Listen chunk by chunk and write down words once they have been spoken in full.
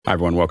Hi,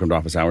 everyone. Welcome to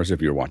Office Hours.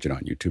 If you're watching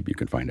on YouTube, you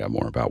can find out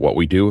more about what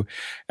we do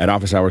at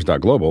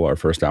officehours.global. Our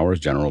first hour is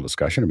general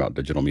discussion about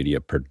digital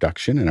media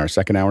production, and our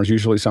second hour is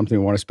usually something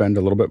we want to spend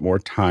a little bit more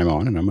time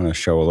on, and I'm going to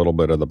show a little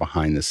bit of the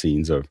behind the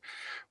scenes of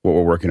what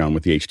we're working on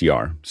with the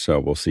HDR. So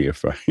we'll see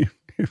if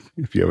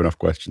if you have enough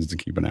questions to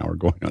keep an hour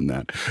going on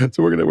that.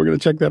 So we're gonna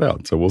check that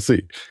out. So we'll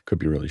see. Could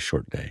be a really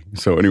short day.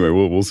 So anyway,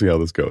 we'll see how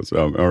this goes.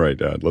 All right,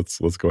 let's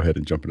go ahead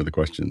and jump into the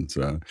questions.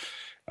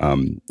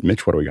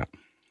 Mitch, what do we got?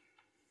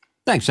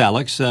 Thanks,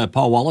 Alex.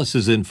 Paul Wallace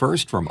is in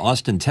first from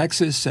Austin,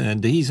 Texas,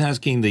 and he's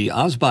asking the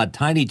Osbot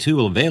Tiny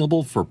tool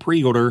available for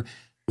pre-order.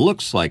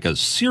 Looks like a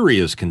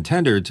serious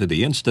contender to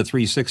the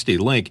Insta360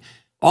 Link.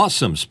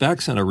 Awesome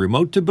specs and a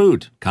remote to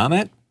boot.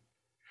 Comment?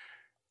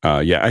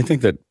 Yeah, I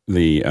think that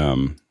the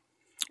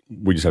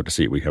we just have to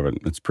see it.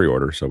 It's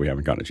pre-order, so we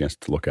haven't gotten a chance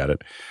to look at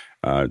it.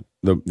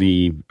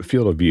 The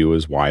field of view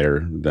is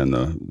wider than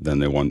the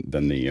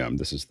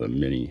this is the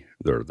mini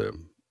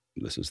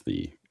this is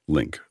the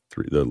Link,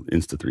 the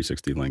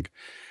Insta360 Link.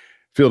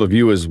 Field of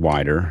view is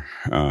wider,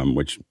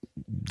 which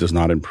does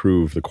not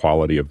improve the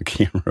quality of the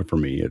camera for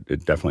me.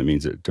 It definitely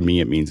means it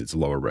means it's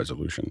lower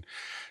resolution.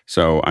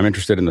 So I'm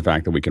interested in the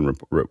fact that we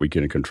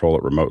can control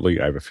it remotely.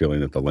 I have a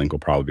feeling that the Link will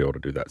probably be able to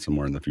do that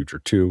somewhere in the future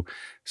too.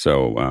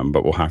 So,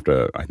 but we'll have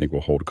to. I think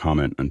we'll hold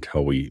comment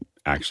until we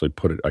actually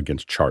put it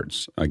against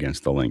charts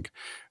against the Link.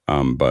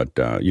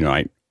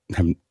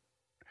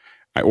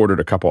 I ordered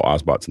a couple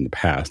Osbots in the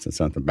past and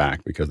sent them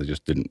back because they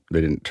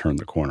didn't turn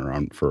the corner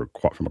on from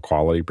a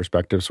quality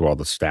perspective. So while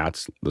the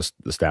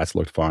stats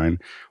looked fine,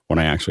 when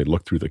I actually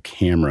looked through the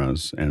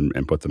cameras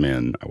and put them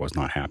in, I was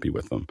not happy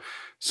with them.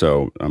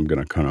 So I'm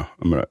gonna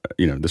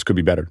this could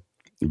be better,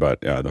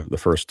 but the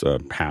first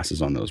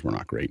passes on those were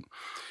not great.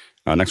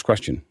 Next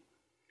question.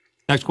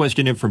 Next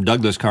question in from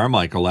Douglas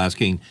Carmichael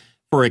asking,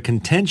 for a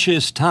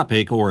contentious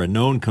topic or a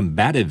known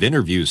combative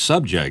interview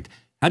subject,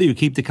 how do you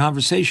keep the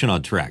conversation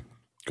on track?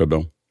 Go,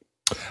 Bill.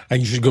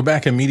 You should go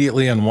back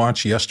immediately and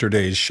watch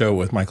yesterday's show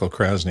with Michael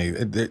Krasny.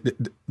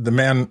 The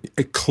man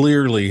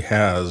clearly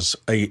has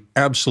an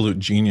absolute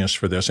genius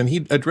for this, and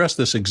he addressed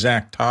this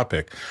exact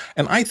topic.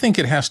 And I think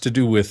it has to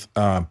do with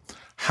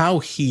how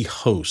he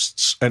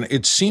hosts. And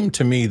it seemed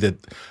to me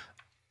that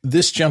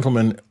this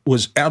gentleman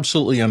was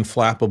absolutely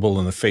unflappable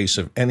in the face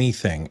of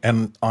anything.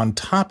 And on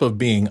top of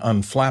being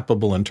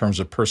unflappable in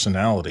terms of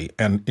personality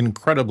and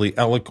incredibly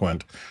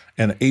eloquent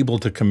and able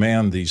to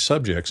command these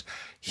subjects,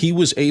 he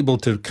was able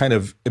to kind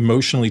of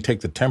emotionally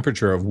take the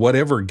temperature of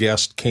whatever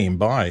guest came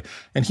by.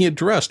 And he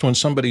addressed when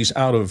somebody's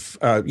out of,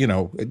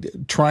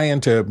 trying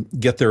to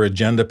get their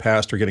agenda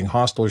passed or getting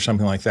hostile or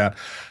something like that.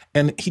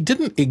 And he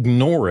didn't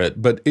ignore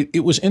it, but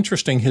it was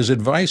interesting. His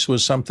advice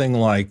was something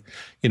like,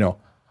 he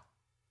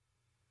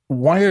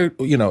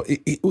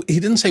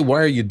didn't say, why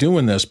are you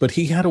doing this? But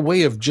he had a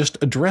way of just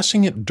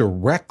addressing it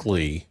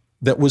directly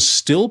that was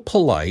still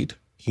polite.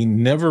 He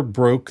never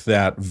broke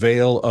that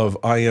veil of,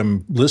 I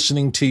am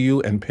listening to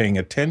you and paying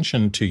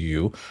attention to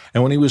you.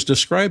 And when he was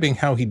describing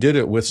how he did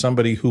it with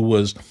somebody who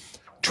was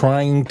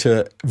trying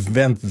to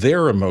vent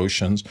their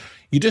emotions,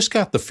 you just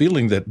got the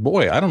feeling that,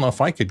 boy, I don't know if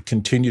I could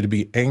continue to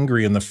be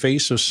angry in the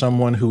face of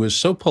someone who is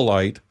so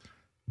polite,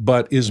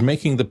 but is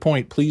making the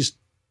point, please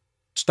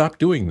stop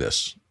doing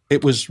this.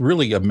 It was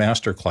really a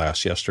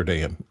masterclass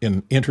yesterday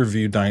in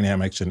interview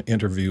dynamics and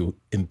interview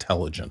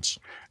intelligence.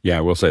 Yeah,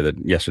 I will say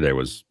that yesterday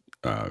was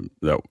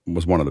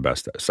one of the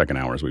best second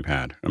hours we've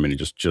had. I mean,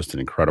 just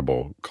an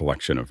incredible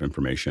collection of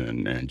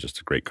information and just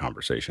a great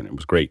conversation. It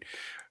was great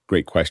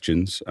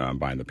questions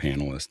by the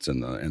panelists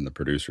and the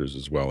producers,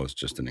 as well as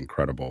just an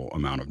incredible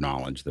amount of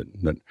knowledge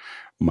that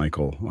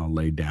Michael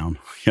laid down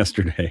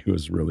yesterday. It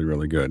was really,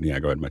 really good. Yeah,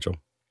 go ahead, Mitchell.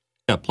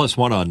 Yeah,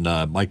 +1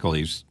 on Michael.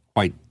 He's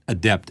quite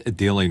adept at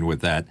dealing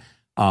with that.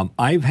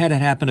 I've had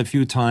it happen a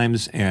few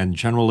times, and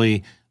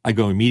generally I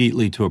go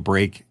immediately to a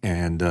break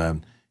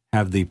and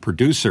have the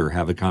producer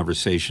have a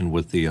conversation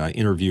with the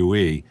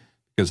interviewee,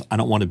 because I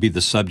don't want to be the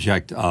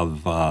subject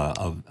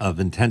of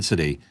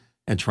intensity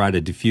and try to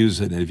diffuse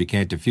it. And if you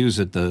can't diffuse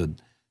it, the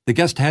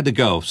guest had to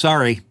go.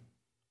 Sorry.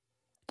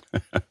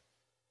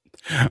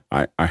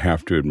 I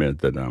have to admit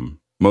that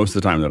most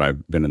of the time that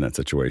I've been in that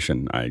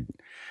situation, I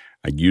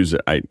use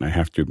it. I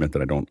have to admit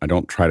that I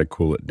don't try to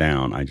cool it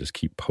down. I just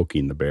keep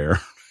poking the bear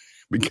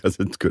because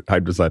it's good.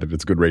 I've decided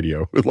it's good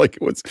radio.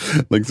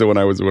 So when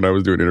I was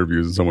doing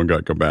interviews and someone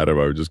got combative,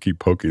 I would just keep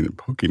poking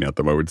at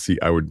them. I would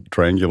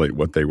triangulate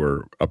what they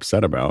were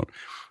upset about,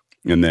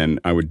 and then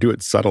I would do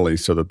it subtly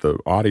so that the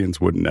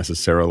audience wouldn't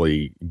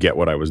necessarily get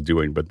what I was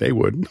doing, but they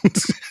would,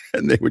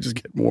 and they would just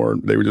get more.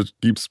 They would just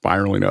keep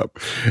spiraling up,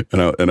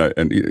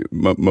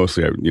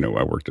 mostly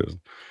I worked as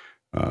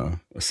a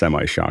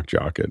semi-shock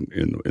jock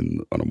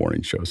on a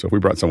morning show. So if we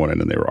brought someone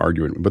in and they were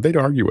arguing, but they'd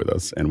argue with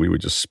us, and we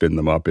would just spin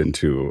them up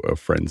into a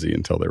frenzy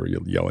until they were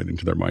yelling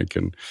into their mic,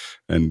 and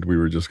we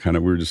were just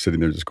sitting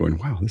there just going,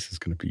 wow, this is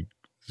great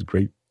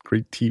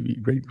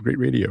TV, great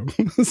radio.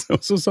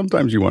 So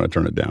sometimes you want to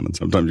turn it down and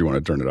sometimes you want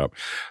to turn it up.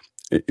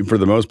 For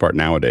the most part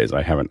nowadays,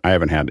 I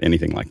haven't had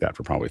anything like that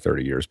for probably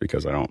 30 years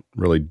because I don't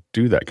really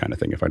do that kind of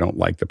thing. If I don't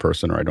like the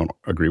person or I don't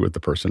agree with the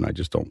person, I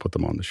just don't put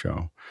them on the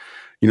show.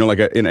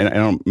 And I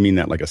don't mean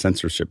that like a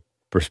censorship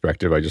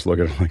perspective. I just look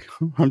at it like,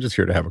 I'm just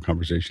here to have a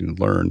conversation and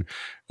learn.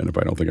 And if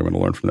I don't think I'm going to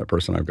learn from that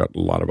person, I've got a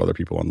lot of other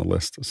people on the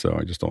list. So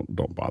I just don't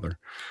bother.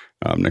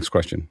 Next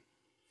question.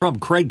 From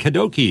Craig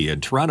Kadoki in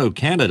Toronto,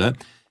 Canada.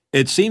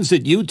 It seems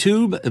that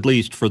YouTube, at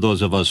least for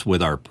those of us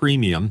with our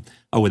premium,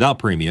 without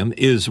premium,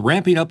 is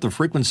ramping up the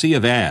frequency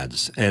of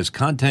ads. As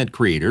content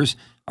creators,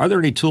 are there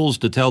any tools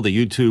to tell the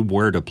YouTube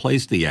where to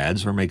place the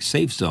ads or make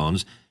safe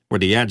zones where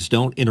the ads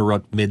don't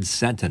interrupt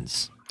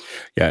mid-sentence?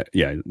 Yeah.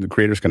 The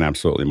creators can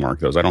absolutely mark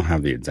those. I don't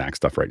have the exact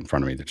stuff right in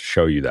front of me to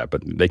show you that,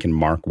 but they can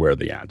mark where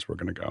the ads were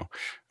going to go.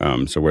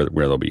 So where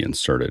they'll be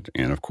inserted.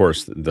 And of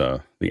course,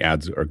 the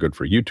ads are good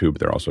for YouTube.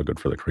 They're also good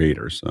for the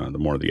creators. The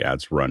more the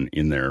ads run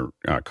in their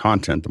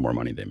content, the more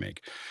money they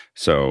make.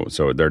 So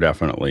they're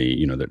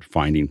definitely, they're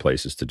finding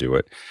places to do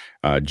it.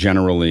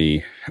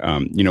 Generally,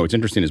 what's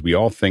interesting is we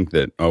all think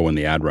that, when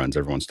the ad runs,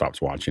 everyone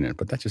stops watching it,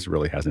 but that just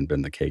really hasn't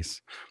been the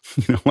case.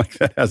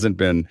 That hasn't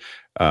been,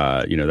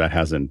 that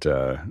hasn't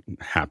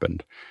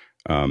happened.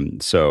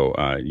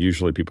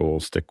 Usually people will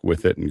stick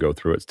with it and go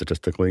through it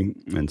statistically.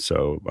 And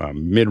so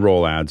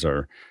mid-roll ads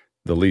are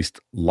the least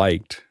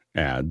liked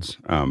ads,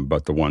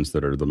 but the ones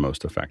that are the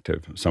most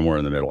effective, somewhere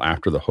in the middle,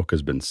 after the hook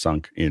has been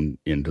sunk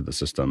into the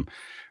system.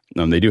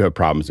 They do have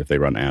problems if they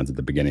run ads at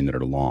the beginning that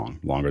are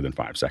longer than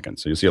 5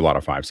 seconds. So you'll see a lot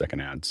of 5-second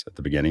ads at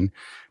the beginning.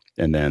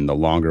 And then the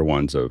longer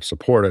ones of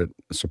support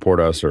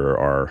us or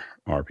our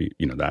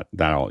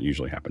that all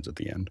usually happens at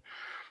the end.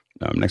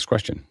 Next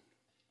question.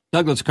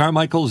 Douglas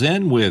Carmichael's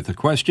in with a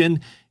question.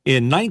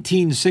 In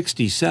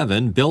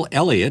 1967, Bill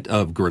Elliott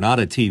of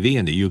Granada TV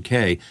in the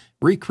UK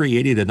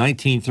recreated a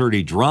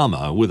 1930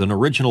 drama with an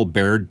original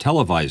Baird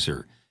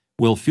televisor.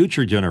 Will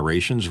future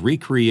generations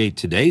recreate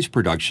today's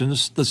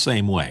productions the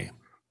same way?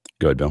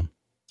 Go ahead, Bill.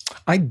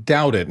 I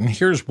doubt it, and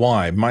here's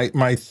why.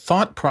 My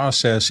thought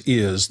process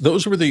is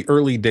those were the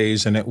early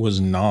days and it was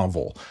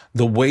novel.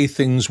 The way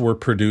things were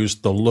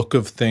produced, the look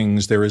of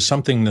things, there is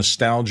something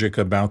nostalgic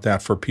about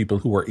that for people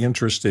who are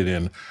interested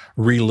in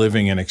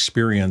reliving an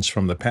experience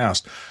from the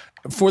past.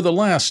 For the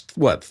last,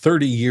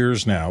 30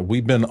 years now,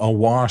 we've been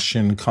awash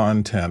in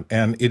content,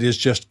 and it has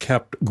just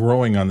kept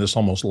growing on this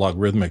almost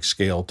logarithmic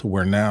scale to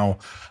where now,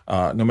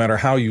 no matter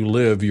how you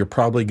live, you're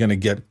probably going to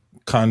get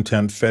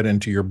content fed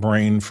into your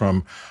brain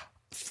from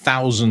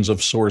thousands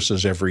of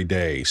sources every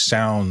day,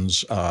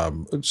 sounds,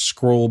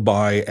 scroll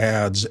by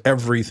ads,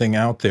 everything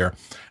out there.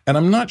 And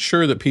I'm not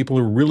sure that people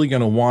are really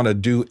going to want to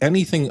do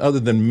anything other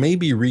than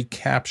maybe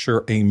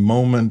recapture a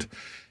moment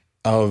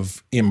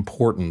of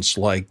importance.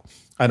 Like,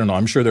 I don't know,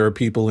 I'm sure there are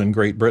people in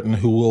Great Britain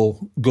who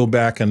will go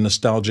back and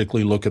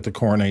nostalgically look at the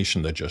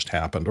coronation that just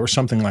happened or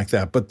something like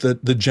that. But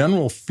the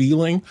general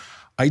feeling,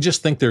 I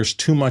just think there's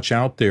too much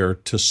out there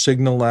to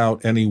signal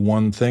out any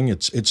one thing.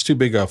 It's too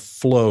big a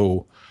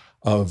flow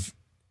of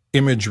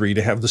imagery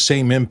to have the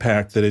same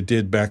impact that it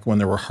did back when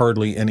there were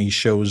hardly any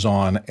shows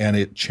on, and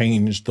it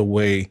changed the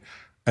way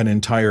an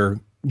entire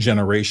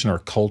generation or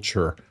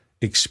culture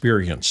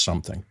experienced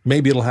something.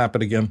 Maybe it'll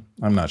happen again.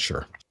 I'm not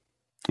sure.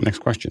 Next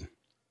question.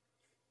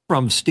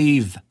 From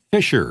Steve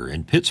Fisher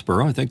in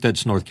Pittsburgh, I think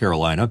that's North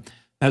Carolina,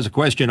 has a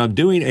question. I'm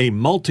doing a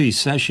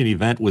multi-session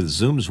event with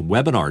Zoom's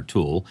webinar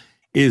tool.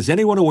 Is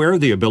anyone aware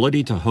of the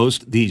ability to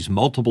host these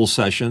multiple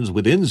sessions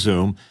within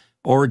Zoom,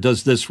 or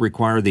does this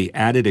require the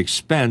added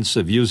expense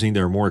of using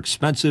their more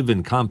expensive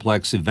and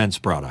complex events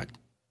product?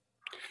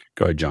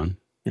 Go ahead, John.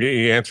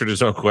 He answered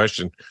his own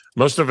question.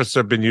 Most of us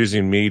have been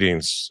using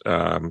meetings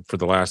for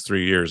the last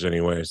 3 years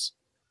anyways,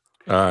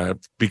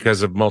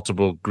 because of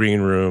multiple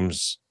green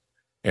rooms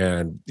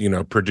and,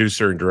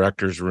 producer and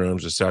directors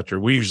rooms, et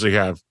cetera. We usually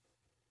have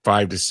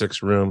 5 to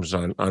 6 rooms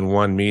on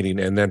one meeting.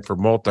 And then for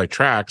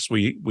multi-tracks,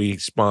 we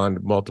spawn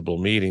multiple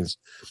meetings,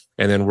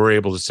 and then we're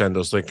able to send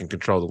those link and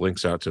control the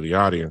links out to the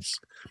audience.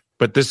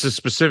 But this is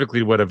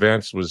specifically what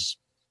Events was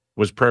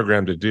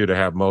programmed to do, to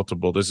have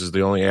multiple. This is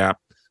the only app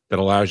that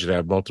allows you to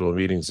have multiple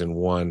meetings in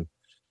one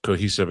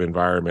cohesive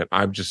environment.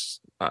 I'm just,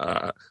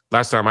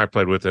 last time I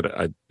played with it,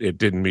 it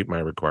didn't meet my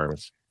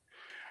requirements.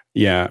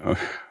 Yeah.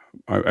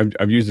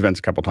 I've used Events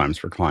a couple times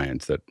for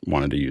clients that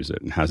wanted to use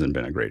it, and hasn't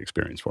been a great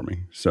experience for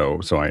me.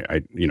 So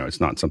I it's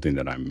not something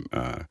that I'm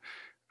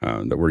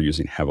that we're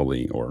using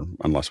heavily, or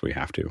unless we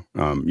have to.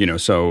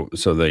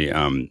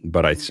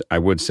 But I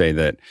would say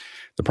that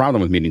the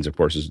problem with meetings, of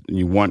course, is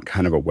you want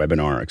kind of a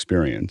webinar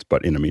experience,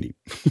 but in a meeting.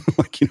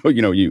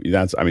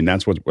 That's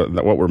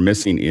what we're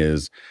missing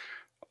is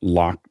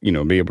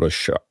be able to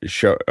show.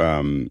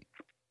 And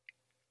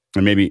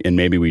maybe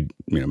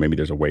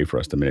there's a way for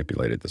us to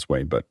manipulate it this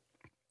way, but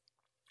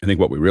I think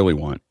what we really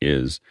want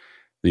is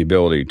the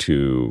ability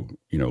to,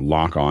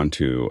 lock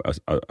onto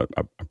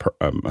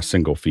a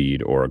single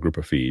feed or a group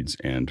of feeds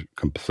and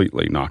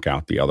completely knock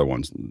out the other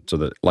ones, so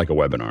that, like a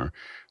webinar,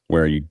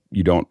 where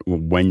you don't,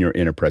 when you're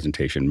in a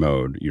presentation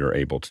mode, you're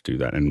able to do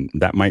that. And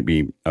that might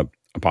be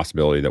a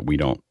possibility that we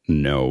don't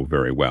know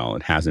very well.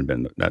 It hasn't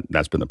been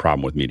that's been the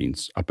problem with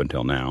meetings up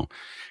until now,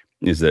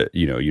 is that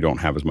you don't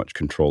have as much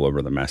control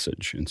over the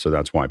message, and so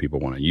that's why people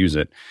want to use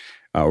it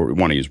or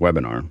want to use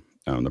webinar.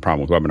 The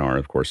problem with webinar,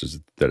 of course, is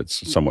that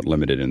it's somewhat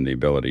limited in the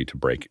ability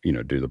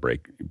to do the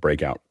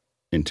breakout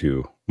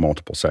into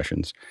multiple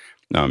sessions.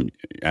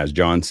 As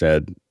John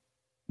said,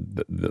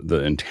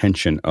 the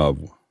intention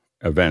of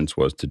events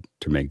was to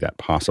make that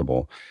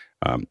possible.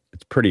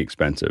 It's pretty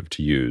expensive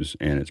to use,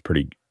 and it's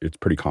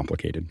pretty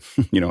complicated,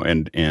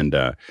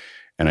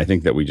 and I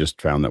think that we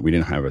just found that we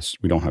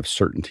don't have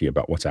certainty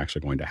about what's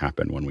actually going to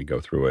happen when we go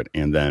through it,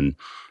 and then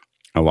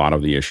a lot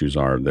of the issues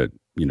are that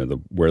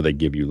where they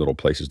give you little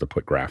places to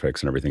put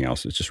graphics and everything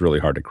else. It's just really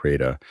hard to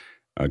create a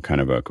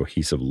kind of a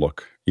cohesive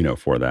look,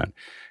 for that.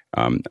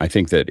 I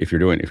think that if you're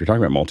talking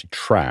about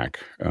multi-track,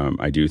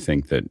 I do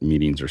think that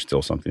meetings are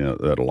still something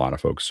that a lot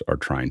of folks are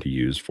trying to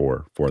use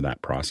for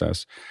that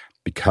process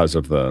because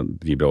of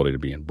the ability to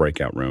be in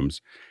breakout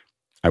rooms.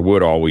 I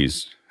would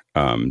always,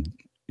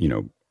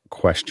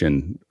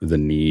 question the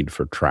need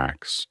for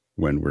tracks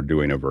when we're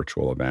doing a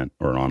virtual event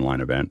or an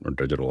online event or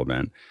digital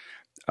event.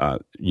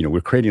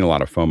 We're creating a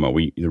lot of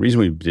FOMO. The reason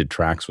we did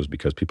tracks was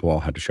because people all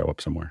had to show up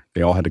somewhere.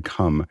 They all had to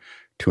come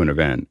to an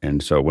event.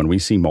 And so when we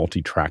see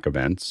multi-track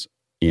events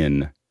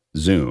in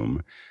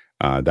Zoom,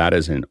 that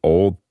is an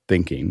old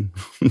thinking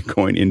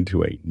going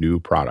into a new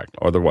product,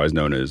 otherwise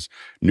known as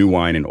new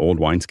wine in old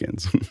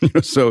wineskins. And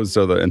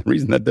the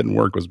reason that didn't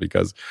work was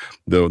because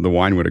the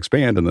wine would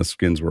expand and the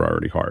skins were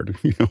already hard.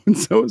 And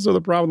so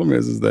the problem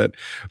is that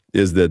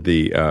the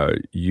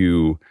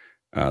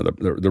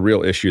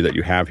real issue that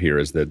you have here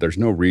is that there's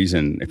no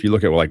reason. If you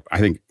look at I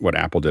think what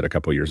Apple did a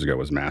couple of years ago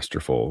was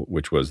masterful,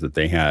 which was that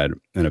they had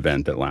an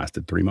event that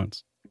lasted 3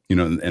 months.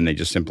 And they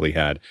just simply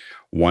had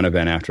one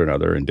event after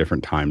another in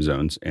different time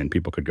zones, and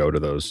people could go to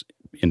those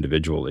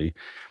individually.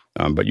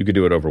 But you could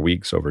do it over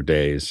weeks, over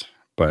days.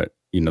 But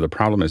the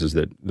problem is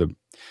that the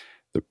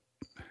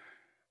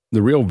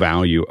real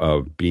value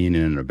of being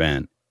in an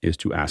event is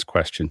to ask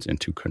questions and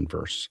to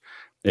converse.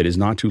 It is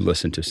not to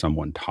listen to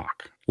someone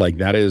talk.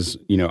 That is,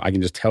 I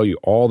can just tell you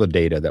all the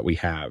data that we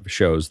have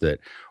shows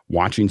that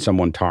watching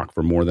someone talk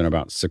for more than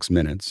about 6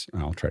 minutes,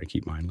 and I'll try to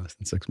keep mine less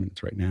than 6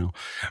 minutes right now,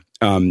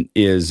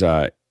 is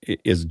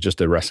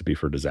just a recipe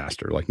for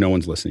disaster. No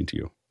one's listening to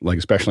you,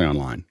 especially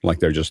online.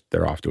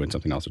 They're off doing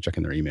something else or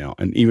checking their email.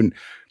 And even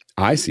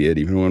I see it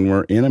even when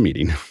we're in a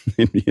meeting,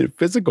 in a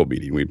physical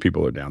meeting,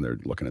 people are down there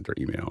looking at their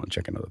email and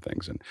checking other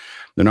things, and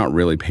they're not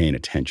really paying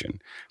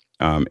attention.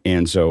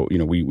 And so,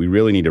 we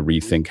really need to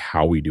rethink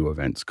how we do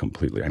events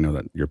completely. I know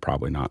that you're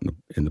probably not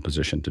in the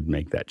position to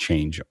make that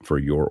change for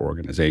your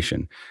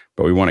organization,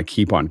 but we want to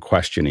keep on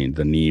questioning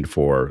the need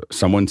for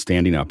someone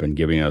standing up and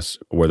giving us,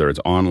 whether it's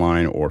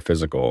online or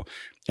physical,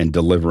 and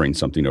delivering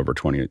something over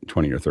 20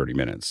 or 30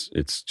 minutes.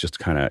 It's just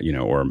kind of,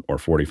 or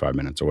 45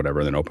 minutes or whatever,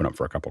 and then open up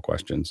for a couple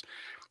questions.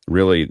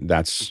 Really,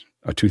 that's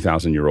a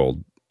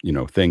 2,000-year-old,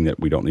 thing that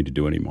we don't need to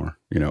do anymore,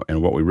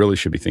 and what we really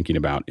should be thinking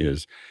about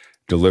is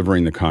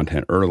delivering the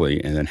content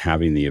early and then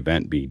having the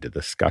event be the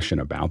discussion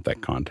about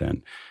that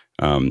content,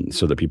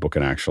 so that people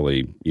can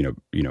actually,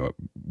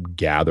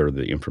 gather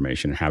the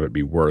information and have it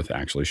be worth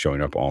actually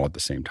showing up all at the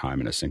same time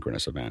in a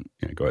synchronous event.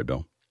 Go ahead,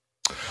 Bill.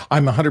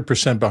 I'm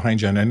 100%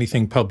 behind you on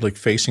anything public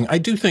facing. I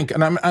do think,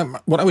 and I'm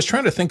what I was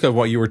trying to think of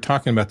while you were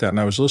talking about that, and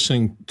I was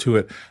listening to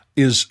it,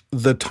 is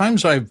the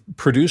times I've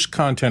produced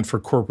content for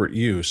corporate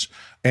use,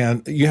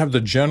 and you have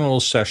the general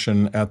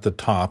session at the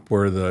top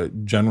where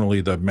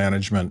generally the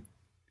management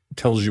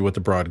tells you what the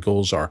broad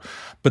goals are.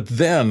 But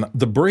then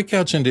the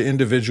breakouts into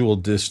individual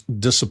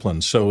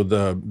disciplines, so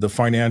the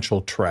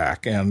financial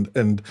track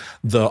and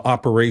the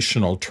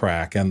operational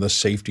track and the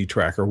safety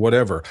track or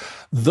whatever,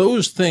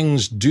 those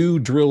things do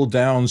drill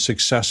down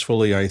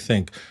successfully, I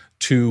think,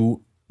 to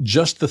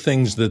just the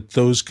things that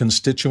those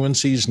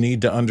constituencies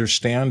need to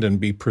understand and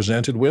be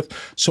presented with.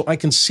 So I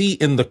can see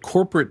in the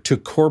corporate to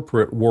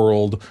corporate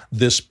world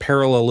this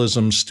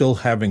parallelism still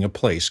having a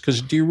place.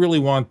 Because do you really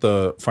want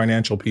the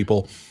financial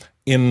people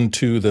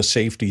into the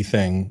safety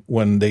thing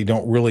when they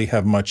don't really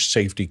have much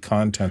safety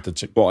content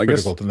that's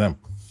critical to them?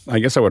 I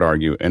guess I would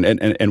argue,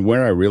 and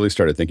where I really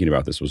started thinking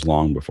about this was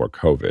long before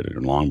COVID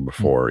and long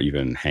before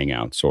even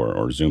Hangouts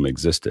or Zoom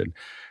existed.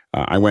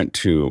 I went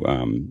to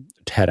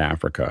TED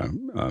Africa,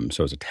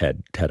 so it's a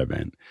TED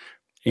event,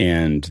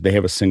 and they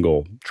have a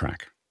single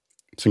track.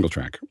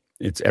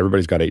 It's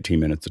everybody's got 18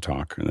 minutes to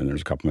talk, and then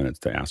there's a couple minutes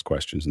to ask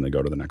questions, and they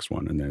go to the next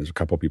one. And there's a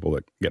couple people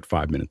that get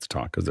 5 minutes to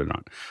talk because they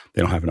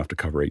don't have enough to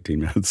cover 18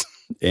 minutes.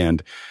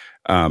 And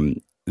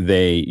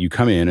you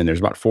come in, and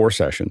there's about 4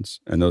 sessions,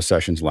 and those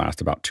sessions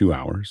last about 2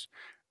 hours.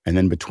 And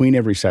then between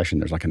every session,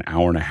 there's like an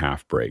hour and a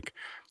half break.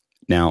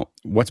 Now,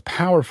 what's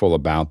powerful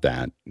about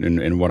that,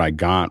 and what I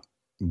got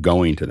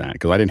going to that,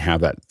 because I didn't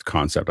have that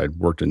concept. I'd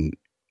worked in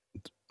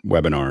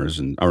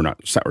webinars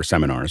or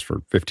seminars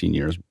for 15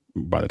 years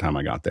by the time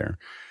I got there,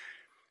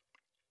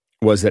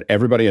 was that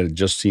everybody had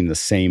just seen the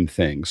same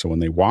thing. So when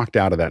they walked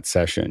out of that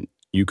session,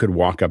 you could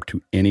walk up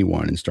to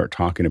anyone and start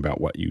talking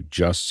about what you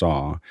just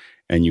saw,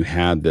 and you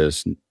had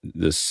this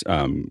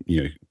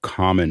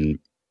common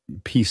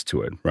piece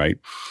to it, right?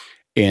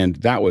 And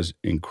that was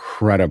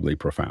incredibly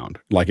profound.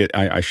 Like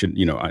I should,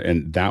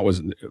 and that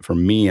was for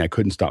me. I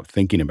couldn't stop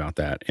thinking about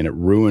that, and it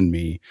ruined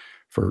me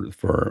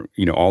for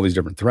all these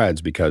different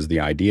threads, because the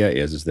idea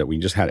is that we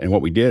just had, and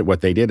what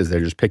they did is they're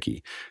just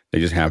picky.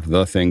 They just have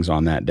the things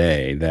on that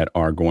day that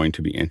are going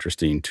to be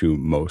interesting to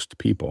most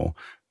people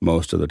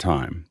most of the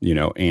time,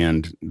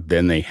 and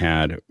then they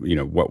had,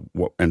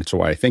 and so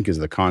what I think is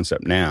the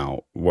concept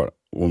now,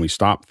 when we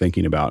stop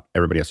thinking about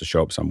everybody has to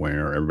show up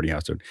somewhere or everybody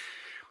has to,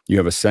 you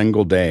have a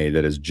single day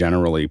that is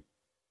generally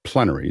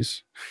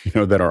plenaries,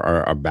 that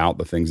are about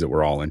the things that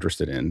we're all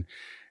interested in.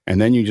 And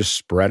then you just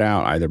spread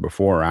out either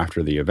before or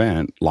after the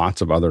event,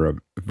 lots of other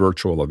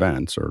virtual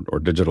events or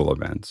digital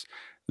events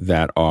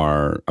that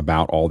are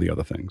about all the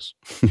other things.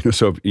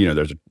 So,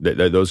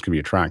 those can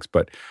be tracks,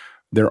 but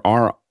there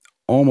are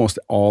almost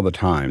all the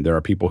time, there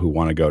are people who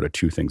want to go to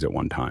two things at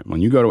one time. When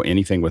you go to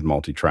anything with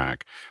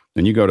multi-track,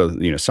 and you go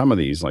to, some of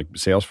these, like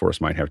Salesforce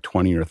might have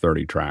 20 or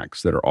 30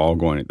 tracks that are all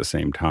going at the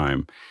same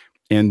time.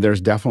 And there's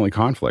definitely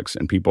conflicts,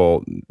 and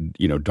people,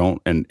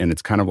 don't, and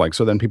it's kind of like,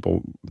 so then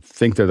people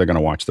think they're going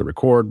to watch the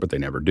record, but they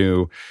never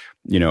do,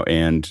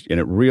 and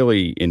it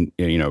really,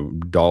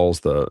 dulls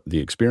the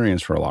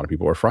experience for a lot of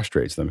people, or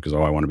frustrates them because,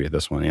 I want to be at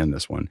this one and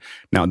this one.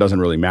 Now, it doesn't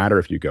really matter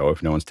if you go,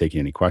 if no one's taking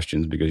any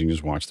questions, because you can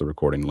just watch the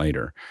recording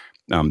later.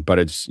 But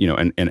it's,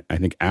 and I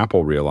think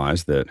Apple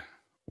realized that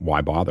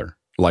why bother?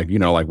 Like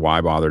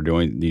why bother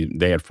doing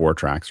they had 4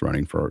 tracks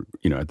running for,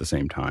 at the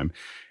same time.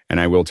 And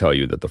I will tell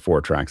you that the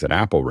 4 tracks that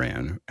Apple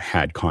ran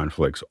had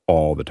conflicts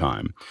all the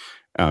time.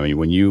 I mean,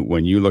 when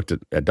you looked at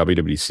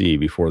WWDC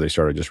before they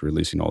started just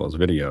releasing all those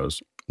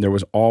videos, there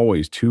was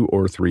always 2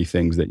 or 3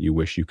 things that you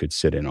wish you could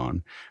sit in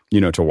on,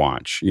 to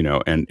watch,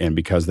 and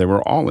because they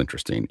were all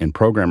interesting, and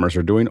programmers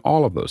are doing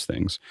all of those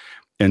things.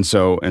 And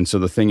so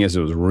the thing is,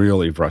 it was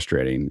really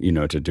frustrating,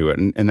 to do it.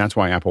 And that's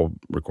why Apple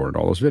recorded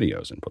all those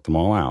videos and put them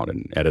all out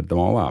and edited them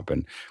all up.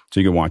 And so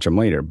you can watch them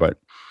later.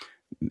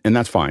 And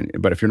that's fine.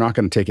 But if you're not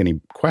going to take any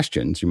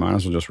questions, you might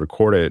as well just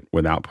record it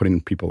without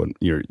putting people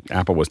in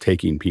Apple was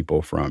taking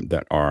people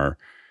that are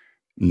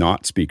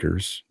not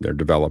speakers, they're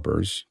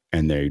developers,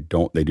 and they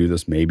do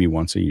this maybe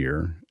once a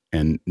year.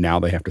 And now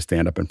they have to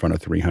stand up in front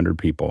of 300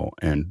 people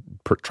and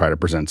try to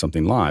present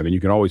something live. And you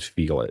can always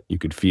feel it. You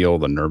could feel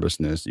the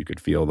nervousness. You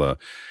could feel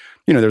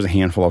there's a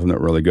handful of them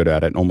that were really good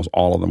at it, and almost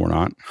all of them were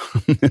not.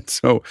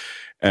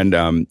 and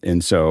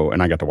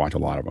I got to watch a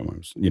lot of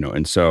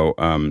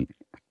them,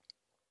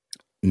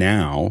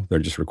 now they're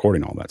just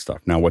recording all that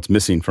stuff. Now, what's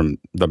missing from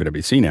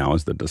WWDC now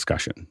is the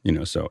discussion,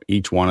 so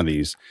each one of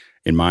these,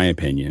 in my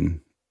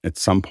opinion, at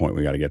some point,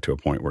 we got to get to a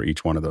point where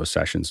each one of those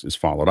sessions is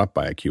followed up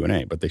by a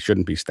Q&A, but they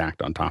shouldn't be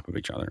stacked on top of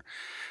each other.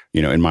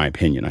 In my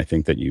opinion, I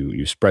think that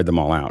you spread them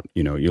all out.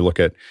 You look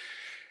at,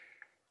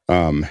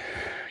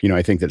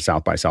 I think that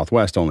South by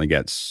Southwest only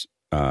gets,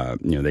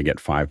 they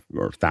get 5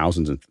 or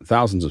thousands and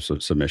thousands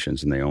of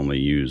submissions, and they only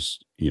use,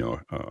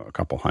 a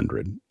couple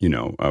hundred,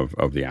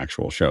 of the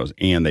actual shows,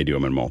 and they do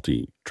them in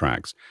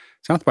multi-tracks.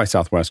 South by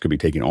Southwest could be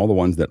taking all the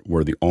ones that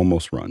were the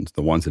almost runs,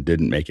 the ones that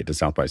didn't make it to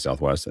South by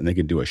Southwest, and they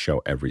could do a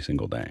show every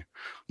single day,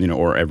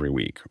 or every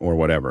week or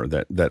whatever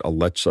that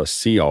lets us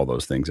see all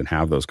those things and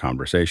have those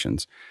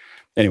conversations.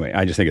 Anyway,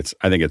 I think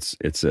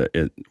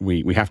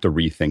we have to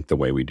rethink the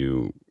way we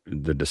do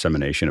the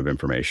dissemination of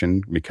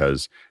information,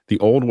 because the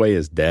old way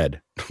is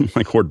dead.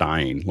 Like, we're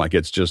dying. Like,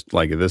 it's just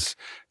like this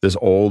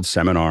old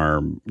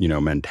seminar,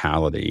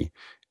 mentality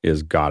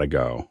is got to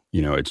go.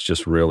 It's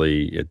just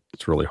really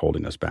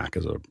holding us back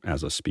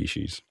as a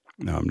species.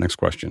 Next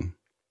question.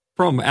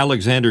 From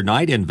Alexander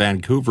Knight in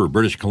Vancouver,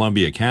 British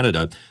Columbia,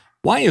 Canada.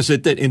 Why is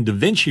it that in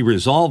DaVinci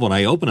Resolve, when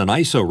I open an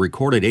ISO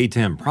recorded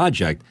ATEM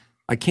project,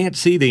 I can't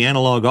see the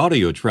analog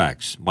audio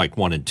tracks, mic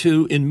 1 and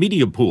 2, in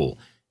Media Pool?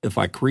 If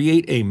I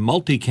create a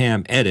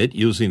multicam edit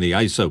using the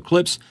ISO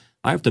clips,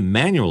 I have to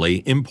manually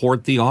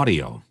import the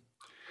audio.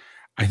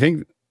 I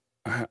think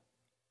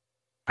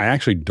I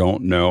actually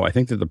don't know. I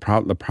think that the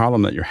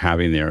problem that you're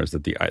having there is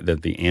that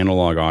the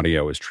analog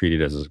audio is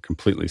treated as a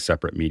completely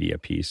separate media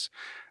piece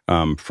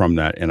from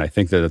that. And I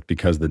think that it's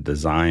because the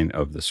design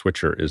of the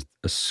switcher is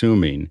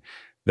assuming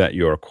that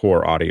your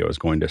core audio is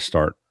going to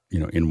start,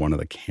 in one of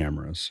the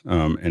cameras.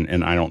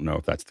 And I don't know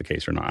if that's the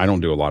case or not. I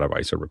don't do a lot of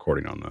ISO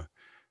recording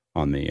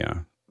on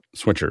the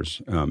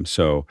switchers.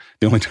 So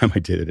the only time I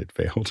did it, it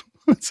failed.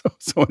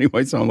 so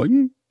anyway, so I'm like,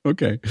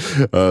 okay.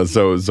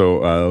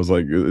 So I was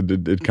like,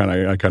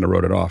 I kind of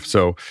wrote it off.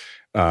 So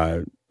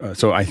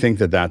I think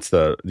that's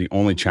the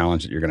only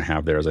challenge that you're going to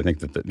have there is I think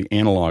that the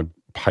analog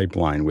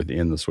pipeline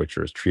within the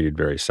switcher is treated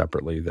very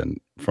separately than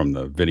from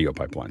the video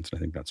pipelines. I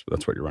think that's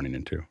what you're running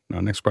into.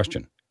 Now, next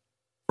question.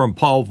 From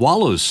Paul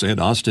Wallace in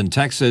Austin,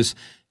 Texas,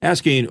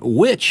 asking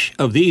which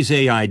of these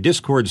AI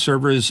Discord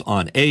servers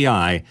on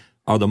AI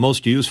are the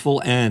most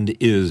useful, and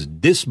is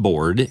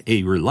Disboard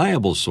a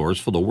reliable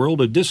source for the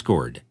world of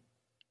Discord?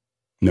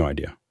 No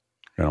idea.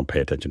 I don't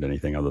pay attention to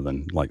anything other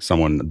than like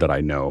someone that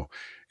I know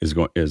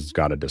is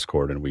got a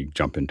Discord, and we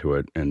jump into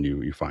it and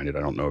you find it. I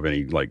don't know of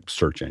any like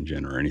search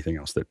engine or anything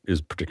else that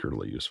is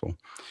particularly useful.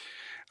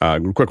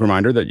 Quick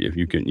reminder that if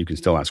you can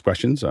still ask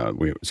questions.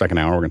 Second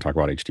hour, we're going to talk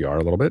about HDR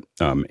a little bit.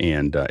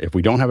 And if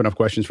we don't have enough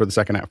questions for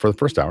the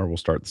first hour, we'll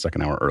start the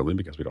second hour early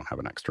because we don't have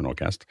an external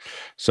guest.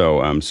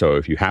 So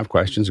if you have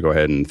questions, go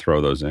ahead and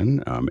throw those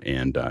in,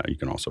 and you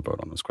can also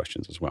vote on those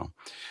questions as well.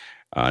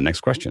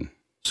 Next question.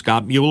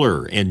 Scott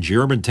Mueller in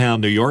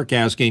Germantown, New York,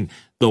 asking,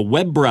 the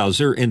web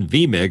browser in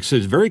vMix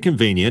is very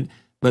convenient,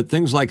 but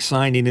things like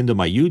signing into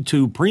my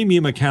YouTube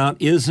premium account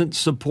isn't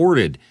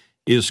supported.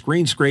 Is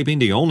screen scraping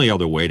the only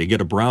other way to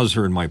get a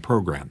browser in my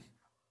program?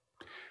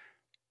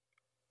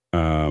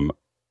 I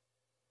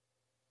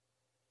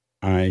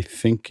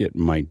think it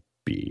might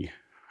be.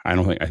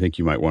 I think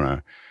you might want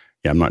to.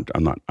 Yeah, I'm not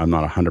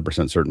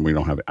 100% certain. I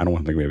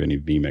don't think we have any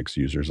vMix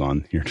users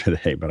on here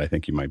today, but I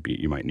think you might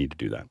need to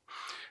do that.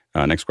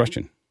 Next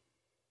question.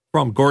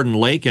 From Gordon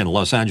Lake in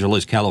Los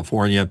Angeles,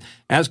 California,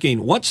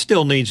 asking, what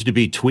still needs to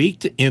be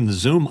tweaked in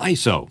Zoom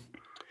ISO?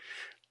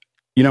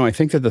 I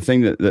think that the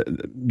thing that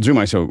Zoom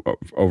ISO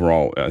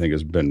overall, I think,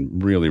 has been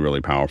really,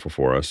 really powerful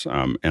for us.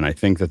 And I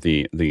think that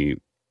the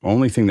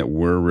only thing that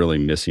we're really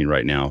missing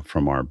right now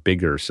from our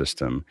bigger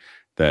system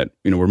that,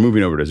 we're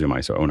moving over to Zoom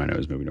ISO. 090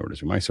 is moving over to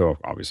Zoom ISO.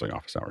 Obviously,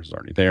 Office Hours is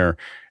already there.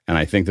 And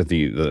I think that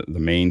the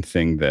main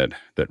thing that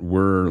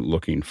we're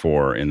looking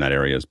for in that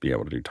area is be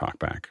able to do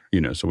talkback.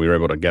 So we were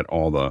able to get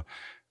all the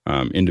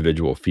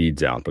individual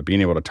feeds out, but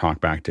being able to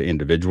talk back to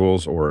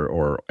individuals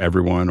or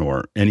everyone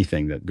or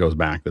anything that goes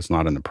back that's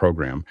not in the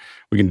program,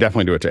 we can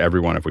definitely do it to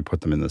everyone if we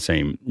put them in the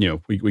same,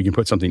 we can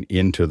put something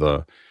into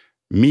the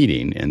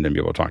meeting and then be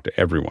able to talk to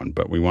everyone,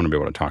 but we want to be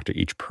able to talk to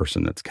each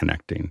person that's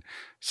connecting.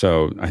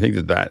 So I think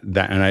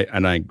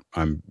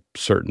I'm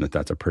certain that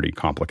that's a pretty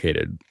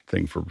complicated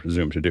thing for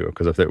Zoom to do,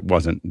 because if it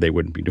wasn't, they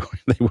wouldn't be doing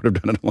it. They would have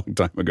done it a long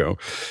time ago.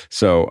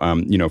 So,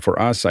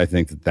 for us, I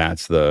think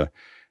that's the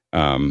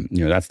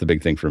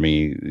big thing for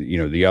me.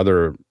 The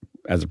other,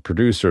 as a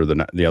producer,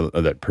 the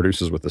other that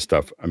produces with the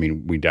stuff,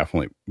 we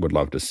definitely would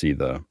love to see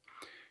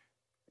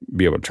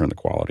be able to turn the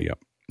quality up.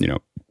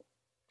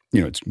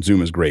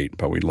 Zoom is great,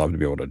 but we'd love to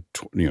be able to,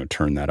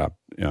 turn that up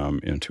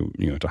into,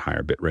 to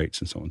higher bit rates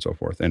and so on and so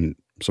forth, and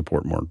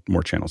support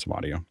more channels of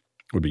audio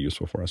would be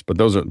useful for us. But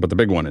the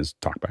big one is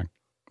TalkBack.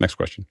 Next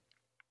question.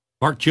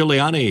 Mark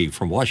Giuliani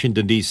from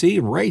Washington, D.C.,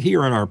 right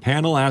here on our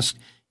panel, asks,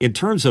 in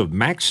terms of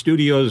Mac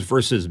Studios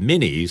versus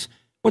Minis,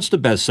 what's the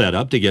best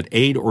setup to get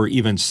 8 or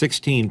even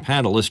 16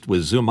 panelists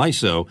with Zoom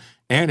ISO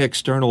and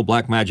external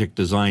Blackmagic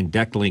design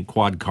DeckLink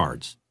quad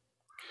cards?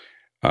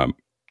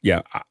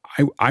 Yeah,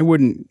 I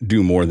wouldn't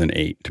do more than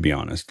 8, to be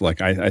honest.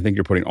 Like, I think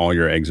you're putting all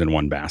your eggs in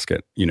one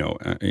basket, in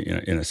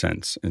a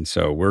sense. And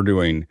so we're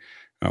going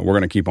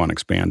to keep on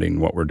expanding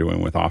what we're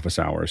doing with Office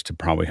Hours to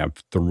probably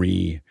have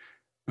 3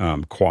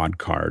 quad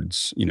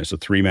cards, so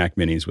 3 Mac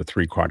Minis with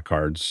 3 quad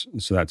cards.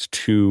 So that's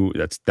 2,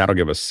 that'll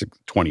give us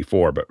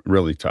 24, but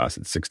really to us,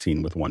 it's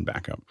 16 with 1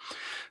 backup.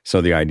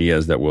 So the idea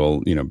is that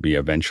we'll, be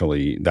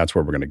eventually, that's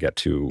where we're going to get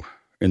to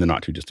in the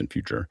not too distant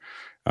future,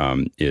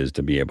 is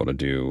to be able to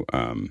do,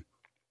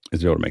 is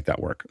to be able to make that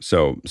work.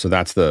 So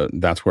that's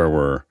where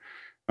we're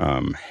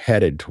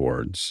headed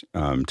towards,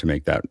 to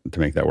make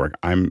that work.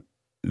 I'm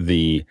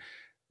the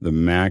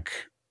Mac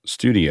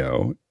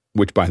Studio,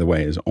 which, by the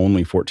way, is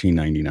only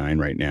 $14.99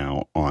 right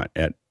now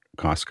at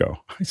Costco.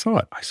 I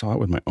saw it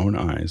with my own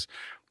eyes.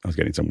 I was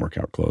getting some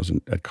workout clothes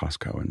at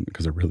Costco, and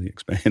because they're really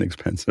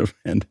inexpensive,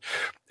 and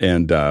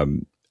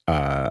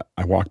I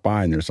walked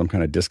by and there's some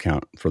kind of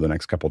discount for the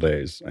next couple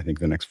days. I think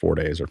the next 4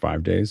 days or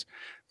 5 days,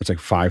 it's like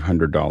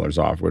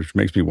 $500 off, which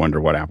makes me wonder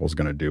what Apple's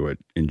going to do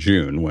in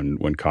June when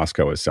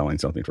Costco is selling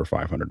something for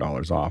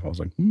 $500 off. I was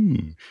like,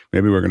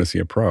 maybe we're going to see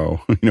a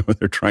Pro.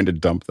 They're trying to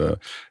dump the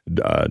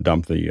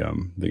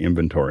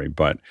inventory,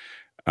 but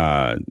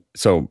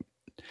so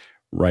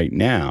right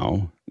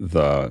now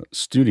the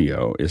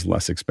Studio is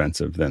less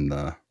expensive than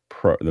the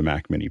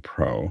Mac Mini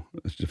Pro.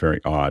 It's a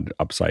very odd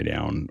upside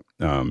down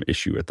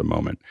issue at the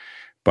moment.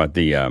 But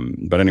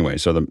anyway,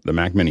 so the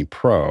Mac Mini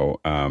Pro,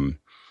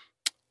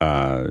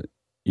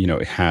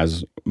 it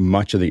has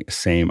much of the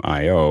same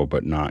I/O,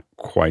 but not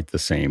quite the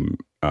same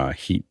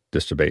heat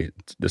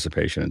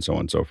dissipation and so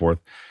on and so forth.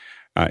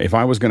 If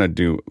I was going to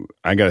do,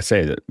 I got to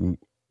say that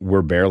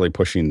we're barely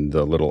pushing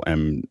the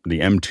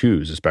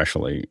M2s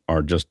especially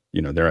are just,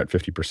 they're at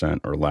 50%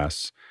 or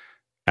less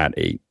at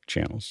 8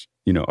 channels,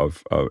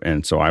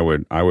 and so I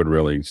would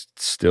really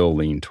still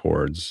lean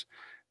towards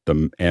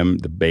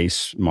the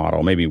base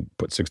model, maybe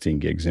put 16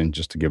 gigs in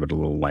just to give it a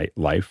little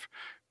life.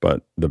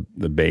 But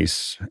the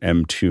base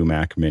M2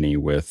 Mac Mini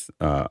with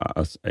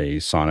a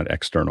Sonnet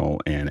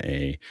external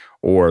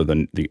or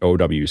the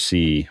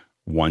OWC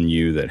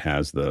 1U that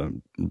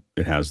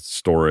has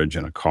storage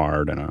and a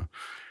card and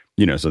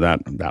so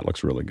that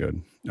looks really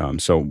good.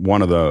 So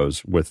one of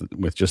those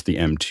with just the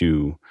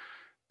M2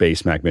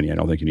 base Mac Mini, I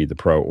don't think you need the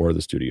Pro or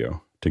the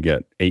Studio to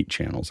get 8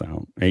 channels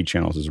out. 8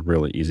 channels is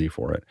really easy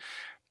for it.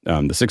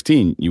 The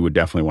 16, you would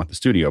definitely want the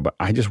studio, but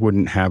I just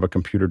wouldn't have a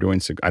computer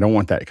doing I don't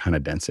want that kind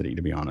of density,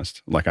 to be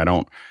honest. Like I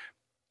don't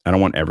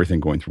want everything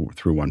going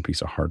through one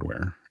piece of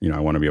hardware. I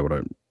want to be able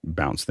to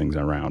bounce things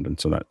around, and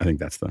so I think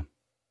that's the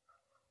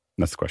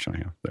question I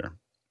have there.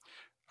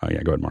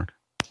 Yeah, go ahead, Mark.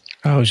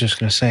 I was just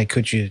going to say,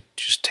 could you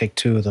just take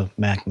two of the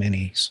Mac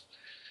Minis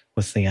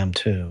with the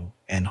M2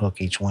 and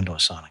hook each one to a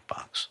Sonic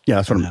box? Yeah,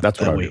 that's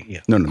what I would do. Yeah.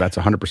 No, that's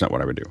 100%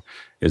 what I would do.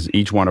 Is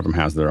each one of them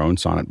has their own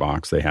Sonic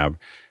box. They have,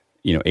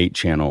 8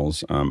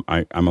 channels.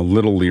 I'm a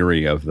little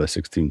leery of the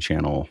 16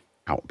 channel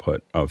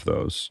output of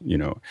those,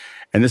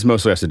 and this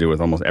mostly has to do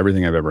with almost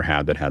everything I've ever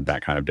had that had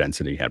that kind of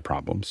density had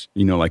problems.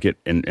 Like it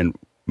and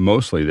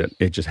mostly that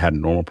it just had a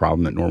normal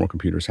problem that normal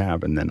computers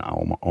have, and then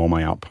all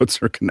my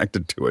outputs are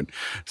connected to it.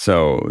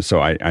 So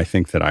I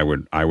think that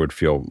I would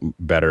feel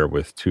better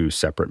with 2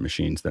 separate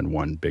machines than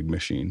one big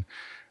machine.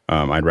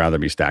 I'd rather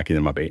be stacking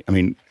them up 8. I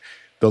mean,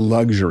 the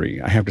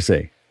luxury, I have to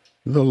say,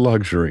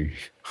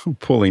 of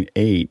pulling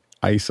 8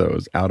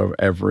 ISOs out of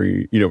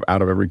every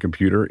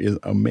computer is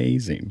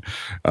amazing.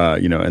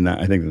 And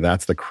I think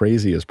that's the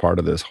craziest part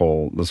of this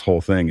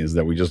whole thing, is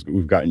that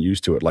we've gotten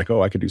used to it. Like,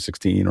 oh, I could do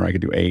 16 or I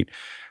could do 8.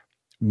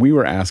 We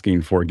were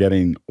asking for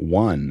getting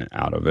 1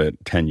 out of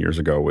it 10 years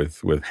ago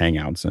with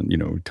Hangouts,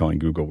 and telling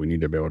Google we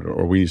need to be able to,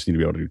 or we just need to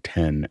be able to do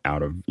 10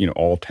 out of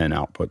all 10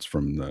 outputs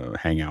from the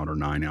Hangout, or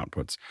 9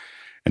 outputs.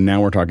 And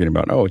now we're talking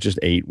about, it's just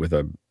 8 with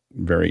a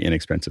very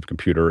inexpensive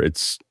computer.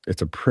 It's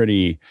a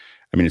pretty,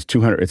 it's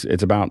 $200.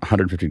 It's about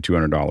 $150 to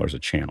 $200 a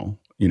channel,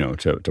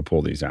 to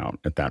pull these out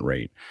at that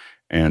rate.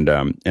 And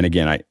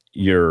again,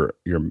 your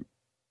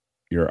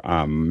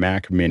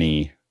Mac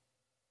Mini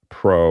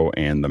Pro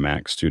and the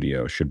Mac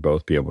Studio should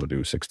both be able to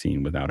do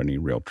 16 without any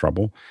real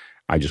trouble.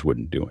 I just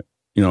wouldn't do it.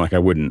 I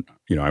wouldn't.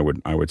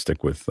 I would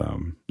stick with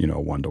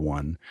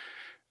 1-to-1.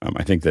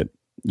 I think that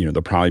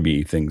there'll probably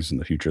be things in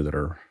the future that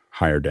are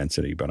higher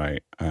density, but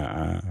like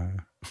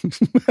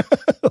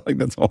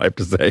that's all I have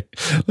to say.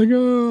 Like,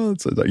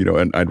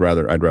 and I'd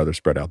rather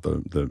spread out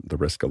the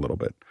risk a little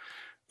bit.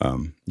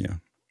 Yeah.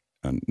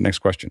 Next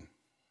question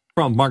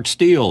from Mark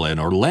Steele in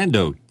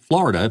Orlando,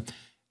 Florida.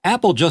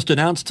 Apple just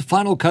announced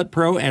Final Cut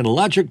Pro and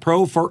Logic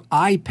Pro for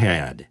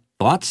iPad.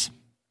 Thoughts?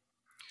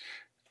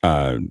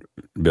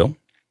 Bill?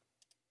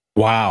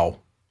 Wow.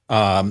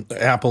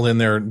 Apple in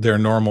their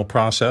normal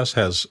process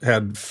has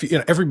had,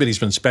 everybody's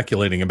been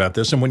speculating about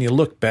this. And when you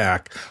look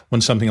back, when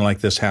something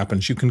like this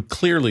happens, you can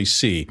clearly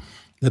see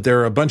that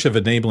there are a bunch of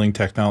enabling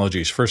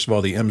technologies. First of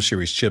all, the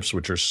M-series chips,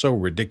 which are so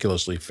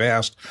ridiculously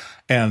fast,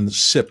 and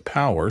SIP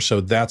power.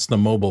 So that's the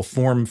mobile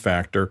form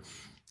factor.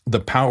 The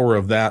power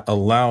of that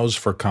allows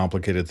for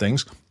complicated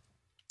things.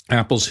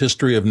 Apple's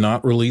history of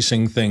not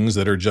releasing things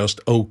that are just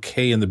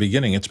okay in the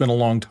beginning. It's been a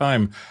long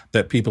time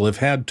that people have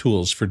had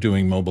tools for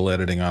doing mobile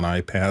editing on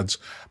iPads,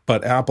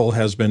 but Apple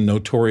has been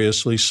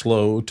notoriously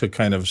slow to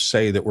kind of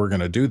say that we're going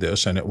to do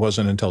this, and it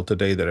wasn't until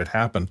today that it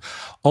happened.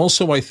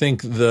 Also, I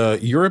think the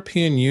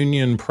European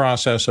Union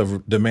process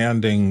of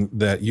demanding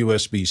that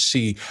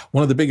USB-C,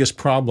 one of the biggest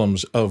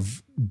problems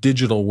of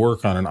digital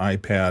work on an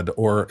iPad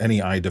or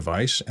any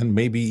iDevice, and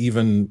maybe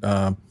even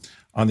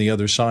on the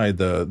other side,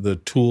 the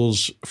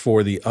tools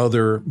for the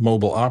other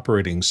mobile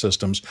operating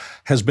systems,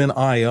 has been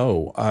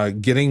I/O.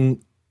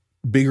 Getting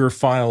bigger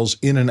files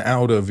in and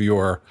out of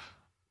your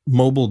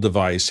mobile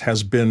device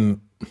has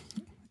been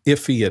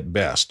iffy at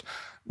best.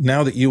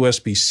 Now that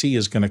USB-C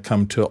is going to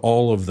come to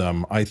all of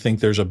them, I think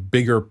there's a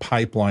bigger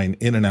pipeline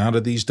in and out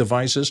of these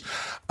devices.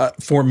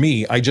 For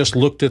me, I just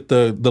looked at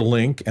the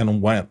link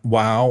and went,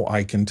 wow,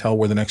 I can tell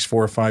where the next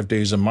 4 or 5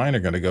 days of mine are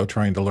going to go,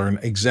 trying to learn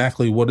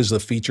exactly what is the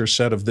feature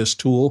set of this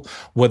tool,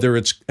 whether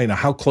it's,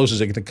 how close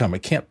is it going to come.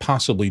 It can't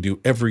possibly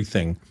do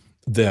everything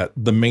that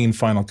the main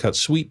Final Cut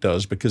suite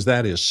does, because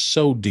that is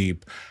so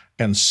deep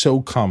and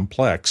so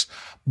complex.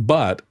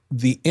 But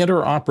the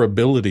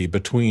interoperability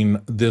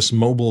between this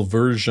mobile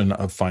version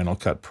of Final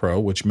Cut Pro,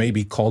 which may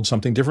be called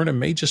something different, it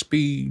may just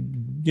be,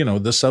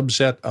 the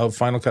subset of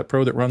Final Cut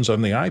Pro that runs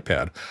on the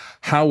iPad,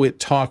 how it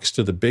talks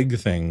to the big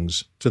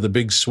things, to the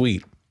big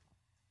suite,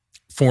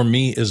 for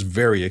me is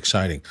very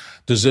exciting.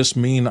 Does this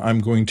mean I'm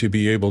going to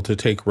be able to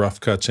take rough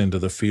cuts into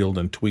the field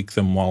and tweak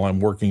them while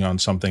I'm working on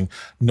something,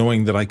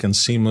 knowing that I can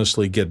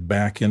seamlessly get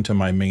back into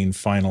my main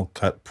Final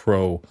Cut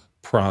Pro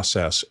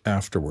process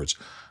afterwards?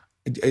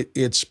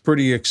 It's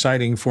pretty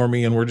exciting for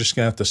me, and we're just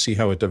going to have to see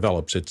how it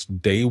develops. It's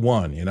day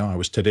one. I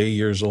was today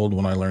years old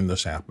when I learned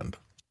this happened.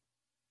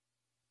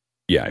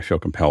 Yeah, I feel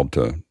compelled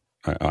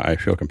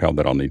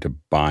that I'll need to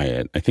buy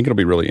it. I think it'll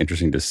be really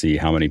interesting to see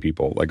how many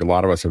people, like a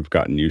lot of us have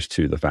gotten used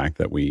to the fact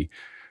that we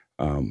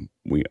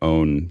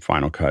own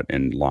Final Cut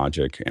and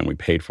Logic, and we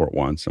paid for it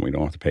once and we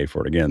don't have to pay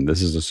for it again.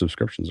 This is a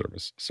subscription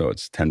service. So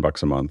it's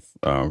 $10 a month,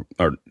 or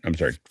I'm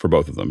sorry, for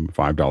both of them,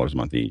 $5 a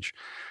month each.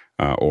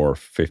 or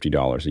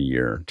 $50 a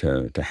year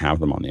to have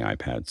them on the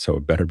iPad. So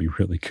it better be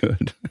really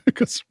good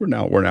because we're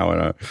now in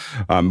a.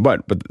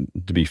 But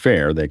to be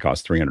fair, they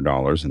cost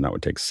 $300, and that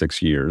would take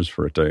 6 years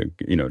for it to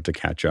to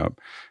catch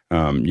up.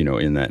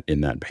 In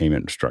that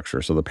payment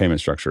structure. So the payment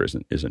structure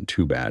isn't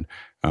too bad,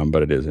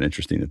 but it is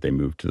interesting that they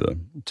moved to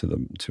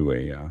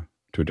a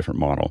different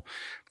model.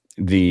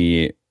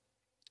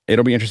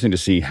 It'll be interesting to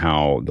see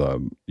how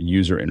the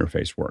user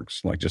interface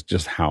works. Like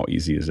just how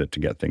easy is it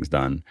to get things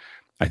done.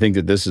 I think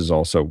that this is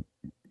also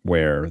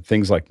where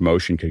things like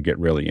motion could get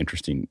really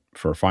interesting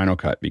for Final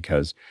Cut,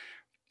 because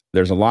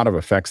there's a lot of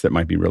effects that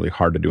might be really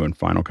hard to do in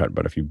Final Cut,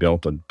 but if you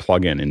built a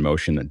plugin in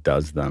Motion that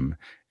does them,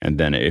 and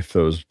then if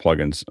those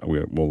plugins,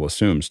 we'll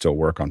assume, still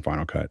work on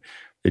Final Cut,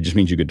 it just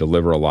means you could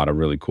deliver a lot of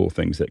really cool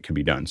things that can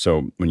be done.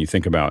 So when you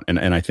think about, and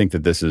I think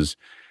that this is,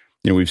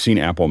 we've seen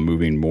Apple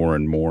moving more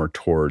and more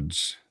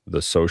towards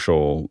the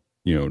social,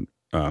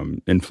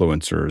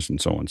 influencers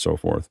and so on and so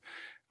forth.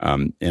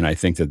 And I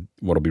think that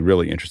what'll be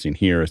really interesting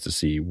here is to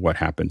see what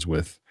happens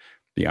with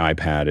the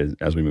iPad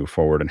as we move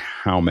forward, and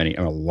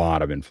a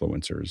lot of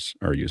influencers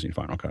are using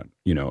Final Cut,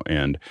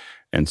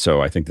 and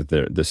so I think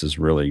that this is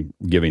really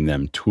giving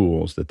them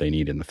tools that they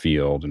need in the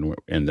field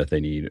and that they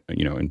need,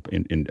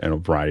 in a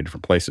variety of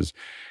different places.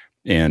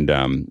 And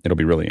it'll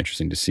be really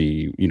interesting to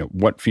see,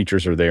 what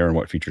features are there and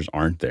what features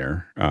aren't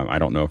there. I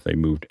don't know if they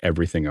moved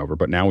everything over,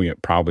 but now we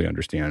probably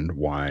understand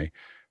why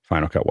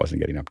Final Cut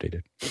wasn't getting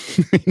updated.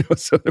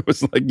 So it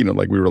was like,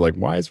 we were like,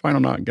 why is Final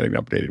not getting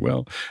updated?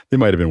 Well, they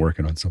might have been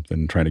working on something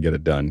and trying to get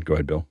it done. Go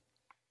ahead, Bill.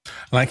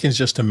 And I can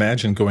just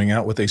imagine going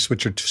out with a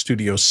Switcher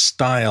Studio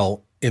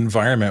style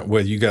environment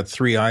where you got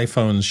 3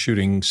 iPhones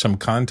shooting some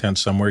content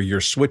somewhere, you're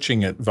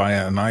switching it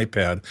via an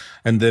iPad,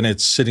 and then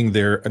it's sitting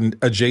there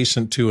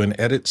adjacent to an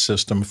edit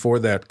system for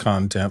that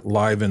content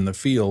live in the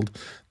field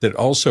that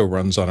also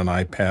runs on an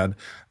iPad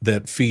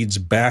that feeds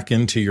back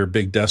into your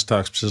big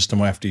desktop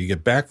system after you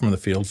get back from the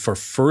field for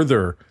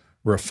further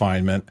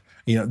refinement.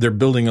 They're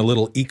building a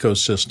little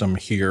ecosystem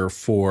here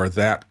for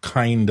that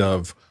kind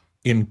of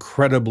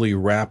incredibly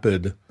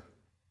rapid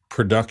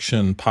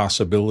production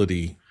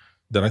possibility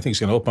that I think is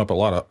going to open up a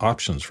lot of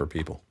options for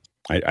people.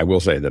 I will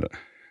say that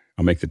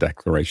I'll make the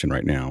declaration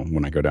right now.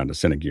 When I go down to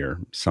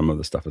Cinegear, some of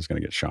the stuff is going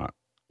to get shot,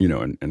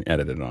 and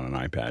edited on an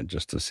iPad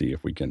just to see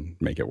if we can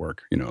make it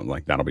work.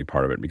 Like that'll be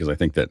part of it, because I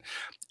think that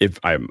if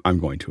I'm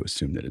going to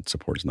assume that it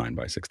supports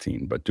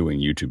 9:16, but doing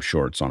YouTube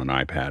Shorts on an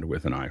iPad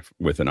with an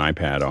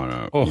iPad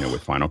on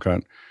with Final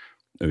Cut,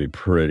 it'd be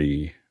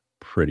pretty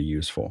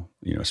useful.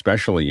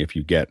 Especially if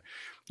you get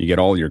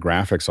all your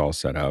graphics all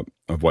set up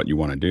of what you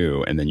want to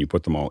do, and then you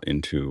put them all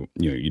into,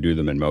 you do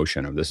them in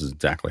Motion of this is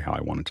exactly how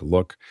I want it to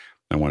look.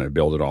 I want to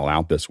build it all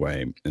out this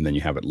way, and then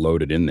you have it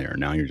loaded in there.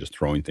 Now you're just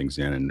throwing things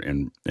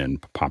in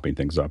and popping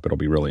things up. It'll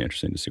be really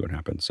interesting to see what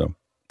happens. So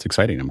it's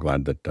exciting. I'm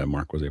glad that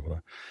Mark was able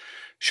to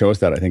show us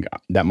that. I think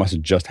that must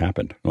have just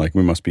happened. Like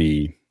we must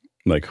be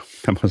like,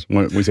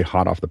 when we say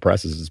hot off the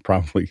presses, it's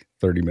probably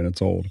 30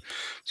 minutes old.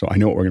 So I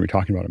know what we're going to be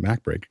talking about at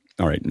Mac Break.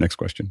 All right, next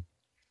question.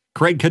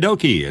 Craig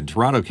Kadoki in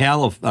Toronto,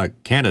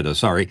 Canada,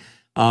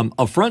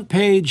 a front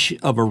page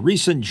of a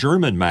recent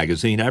German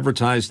magazine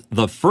advertised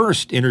the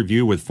first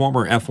interview with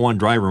former F1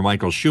 driver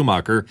Michael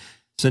Schumacher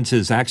since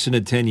his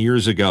accident 10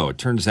 years ago. It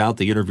turns out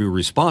the interview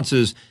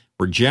responses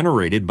were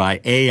generated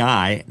by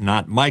AI,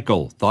 not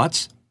Michael.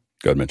 Thoughts?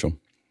 Go ahead, Mitchell.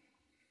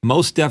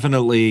 Most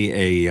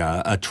definitely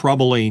a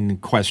troubling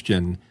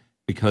question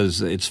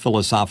because it's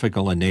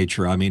philosophical in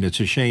nature. I mean, it's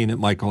a shame that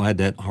Michael had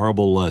that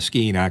horrible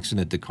skiing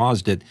accident that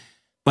caused it.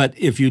 But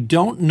if you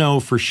don't know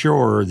for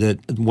sure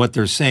that what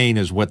they're saying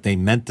is what they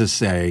meant to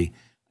say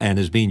and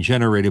is being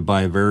generated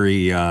by a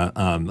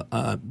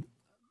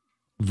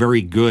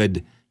very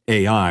good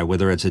AI,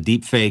 whether it's a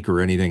deep fake or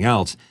anything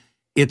else,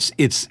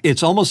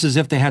 it's almost as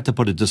if they had to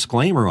put a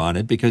disclaimer on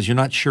it because you're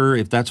not sure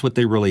if that's what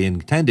they really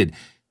intended.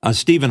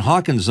 Stephen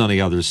Hawkins, on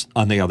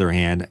the other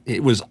hand,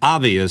 it was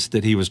obvious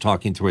that he was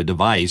talking through a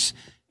device,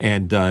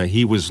 and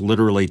he was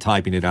literally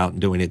typing it out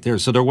and doing it there.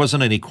 So there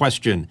wasn't any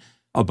question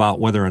about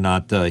whether or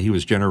not he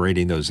was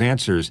generating those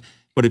answers.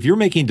 But if you're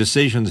making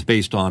decisions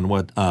based on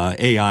what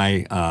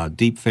AI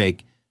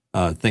deepfake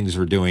things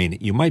are doing,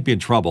 you might be in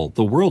trouble.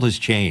 The world has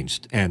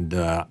changed, and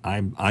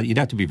you'd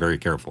have to be very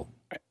careful.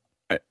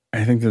 I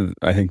think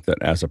that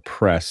as a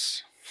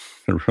press,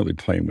 they're really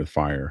playing with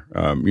fire.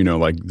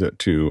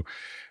 The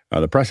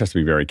press has to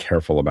be very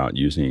careful about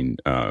using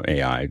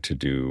AI to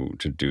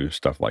do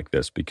stuff like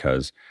this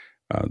because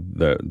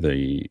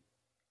the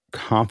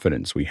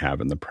confidence we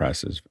have in the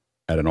press is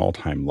at an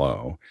all-time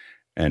low.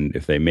 And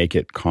if they make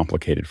it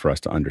complicated for us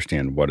to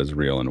understand what is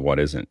real and what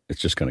isn't,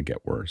 it's just going to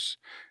get worse,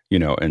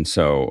 And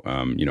so,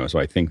 so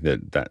I think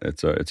that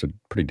it's a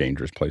pretty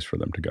dangerous place for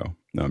them to go.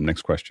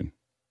 Next question.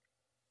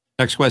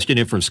 Next question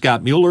in from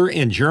Scott Mueller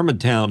in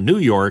Germantown, New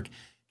York.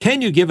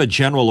 Can you give a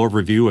general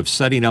overview of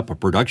setting up a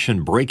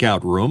production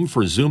breakout room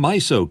for Zoom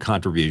ISO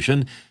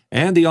contribution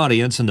and the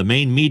audience in the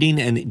main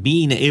meeting and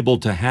being able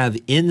to have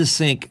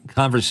in-sync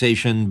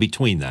conversation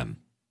between them?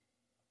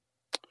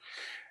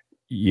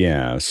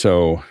 Yeah.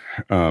 So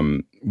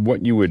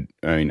what you would,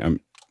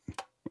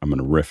 I'm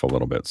gonna riff a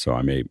little bit,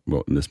 so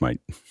this might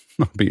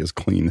not be as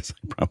clean as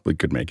I probably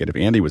could make it. If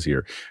Andy was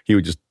here, he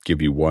would just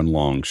give you one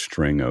long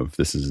string of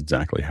this is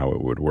exactly how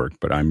it would work.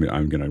 But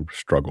I'm gonna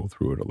struggle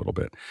through it a little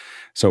bit.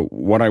 So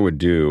what I would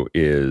do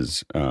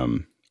is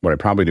what I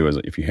probably do is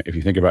if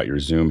you think about your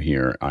Zoom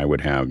here,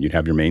 you'd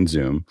have your main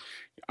Zoom.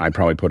 I'd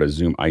probably put a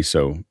Zoom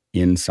ISO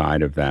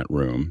inside of that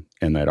room,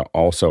 and I'd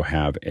also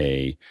have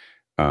another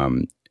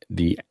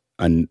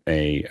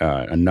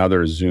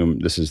Zoom.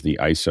 This is the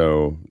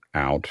ISO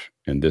out,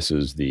 and this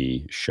is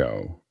the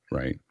show,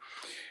 right?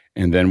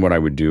 And then what I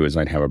would do is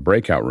I'd have a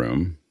breakout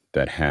room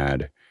that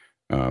had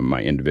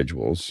my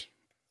individuals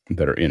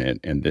that are in it,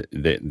 and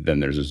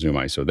then there's a Zoom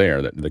ISO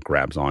there that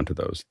grabs onto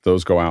those.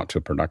 Those go out to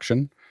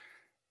production,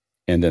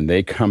 and then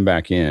they come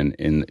back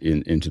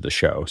into the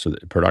show. So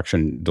the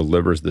production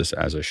delivers this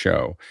as a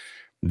show.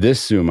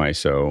 This Zoom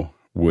ISO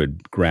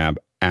would grab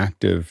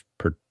active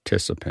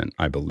participant,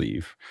 I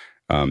believe.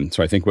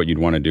 So I think what you'd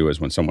want to do is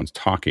when someone's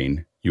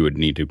talking, you would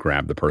need to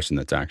grab the person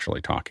that's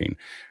actually talking.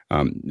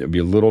 It'd be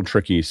a little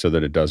tricky so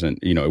that it doesn't,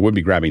 it would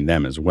be grabbing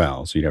them as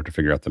well. So you'd have to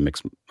figure out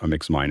a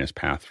mix minus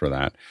path for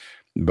that.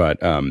 But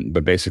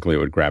basically it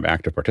would grab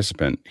active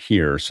participant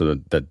here so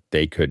that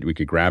we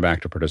could grab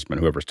active participant,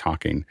 whoever's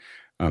talking.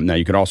 Now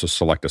you could also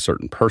select a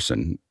certain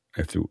person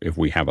if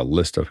we have a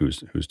list of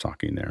who's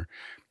talking there,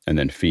 and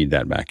then feed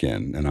that back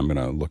in. And I'm going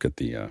to look at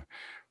the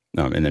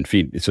and then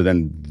feed. So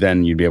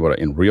then you'd be able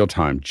to in real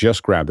time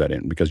just grab that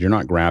in, because you're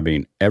not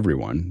grabbing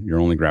everyone. You're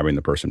only grabbing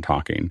the person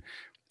talking,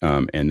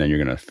 and then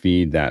you're going to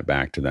feed that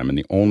back to them. And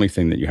the only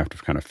thing that you have to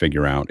kind of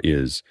figure out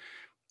is,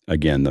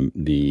 again,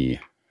 the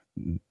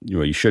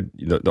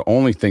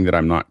only thing that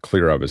I'm not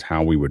clear of is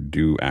how we would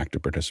do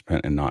active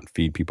participant and not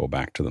feed people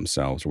back to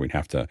themselves. Or we'd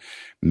have to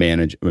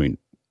manage. I mean,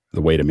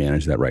 the way to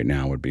manage that right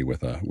now would be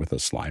with a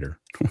slider,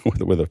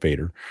 with a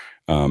fader.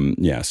 So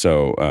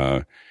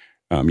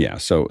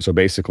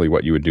basically,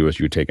 what you would do is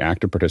you would take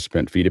active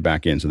participant, feed it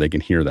back in so they can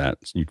hear that.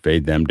 So you'd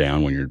fade them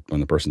down when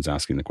the person's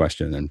asking the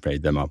question, and then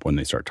fade them up when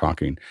they start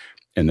talking,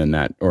 and then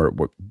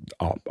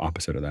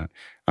opposite of that.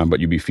 But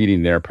you'd be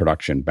feeding their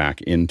production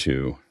back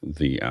into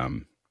the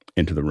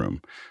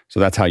room. So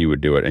that's how you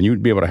would do it, and you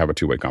would be able to have a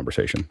two-way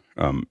conversation,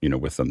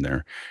 with them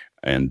there.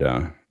 And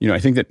I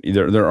think that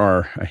there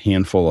are a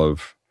handful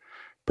of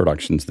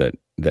productions that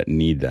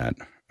need that.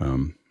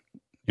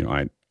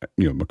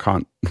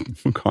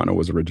 Makana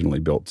was originally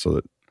built so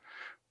that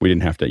we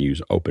didn't have to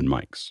use open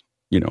mics.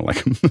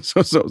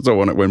 So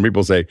when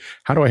people say,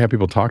 "How do I have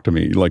people talk to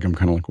me?" Like I'm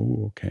kind of like,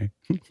 "Oh, okay."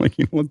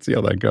 Let's see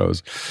how that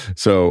goes.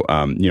 So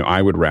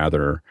I would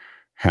rather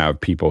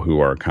have people who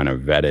are kind of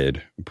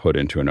vetted put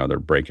into another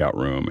breakout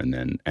room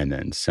and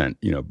then sent.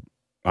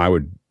 I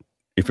would,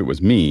 if it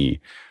was me,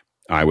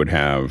 I would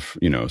have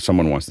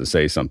someone wants to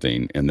say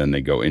something, and then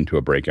they go into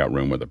a breakout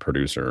room with a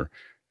producer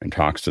and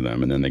talks to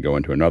them, and then they go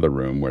into another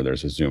room where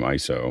there's a Zoom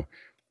ISO,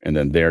 and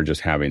then they're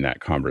just having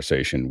that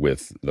conversation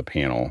with the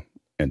panel,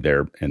 and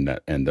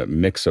the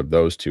mix of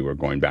those two are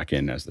going back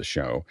in as the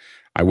show.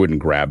 I wouldn't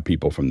grab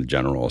people from the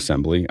general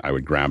assembly. I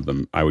would grab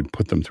them. I would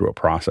put them through a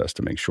process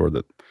to make sure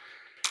that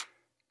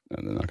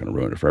they're not going to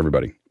ruin it for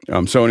everybody.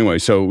 But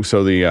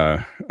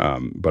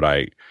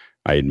I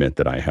admit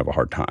that I have a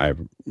hard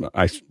time.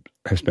 I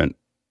have spent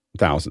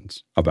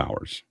thousands of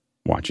hours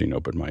watching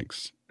open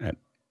mics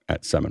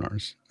at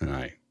seminars, and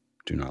I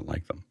do not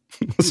like them.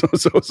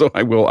 so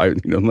I will. I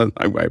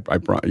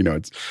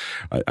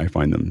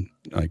find them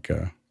like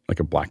a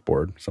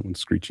blackboard.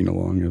 Someone's screeching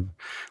along.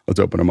 Let's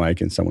open a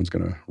mic, and someone's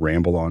going to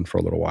ramble on for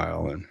a little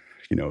while, and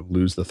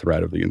lose the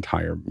thread of the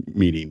entire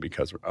meeting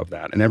because of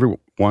that. And every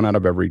one out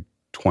of every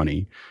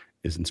 20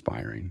 is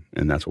inspiring,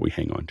 and that's what we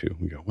hang on to.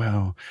 We go,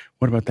 well,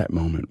 what about that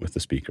moment with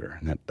the speaker?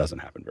 And that doesn't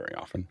happen very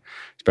often,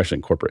 especially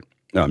in corporate.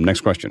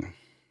 Next question.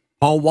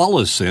 Paul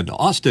Wallace in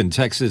Austin,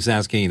 Texas,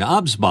 asking,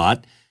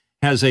 OBSBot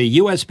has a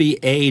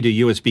USB-A to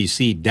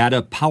USB-C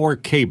data power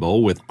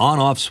cable with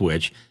on-off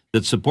switch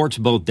that supports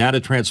both data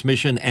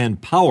transmission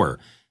and power.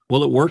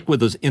 Will it work with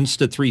this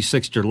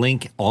Insta360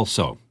 link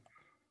also?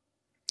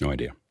 No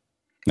idea.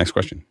 Next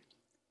question.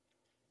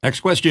 Next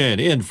question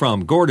in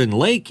from Gordon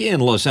Lake in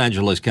Los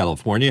Angeles,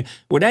 California.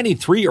 Would adding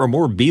 3 or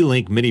more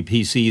B-Link mini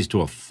PCs to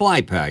a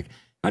fly pack,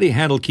 how do you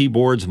handle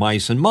keyboards,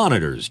 mice, and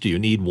monitors? Do you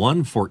need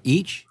one for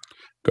each?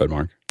 Go ahead,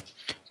 Mark.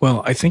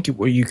 Well, I think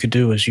what you could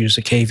do is use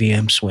a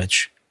KVM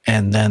switch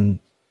and then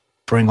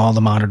bring all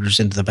the monitors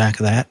into the back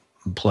of that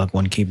and plug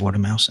one keyboard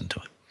and mouse into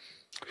it.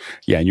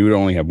 Yeah, and you would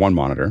only have one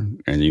monitor,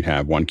 and you'd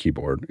have one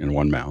keyboard and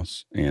one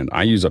mouse. And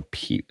I use it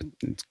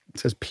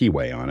says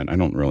P-Way on it. I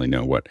don't really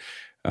know what,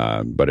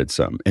 but it's,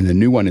 and the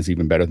new one is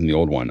even better than the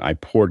old one. I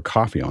poured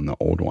coffee on the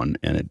old one,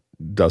 and it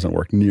doesn't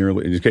work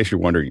nearly, in case you're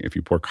wondering, if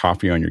you pour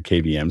coffee on your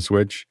KVM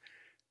switch,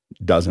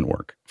 doesn't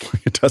work.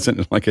 It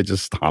doesn't, like, it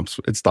just stops.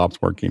 It stops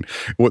working.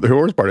 What the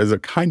worst part is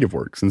it kind of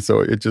works. And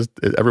so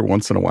every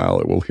once in a while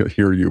it will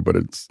hear you, but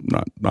it's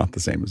not the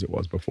same as it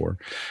was before.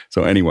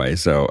 So anyway,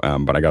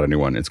 but I got a new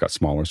one. It's got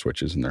smaller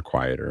switches and they're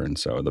quieter. And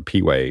so the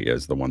P-Way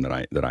is the one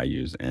that I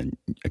use, and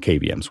a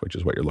KVM switch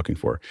is what you're looking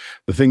for.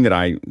 The thing that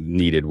I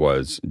needed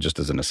was, just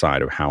as an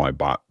aside of how I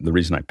bought, the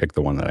reason I picked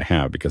the one that I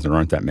have, because there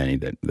aren't that many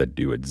that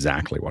do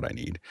exactly what I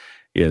need,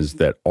 is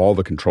that all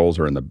the controls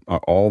are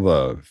all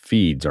the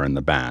feeds are in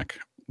the back.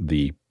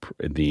 The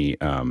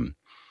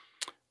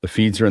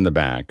feeds are in the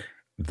back.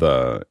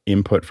 The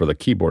input for the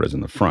keyboard is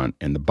in the front,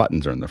 and the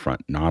buttons are in the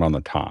front, not on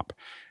the top.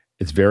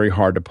 It's very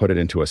hard to put it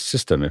into a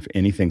system if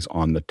anything's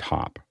on the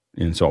top.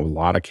 And so a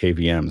lot of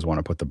KVMs want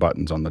to put the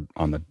buttons on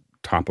the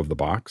top of the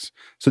box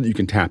so that you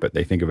can tap it.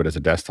 They think of it as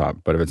a desktop,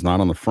 but if it's not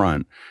on the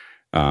front,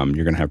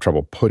 you're going to have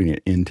trouble putting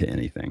it into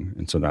anything.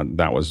 And so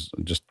that was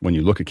just, when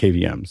you look at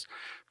KVMs,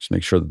 just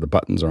make sure that the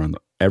buttons are on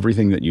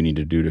everything that you need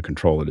to do to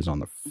control it is on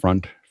the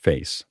front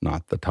face,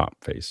 not the top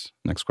face.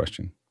 Next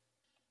question.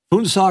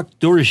 Punsak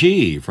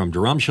Dorji from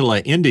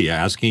Dharamshala, India,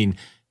 asking,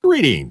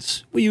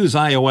 greetings. We use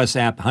iOS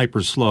app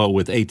Hyperslow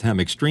with ATEM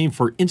Extreme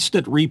for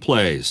instant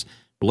replays.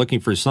 We're looking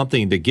for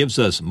something that gives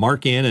us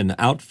mark in and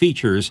out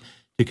features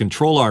to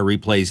control our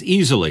replays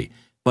easily.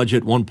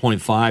 Budget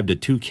 1.5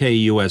 to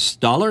 2K US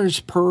dollars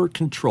per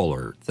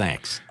controller.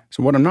 Thanks.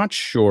 So what I'm not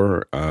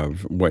sure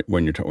of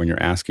when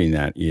you're asking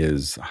that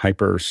is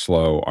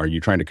Hyperslow. Are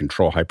you trying to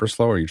control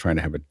Hyperslow, or are you trying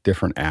to have a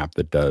different app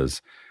that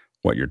does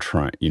what you're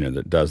trying,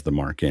 that does the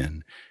mark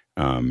in?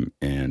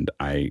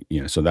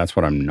 So that's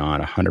what I'm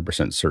not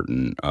 100%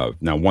 certain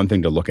of. Now, one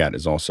thing to look at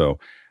is also,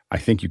 I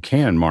think you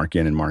can mark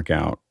in and mark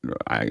out.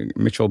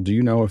 Mitchell, do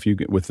you know if you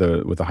with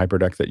the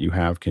HyperDeck that you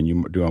have, can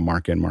you do a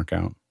mark in, mark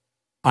out?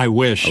 I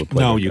wish.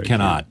 No, you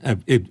cannot.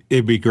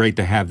 It'd be great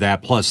to have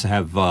that, plus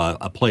have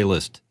a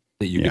playlist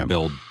that you can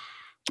build.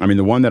 I mean,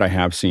 the one that I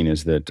have seen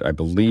is that I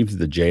believe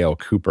the JL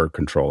Cooper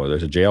controller,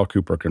 there's a JL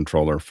Cooper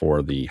controller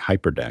for the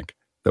HyperDeck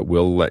that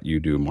will let you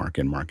do mark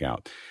in, mark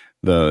out.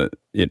 It's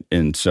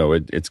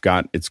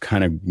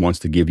kind of wants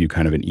to give you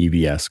kind of an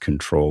EVS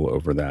control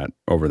over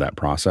that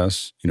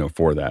process,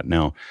 for that.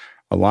 Now,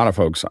 a lot of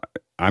folks,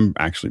 I'm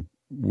actually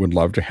would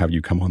love to have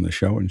you come on the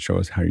show and show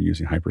us how you're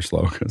using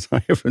Hyperslow, because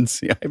I haven't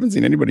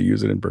seen anybody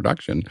use it in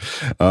production.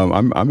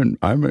 I'm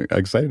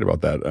excited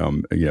about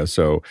that.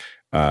 So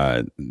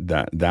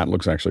that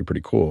looks actually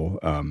pretty cool.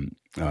 So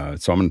I'm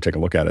going to take a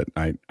look at it.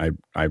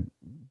 I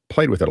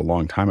played with it a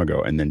long time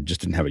ago and then just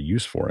didn't have a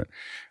use for it.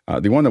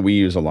 The one that we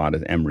use a lot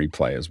is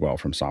mReplay as well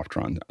from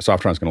Softron.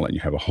 Softron's going to let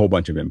you have a whole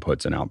bunch of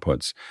inputs and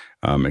outputs.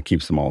 It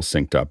keeps them all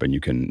synced up, and you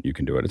can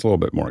do it. It's a little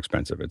bit more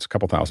expensive. It's a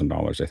couple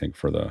 $1,000s, I think,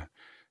 for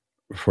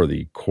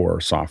the core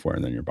software,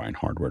 and then you're buying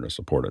hardware to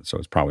support it. So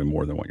it's probably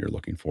more than what you're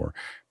looking for.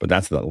 But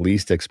that's the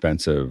least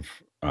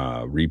expensive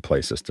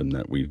replay system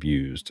that we've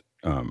used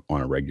on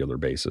a regular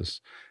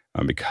basis.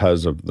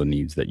 Because of the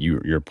needs that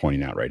you're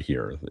pointing out right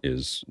here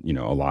is, a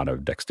lot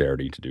of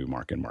dexterity to do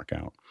mark in, mark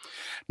out.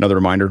 Another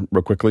reminder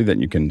real quickly that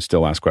you can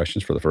still ask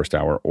questions for the first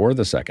hour or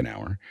the second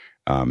hour.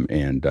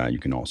 And you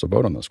can also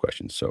vote on those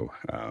questions. So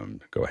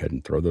go ahead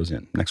and throw those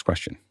in. Next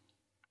question.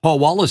 Paul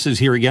Wallace is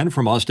here again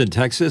from Austin,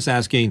 Texas,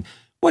 asking,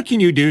 what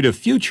can you do to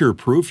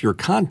future-proof your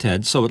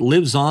content so it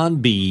lives on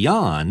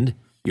beyond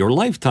your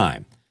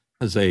lifetime?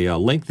 There's a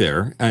link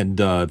there. And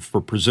for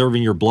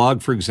preserving your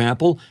blog, for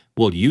example,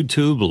 will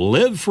YouTube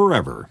live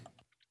forever?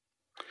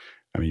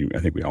 I mean, I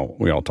think we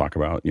all talk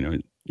about,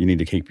 you need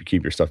to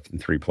keep your stuff in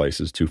 3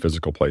 places, 2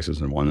 physical places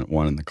and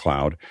one in the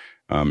cloud.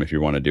 If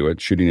you want to do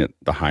it, shooting at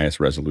the highest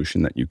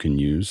resolution that you can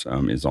use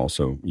is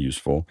also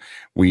useful.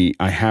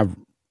 I have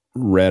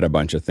read a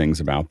bunch of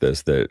things about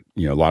this that,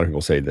 a lot of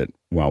people say that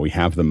while we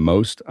have the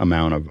most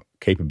amount of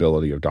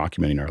capability of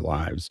documenting our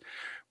lives,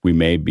 we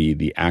may be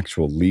the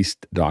actual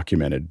least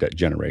documented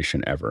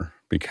generation ever,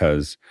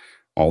 because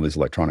all this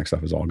electronic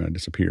stuff is all going to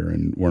disappear,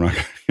 and we're not,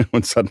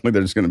 and suddenly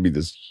there's going to be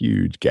this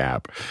huge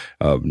gap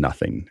of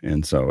nothing.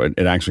 And so it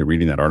actually,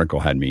 reading that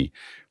article had me,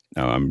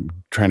 I'm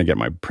trying to get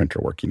my printer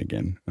working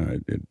again.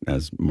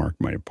 As Mark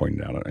might have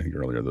pointed out, I think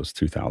earlier, those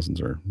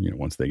 2000s are,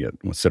 once they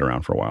sit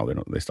around for a while,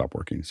 they stop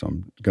working. So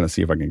I'm going to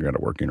see if I can get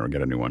it working or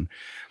get a new one.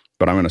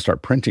 But I'm going to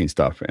start printing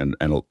stuff, and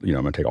I'm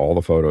going to take all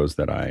the photos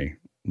that I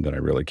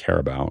really care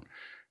about,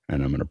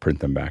 and I'm going to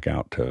print them back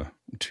out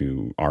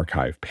to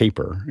archive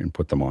paper and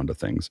put them onto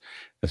things.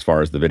 As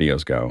far as the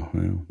videos go,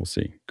 we'll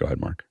see. Go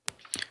ahead, Mark.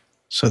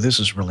 So this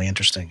is really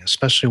interesting,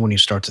 especially when you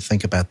start to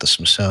think about the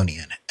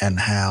Smithsonian and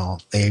how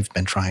they've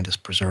been trying to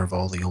preserve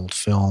all the old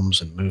films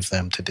and move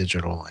them to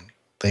digital. And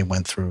they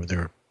went through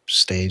their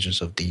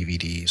stages of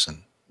DVDs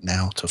and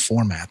now to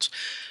formats.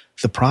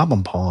 The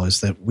problem, Paul,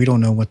 is that we don't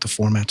know what the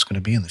format's going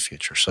to be in the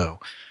future. So,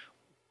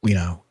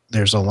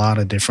 there's a lot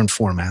of different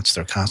formats.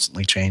 They're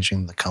constantly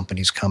changing. The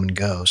companies come and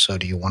go. So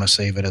do you want to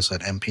save it as an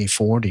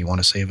MP4? Do you want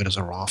to save it as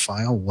a RAW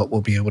file? What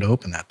will be able to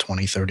open that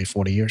 20, 30,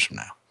 40 years from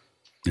now?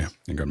 Yeah.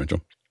 And go,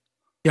 Mitchell.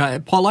 Yeah,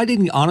 Paul, I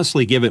didn't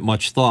honestly give it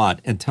much thought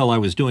until I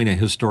was doing a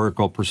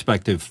historical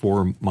perspective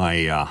for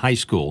my high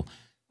school,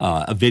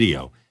 a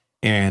video.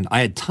 And I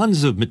had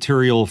tons of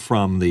material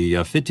from the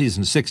 50s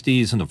and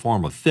 60s in the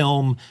form of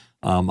film.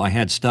 I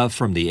had stuff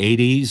from the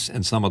 80s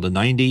and some of the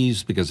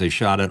 90s because they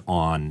shot it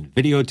on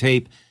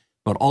videotape.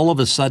 But all of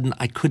a sudden,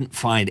 I couldn't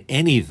find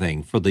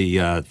anything for the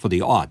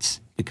aughts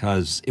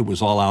because it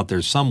was all out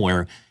there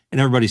somewhere. And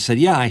everybody said,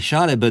 yeah, I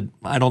shot it, but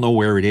I don't know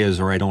where it is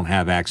or I don't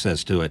have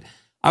access to it.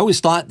 I always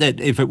thought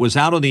that if it was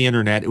out on the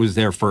internet, it was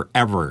there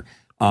forever.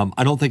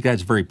 I don't think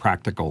that's very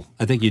practical.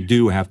 I think you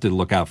do have to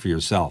look out for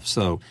yourself.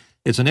 So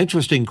it's an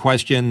interesting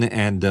question.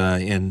 And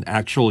in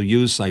actual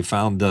use, I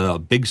found a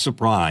big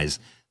surprise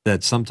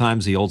that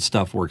sometimes the old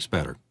stuff works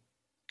better.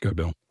 Go,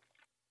 Bill.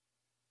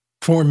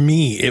 For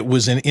me, it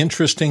was an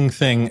interesting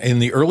thing in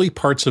the early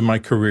parts of my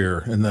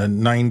career in the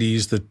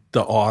 90s,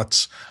 the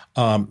aughts.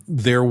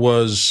 There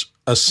was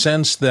a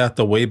sense that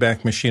the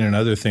Wayback Machine and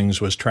other things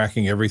was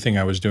tracking everything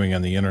I was doing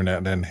on the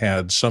internet and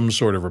had some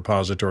sort of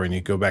repository, and you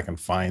go back and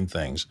find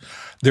things.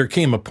 There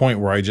came a point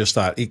where I just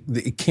thought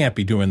it can't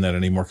be doing that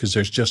anymore because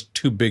there's just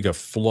too big a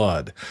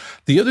flood.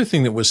 The other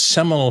thing that was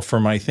seminal for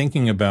my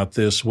thinking about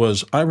this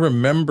was I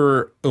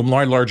remember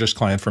my largest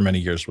client for many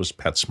years was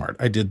PetSmart.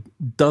 I did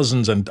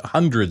dozens and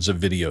hundreds of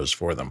videos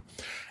for them.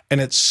 And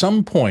at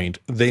some point,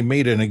 they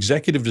made an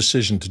executive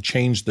decision to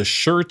change the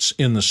shirts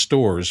in the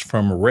stores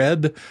from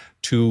red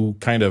to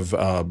kind of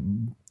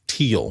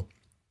teal.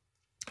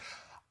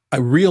 I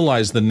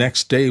realized the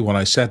next day when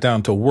I sat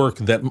down to work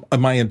that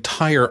my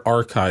entire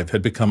archive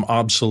had become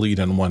obsolete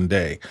in one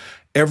day.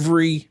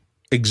 Every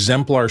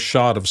exemplar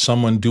shot of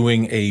someone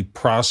doing a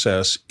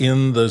process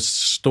in the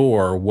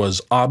store was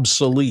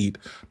obsolete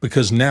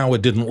because now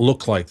it didn't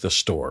look like the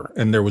store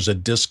and there was a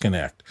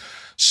disconnect.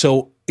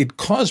 So it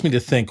caused me to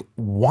think,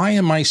 why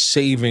am I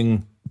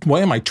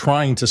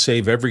trying to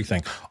save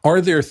everything?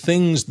 Are there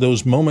things,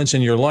 those moments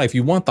in your life,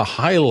 you want the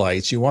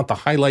highlights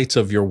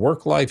of your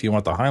work life, you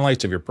want the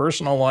highlights of your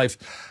personal life,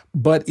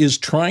 but is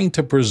trying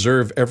to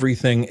preserve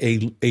everything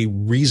a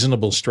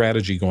reasonable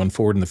strategy going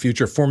forward in the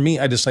future? For me,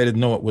 I decided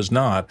no, it was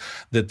not,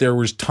 that there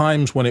was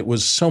times when it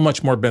was so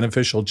much more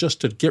beneficial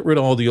just to get rid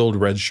of all the old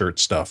red shirt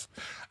stuff.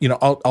 You know,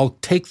 I'll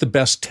take the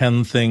best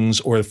 10 things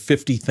or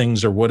 50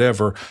 things or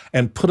whatever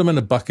and put them in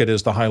a bucket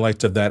as the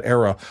highlights of that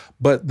era.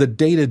 But the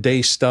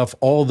day-to-day stuff,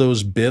 all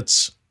those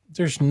bits,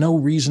 there's no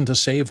reason to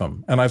save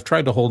them. And I've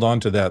tried to hold on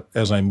to that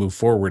as I move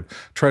forward,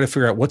 try to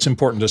figure out what's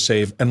important to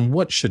save and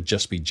what should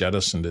just be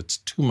jettisoned. It's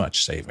too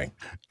much saving.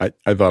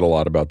 I thought a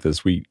lot about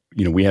this. We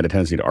had a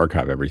tendency to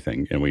archive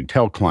everything, and we'd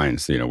tell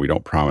clients, we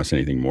don't promise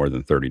anything more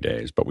than 30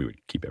 days, but we would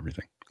keep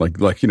everything.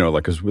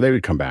 Because they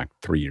would come back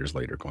 3 years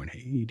later going,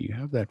 hey, do you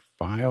have that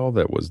file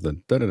that was the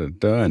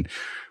da-da-da-da?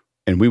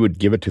 And we would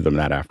give it to them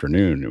that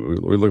afternoon.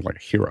 We looked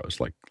like heroes,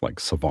 like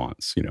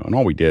savants, and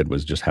all we did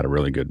was just had a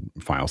really good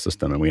file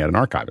system, and we had an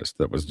archivist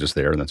that was just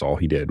there, and that's all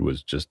he did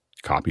was just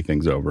copy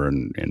things over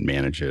and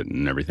manage it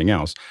and everything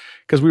else,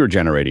 because we were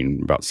generating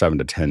about 7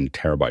 to 10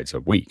 terabytes a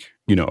week,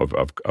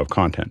 of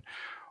content.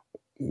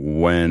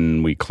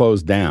 When we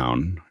closed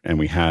down and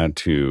we had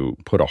to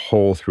put a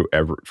hole through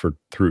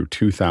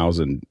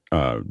 2,000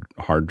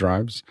 hard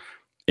drives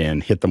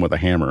and hit them with a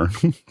hammer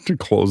to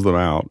close them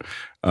out,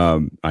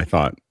 I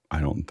thought, I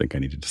don't think I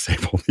needed to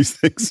save all these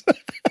things.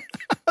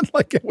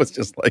 It was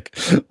just like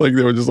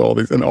there were just all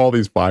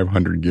these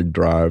 500 gig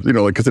drives,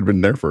 because it'd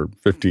been there for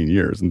 15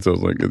 years. And so it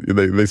was like,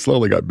 they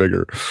slowly got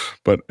bigger,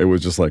 but it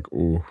was just like,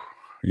 ooh,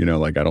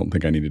 I don't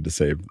think I needed to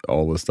save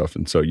all this stuff.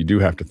 And so you do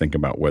have to think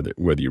about whether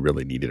you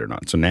really need it or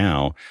not. So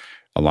now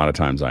a lot of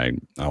times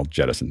I'll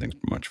jettison things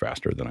much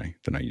faster than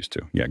I used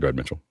to. Yeah, go ahead,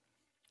 Mitchell.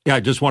 Yeah, I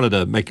just wanted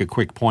to make a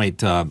quick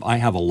point. I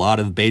have a lot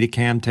of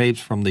Betacam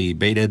tapes from the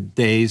beta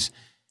days,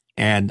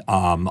 and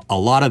a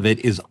lot of it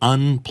is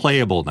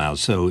unplayable now.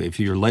 So if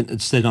you're letting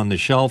it sit on the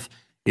shelf,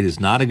 it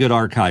is not a good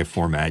archive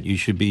format. You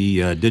should be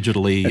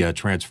digitally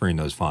transferring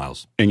those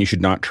files. And you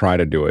should not try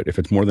to do it. If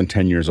it's more than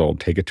 10 years old,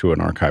 take it to an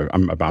archive.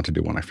 I'm about to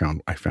do one. I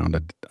found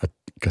a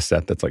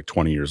cassette that's like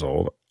 20 years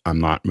old. I'm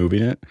not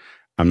moving it.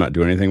 I'm not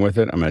doing anything with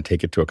it. I'm going to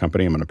take it to a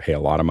company. I'm going to pay a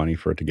lot of money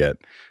for it to get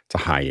to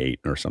high 8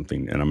 or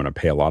something. And I'm going to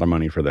pay a lot of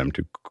money for them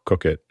to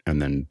cook it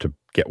and then to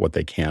get what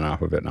they can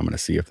off of it. And I'm going to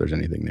see if there's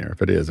anything there.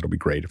 If it is, it'll be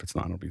great. If it's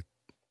not, it'll be,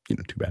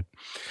 too bad.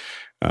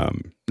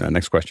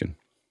 Next question.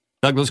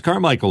 Douglas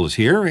Carmichael is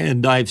here,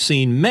 and I've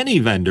seen many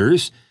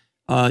vendors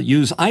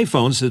use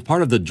iPhones as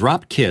part of the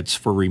drop kits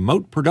for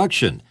remote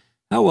production.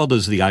 How well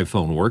does the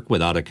iPhone work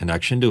without a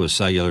connection to a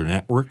cellular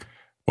network?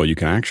 Well, you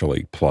can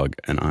actually plug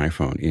an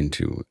iPhone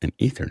into an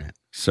Ethernet.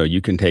 So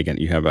you can take it.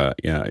 You have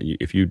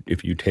if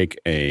you take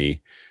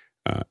a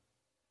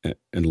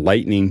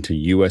Lightning to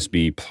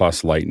USB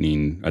plus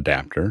Lightning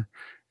adapter,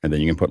 and then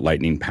you can put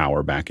Lightning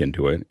power back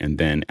into it. And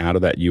then out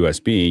of that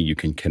USB, you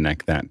can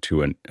connect that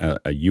to a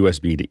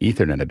USB to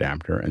Ethernet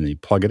adapter, and then you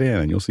plug it in,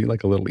 and you'll see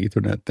like a little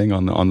Ethernet thing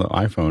on the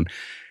iPhone,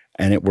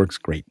 and it works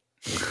great.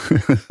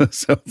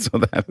 so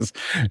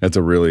that's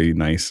a really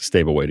nice,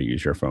 stable way to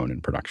use your phone in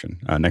production.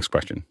 Next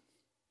question.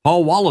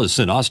 Paul Wallace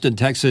in Austin,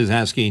 Texas,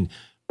 asking,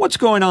 what's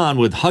going on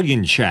with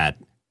Hugging Chat,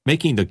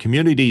 making the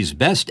community's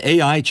best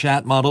AI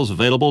chat models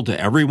available to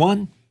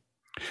everyone?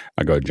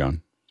 Go ahead,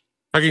 John.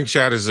 Hugging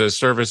Chat is a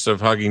service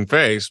of Hugging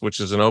Face, which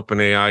is an open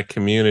AI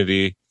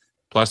community.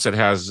 Plus, it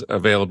has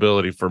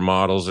availability for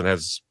models and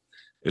it's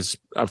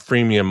a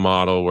freemium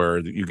model where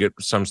you get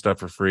some stuff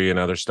for free and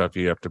other stuff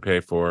you have to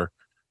pay for,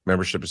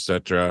 membership,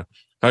 etc.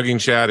 Hugging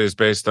Chat is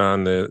based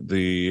on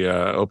the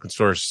open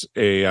source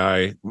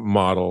AI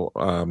model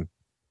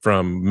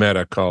from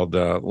Meta called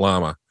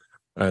Llama,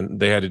 and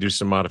they had to do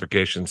some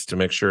modifications to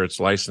make sure it's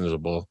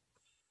licensable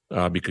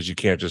because you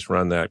can't just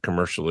run that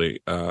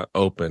commercially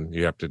open.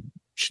 You have to.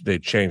 They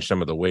changed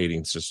some of the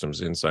weighting systems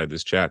inside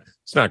this chat.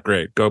 It's not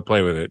great. Go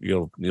play with it.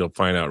 You'll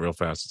find out real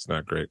fast. It's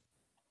not great.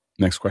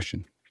 Next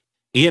question.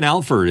 Ian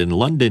Alford in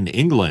London,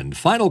 England.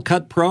 Final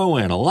Cut Pro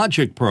and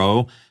Logic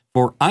Pro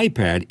for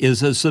iPad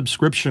is a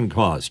subscription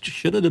cost.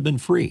 Should it have been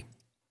free?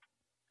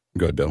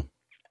 Go ahead, Bill.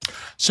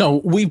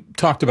 So we've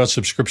talked about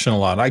subscription a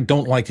lot. I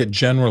don't like it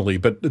generally,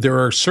 but there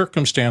are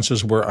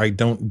circumstances where I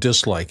don't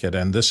dislike it.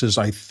 And this is,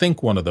 I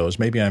think, one of those.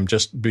 Maybe I'm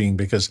just being,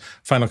 because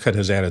Final Cut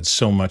has added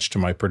so much to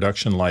my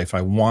production life.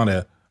 I want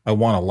to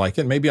like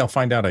it. Maybe I'll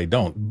find out I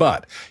don't.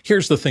 But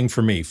here's the thing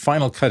for me.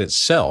 Final Cut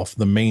itself,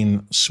 the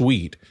main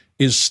suite,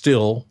 is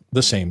still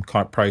the same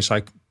price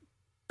I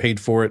paid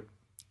for it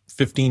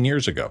 15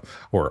 years ago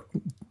or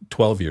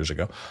 12 years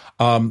ago.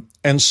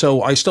 And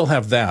so I still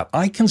have that.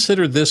 I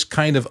consider this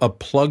kind of a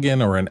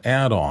plug-in or an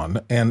add-on.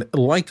 And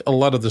like a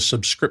lot of the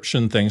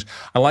subscription things,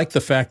 I like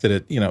the fact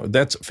that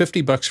that's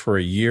 $50 for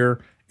a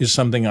year is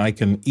something I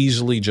can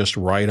easily just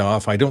write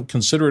off. I don't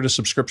consider it a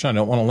subscription. I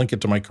don't want to link it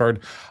to my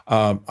card.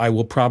 I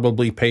will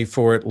probably pay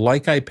for it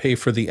like I pay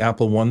for the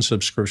Apple One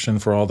subscription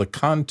for all the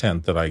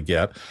content that I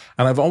get.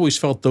 And I've always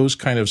felt those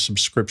kind of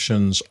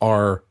subscriptions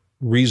are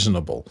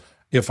reasonable.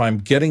 If I'm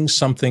getting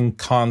something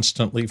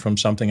constantly from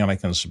something and I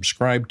can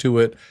subscribe to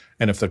it,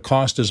 and if the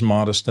cost is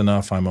modest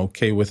enough, I'm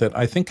okay with it.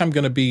 I think I'm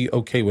going to be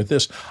okay with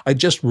this. I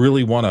just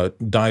really want to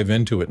dive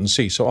into it and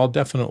see. So I'll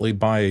definitely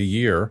buy a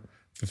year.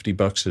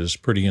 $50 is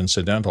pretty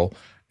incidental.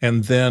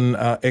 And then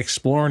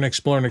explore and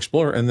explore and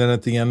explore. And then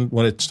at the end,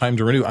 when it's time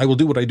to renew, I will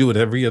do what I do with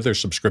every other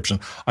subscription.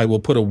 I will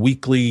put a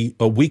week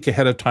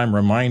ahead of time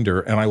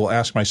reminder, and I will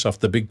ask myself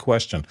the big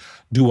question,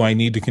 do I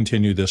need to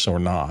continue this or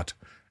not?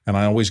 And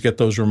I always get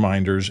those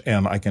reminders,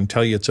 and I can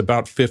tell you it's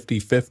about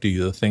 50-50,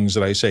 the things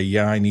that I say,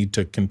 yeah, I need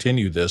to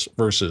continue this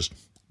versus,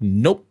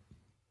 nope,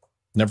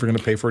 never going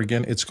to pay for it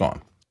again. It's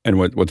gone. And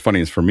what's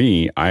funny is for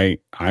me, I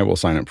will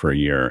sign up for a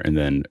year and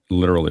then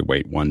literally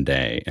wait one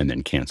day and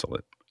then cancel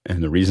it.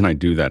 And the reason I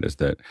do that is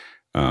that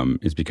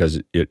is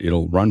because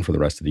it'll run for the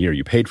rest of the year.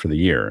 You paid for the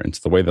year. And it's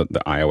the way that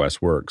the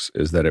iOS works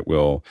is that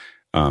it'll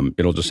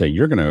just say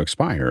you're going to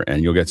expire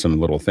and you'll get some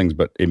little things.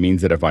 But it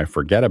means that if I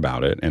forget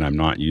about it and I'm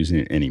not using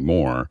it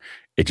anymore,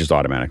 it just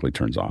automatically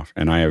turns off.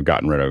 And I have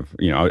gotten rid of,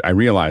 I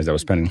realized I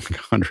was spending like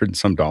 $100 and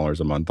some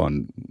a month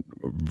on,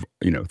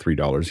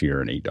 $3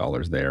 here and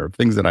 $8 there,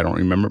 things that I don't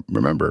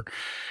remember.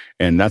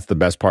 And that's the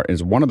best part.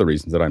 Is one of the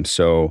reasons that I'm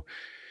so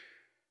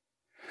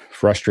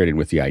frustrated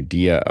with the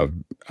idea of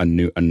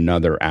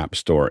another app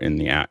store on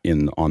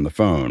the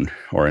phone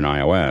or in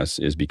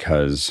iOS is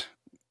because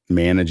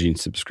managing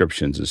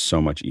subscriptions is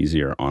so much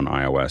easier on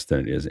iOS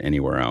than it is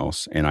anywhere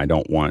else. And I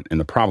don't want, and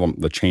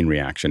the chain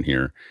reaction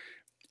here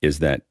is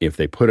that if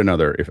they put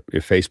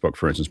if Facebook,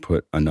 for instance,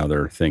 put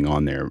another thing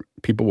on there,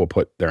 people will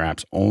put their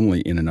apps only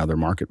in another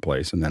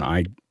marketplace. And then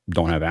I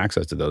don't have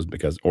access to those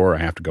or I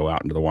have to go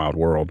out into the wild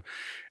world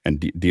and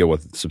deal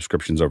with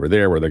subscriptions over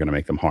there where they're going to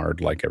make them hard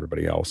like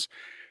everybody else.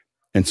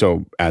 And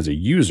so as a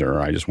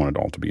user, I just want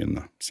it all to be in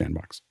the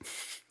sandbox.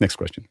 Next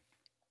question.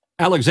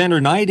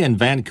 Alexander Knight in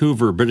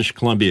Vancouver, British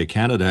Columbia,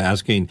 Canada,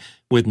 asking,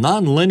 with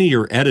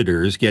nonlinear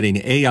editors getting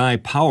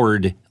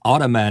AI-powered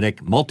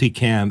automatic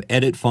multicam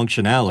edit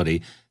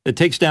functionality that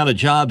takes down a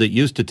job that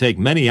used to take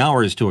many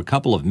hours to a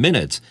couple of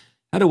minutes,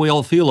 how do we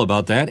all feel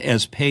about that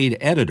as paid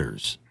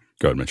editors?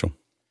 Go ahead, Mitchell.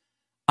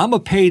 I'm a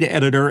paid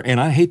editor, and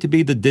I hate to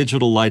be the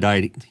digital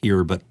Luddite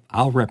here, but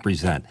I'll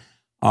represent.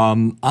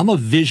 I'm a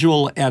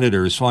visual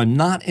editor, so I'm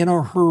not in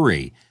a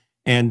hurry.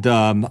 And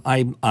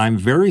I'm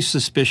very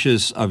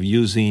suspicious of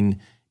using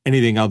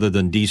anything other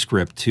than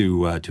Descript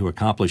to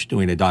accomplish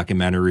doing a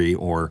documentary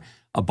or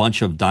a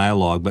bunch of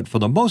dialogue. But for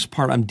the most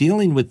part, I'm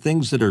dealing with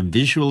things that are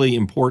visually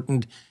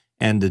important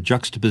and the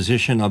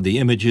juxtaposition of the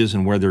images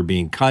and where they're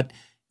being cut.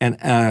 And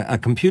a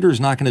computer is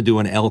not going to do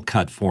an L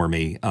cut for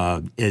me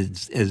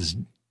as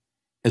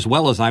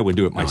well as I would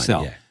do it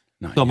myself.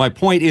 So my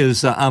point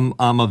is I'm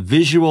a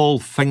visual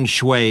feng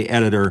shui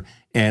editor,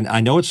 and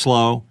I know it's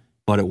slow,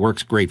 but it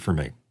works great for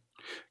me.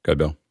 Go ahead,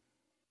 Bill.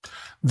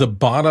 The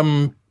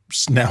bottom,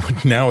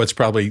 now it's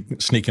probably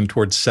sneaking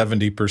towards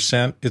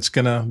 70%. It's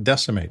going to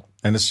decimate.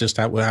 And it's just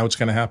how it's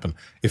going to happen.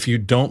 If you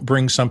don't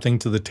bring something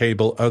to the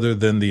table other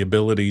than the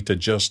ability to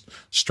just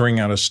string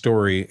out a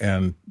story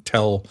and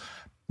tell,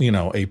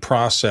 a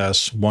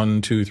process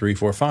 1, 2, 3,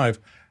 4, 5,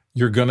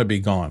 you're going to be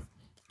gone.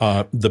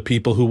 The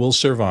people who will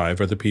survive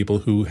are the people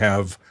who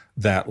have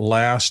that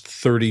last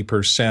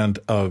 30%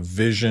 of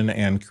vision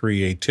and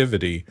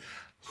creativity,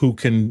 who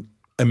can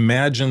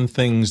imagine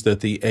things that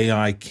the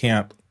AI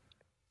can't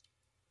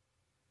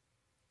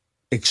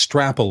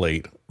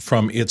extrapolate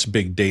from its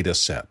big data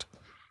set.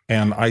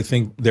 And I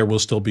think there will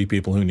still be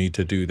people who need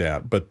to do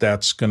that, but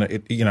that's going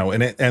to,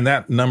 and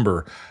that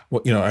number,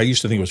 I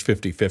used to think it was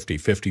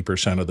 50-50,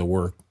 50% of the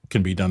work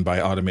can be done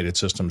by automated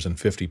systems and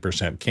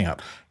 50%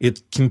 can't.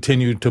 It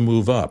continued to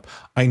move up.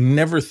 I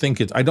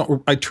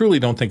truly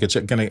don't think it's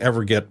going to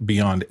ever get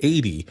beyond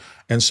 80.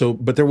 And so,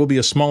 but there will be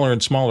a smaller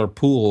and smaller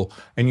pool,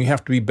 and you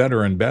have to be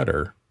better and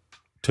better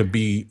to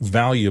be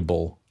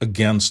valuable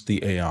against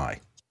the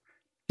AI.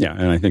 Yeah,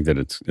 and I think that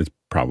it's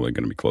probably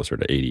going to be closer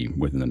to 80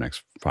 within the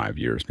next 5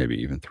 years, maybe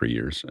even 3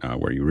 years,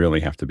 where you really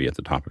have to be at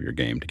the top of your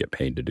game to get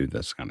paid to do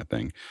this kind of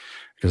thing,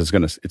 because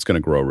it's going to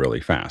grow really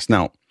fast.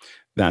 Now,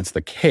 that's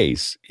the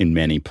case in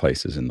many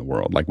places in the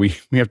world. Like we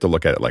have to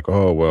look at it like,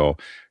 oh well,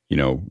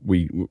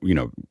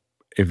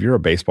 if you're a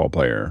baseball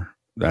player,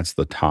 that's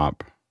the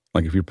top.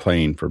 Like if you're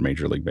playing for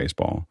Major League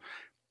Baseball,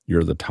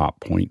 you're the top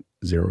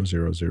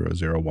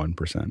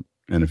 0.00001%,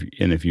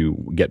 and if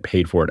you get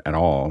paid for it at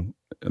all,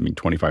 I mean,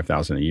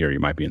 $25,000 a year, you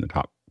might be in the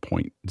top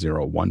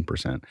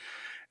 0.01%,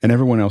 and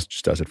everyone else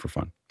just does it for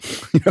fun.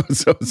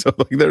 So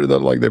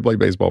like they play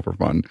baseball for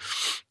fun,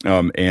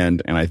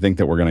 and I think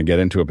that we're going to get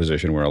into a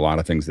position where a lot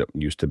of things that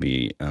used to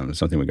be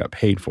something we got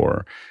paid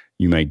for,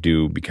 you might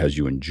do because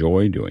you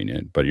enjoy doing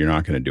it, but you're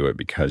not going to do it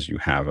because you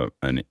have a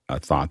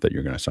thought that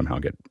you're going to somehow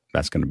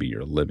that's going to be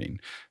your living.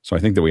 So I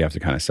think that we have to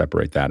kind of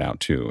separate that out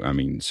too. I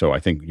mean, so I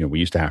think we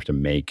used to have to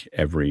make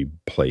every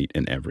plate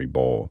and every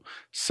bowl.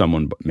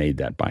 Someone made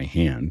that by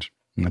hand,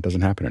 and that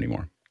doesn't happen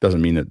anymore.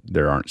 Doesn't mean that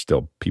there aren't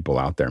still people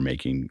out there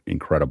making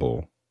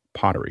incredible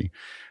pottery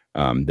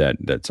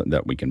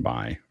that we can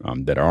buy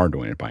that are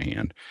doing it by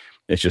hand.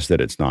 It's just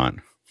that it's not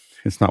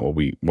what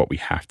we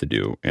have to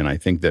do. And I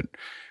think that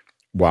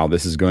while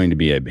this is going to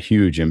be a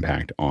huge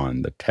impact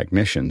on the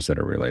technicians that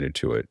are related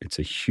to it, it's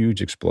a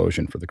huge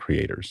explosion for the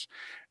creators.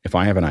 If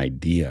I have an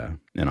idea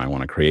and I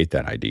want to create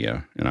that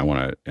idea and I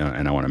want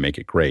to make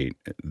it great,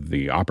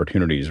 the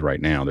opportunities right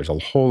now, there's a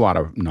whole lot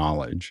of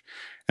knowledge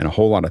and a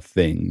whole lot of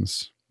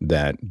things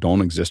that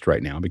don't exist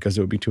right now because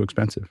it would be too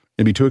expensive.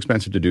 It'd be too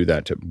expensive to do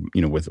that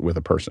with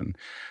a person.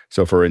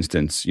 So for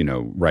instance,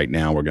 right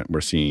now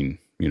we're seeing,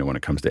 when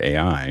it comes to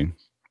AI,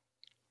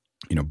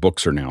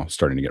 books are now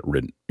starting to get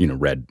read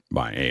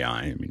by AI.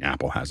 I mean,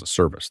 Apple has a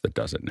service that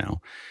does it now.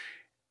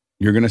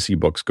 You're going to see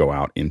books go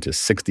out into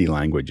 60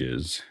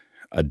 languages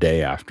a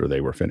day after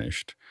they were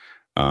finished.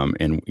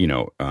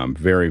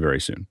 Very, very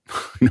soon,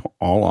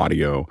 all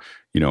audio,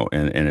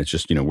 and it's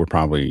just, we're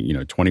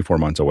probably, 24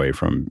 months away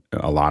from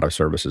a lot of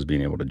services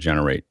being able to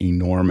generate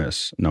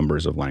enormous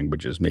numbers of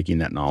languages, making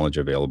that knowledge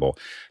available.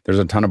 There's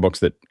a ton of books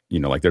that,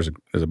 like there's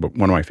a book,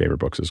 one of my favorite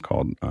books is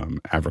called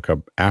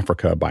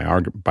Africa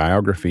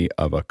Biography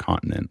of a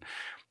Continent.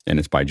 And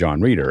it's by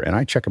John Reeder. And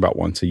I check about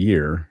once a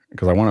year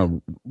because I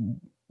want to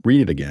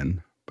read it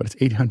again. But it's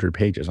 800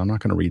 pages. I'm not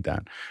going to read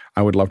that.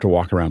 I would love to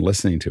walk around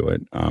listening to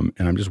it. And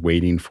I'm just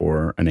waiting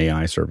for an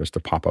AI service to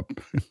pop up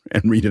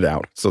and read it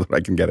out so that I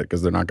can get it,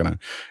 because they're not going to,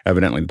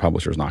 evidently the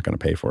publisher is not going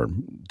to pay for it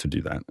to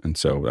do that. And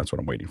so that's what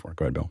I'm waiting for.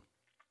 Go ahead, Bill.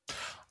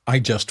 I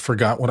just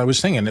forgot what I was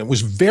saying. And it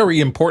was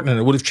very important, and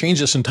it would have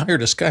changed this entire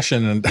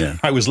discussion. And yeah.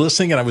 I was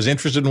listening and I was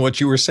interested in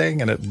what you were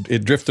saying, and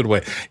it drifted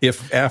away.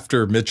 If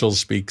after Mitchell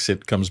speaks,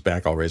 it comes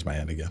back, I'll raise my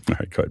hand again. All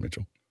right, go ahead,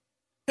 Mitchell.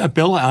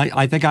 Bill,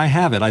 I think I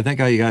have it. I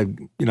think I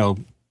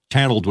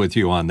channeled with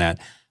you on that.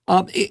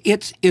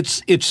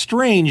 It's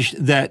strange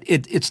that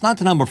it's not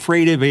that I'm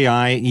afraid of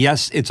AI.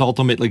 Yes, it's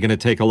ultimately going to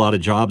take a lot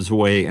of jobs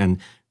away and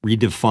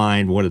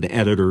redefine what an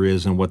editor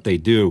is and what they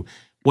do.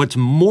 What's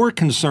more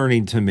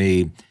concerning to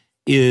me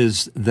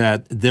is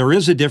that there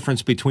is a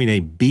difference between a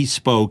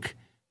bespoke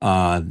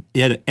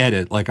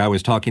edit, like I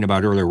was talking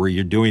about earlier, where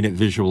you're doing it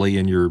visually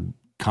and you're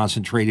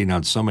concentrating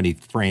on so many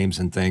frames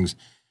and things.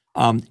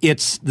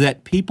 It's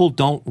that people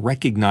don't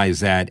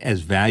recognize that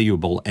as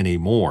valuable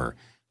anymore.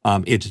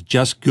 It's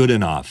just good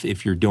enough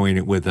if you're doing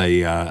it with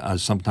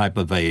some type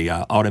of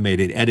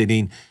automated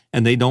editing,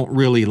 and they don't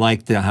really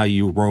like how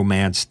you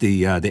romance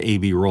the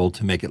AV roll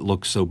to make it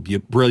look so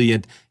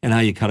brilliant, and how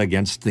you cut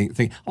against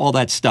all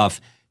that stuff.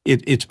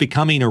 It's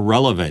becoming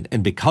irrelevant,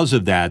 and because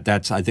of that,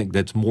 I think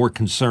that's more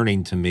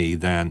concerning to me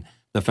than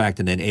the fact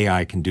that an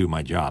AI can do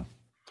my job.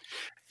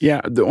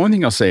 Yeah, the only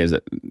thing I'll say is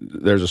that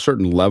there's a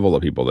certain level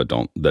of people that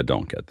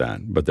don't get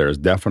that, but there's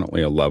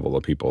definitely a level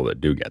of people that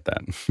do get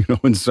that,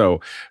 And so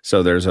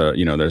there's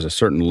a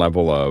certain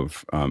level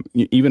of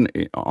even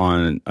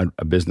on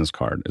a business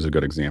card is a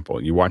good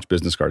example. You watch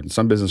business cards, and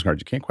some business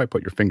cards you can't quite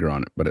put your finger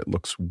on it, but it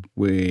looks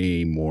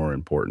way more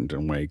important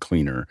and way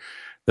cleaner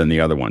than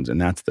the other ones,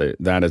 and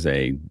that is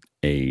a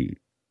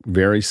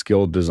very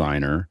skilled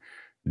designer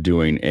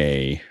doing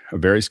doing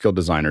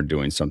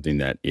something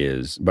that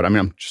is, but I mean,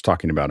 I'm just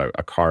talking about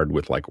a card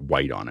with like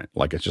white on it.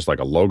 Like it's just like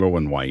a logo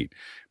in white,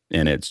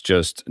 and it's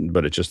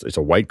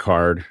a white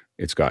card.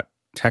 It's got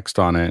text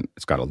on it.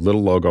 It's got a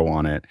little logo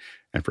on it.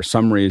 And for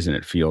some reason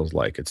it feels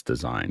like it's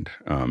designed.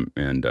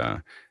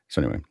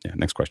 So anyway, yeah,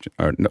 next question.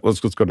 All right, let's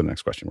go to the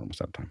next question. We're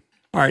almost out of time.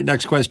 All right,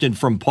 next question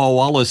from Paul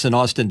Wallace in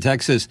Austin,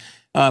 Texas.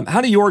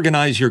 How do you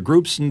organize your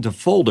groups into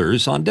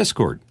folders on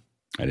Discord?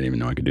 I didn't even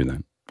know I could do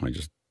that. I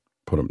just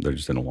put them, they're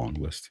just in a long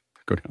list.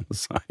 Go down the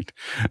side.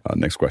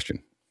 Next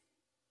question.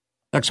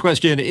 Next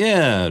question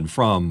in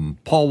from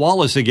Paul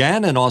Wallace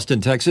again in Austin,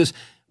 Texas.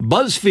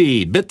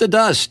 BuzzFeed bit the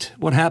dust.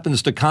 What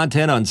happens to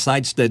content on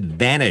sites that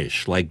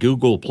vanish, like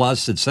Google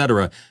Plus,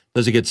 etc.?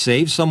 Does it get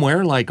saved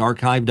somewhere, like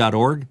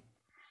archive.org?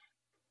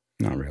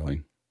 Not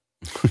really.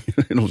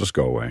 It'll just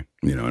go away,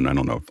 And I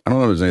don't know if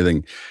there's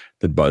anything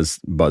that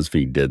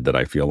BuzzFeed did that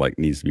I feel like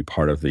needs to be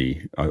part of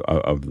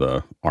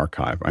the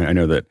archive. I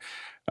know that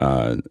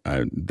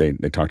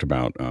they talked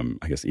about.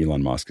 I guess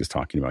Elon Musk is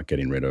talking about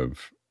getting rid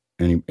of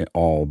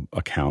all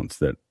accounts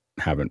that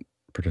haven't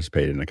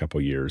participated in a couple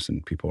of years,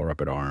 and people are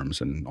up at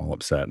arms and all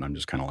upset. And I'm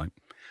just kind of like,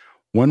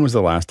 when was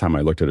the last time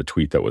I looked at a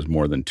tweet that was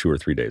more than 2 or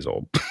 3 days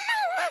old?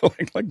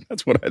 like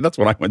that's what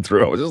I went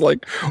through. I was just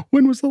like,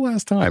 when was the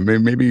last time?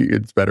 Maybe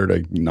it's better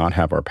to not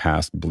have our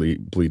past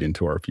bleed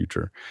into our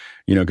future,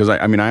 because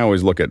I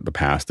always look at the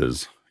past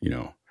as,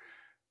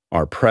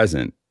 our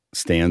present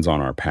stands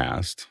on our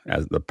past,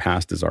 as the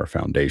past is our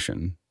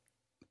foundation.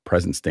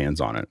 Present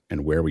stands on it,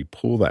 and where we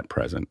pull that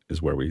present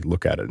is where we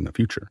look at it in the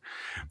future.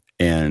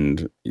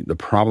 And the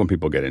problem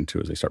people get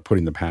into is they start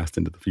putting the past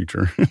into the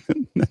future.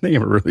 They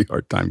have a really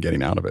hard time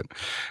getting out of it,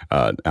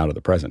 out of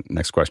the present.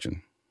 Next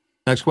question.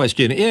 Next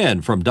question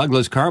in from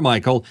Douglas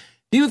Carmichael.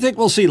 Do you think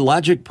we'll see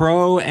Logic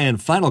Pro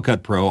and Final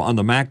Cut Pro on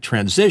the Mac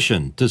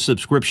transition to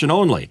subscription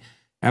only?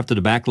 After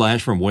the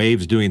backlash from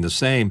Waves doing the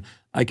same,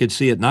 I could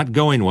see it not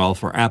going well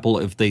for Apple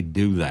if they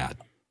do that.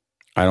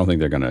 I don't think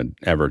they're going to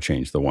ever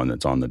change the one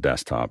that's on the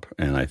desktop,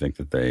 and I think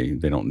that they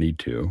don't need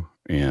to.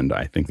 And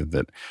I think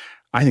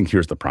I think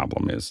here's the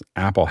problem is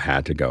Apple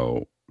had to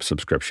go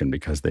subscription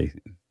because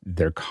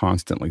they're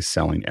constantly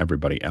selling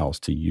everybody else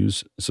to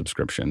use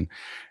subscription.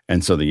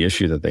 And so the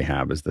issue that they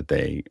have is that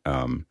they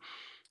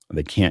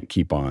can't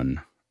keep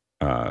on,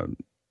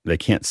 they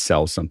can't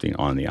sell something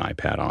on the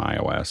iPad on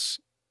iOS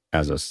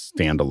as a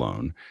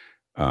standalone,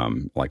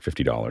 like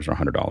 $50 or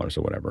 $100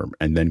 or whatever,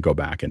 and then go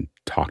back and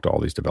talk to all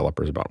these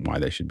developers about why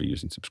they should be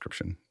using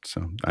subscription.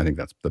 So I think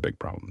that's the big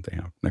problem they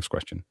have. Next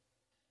question.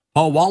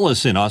 Paul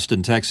Wallace in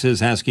Austin,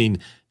 Texas, asking,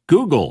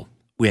 Google,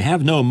 we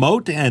have no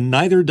moat and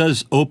neither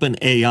does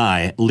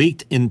OpenAI.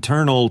 Leaked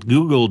internal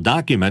Google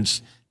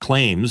documents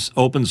claims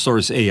open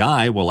source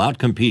AI will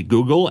outcompete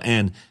Google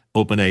and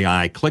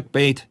OpenAI.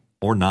 Clickbait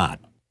or not?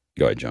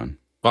 Go ahead, John.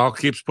 Paul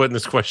keeps putting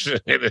this question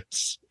in.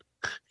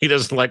 He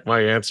doesn't like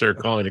my answer,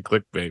 calling it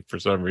clickbait for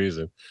some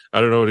reason.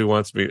 I don't know what he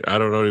wants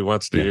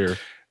to hear.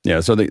 Yeah.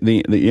 So the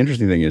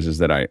interesting thing is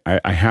that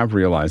I have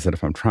realized that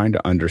if I'm trying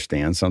to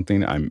understand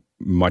something, I'm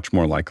much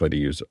more likely to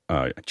use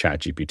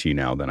ChatGPT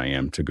now than I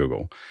am to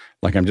Google.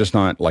 Like I'm just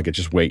not like it's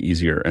just way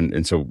easier.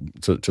 And so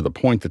to the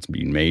point that's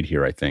being made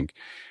here, I think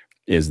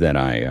is that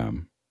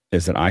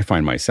I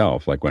find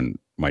myself like when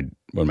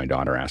my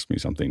daughter asks me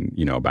something,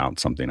 about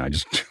something, I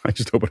just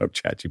open up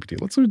ChatGPT.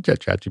 Let's see what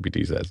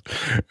ChatGPT says,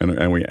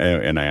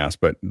 and I ask.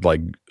 But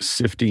like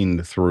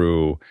sifting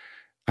through.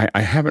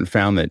 I haven't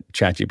found that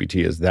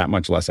ChatGPT is that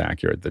much less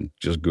accurate than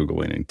just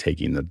Googling and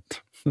taking the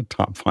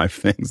top 5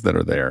 things that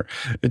are there.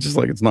 It's just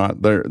like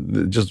they're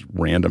just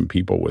random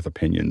people with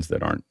opinions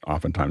that aren't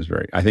oftentimes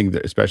very. I think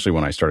that especially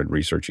when I started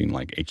researching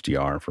like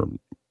HDR for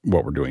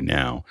what we're doing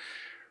now,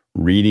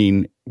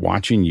 watching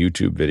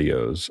YouTube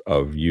videos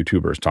of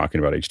YouTubers talking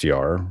about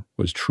HDR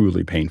was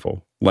truly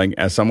painful. Like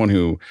as someone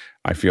who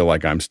I feel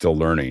like I'm still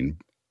learning,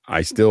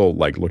 I still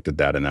like looked at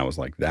that and I was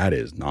like, that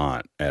is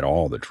not at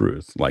all the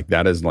truth. Like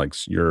that is like,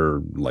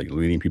 you're like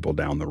leading people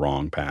down the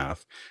wrong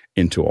path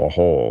into a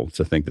hole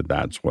to think that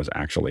that's what's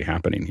actually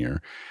happening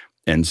here.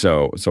 And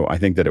so I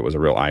think that it was a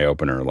real eye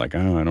opener. Like,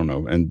 oh, I don't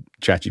know. And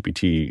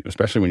ChatGPT,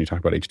 especially when you talk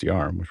about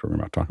HDR, which we're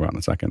about to talk about in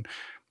a second,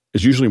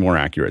 is usually more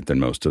accurate than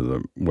most of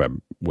the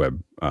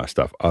web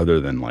stuff, other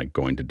than like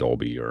going to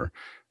Dolby or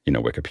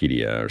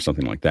Wikipedia or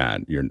something like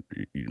that.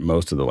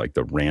 Most of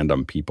the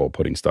random people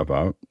putting stuff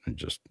out,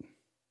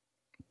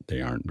 they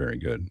aren't very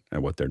good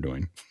at what they're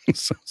doing.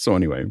 so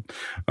anyway,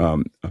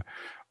 all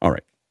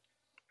right.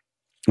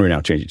 We're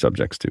now changing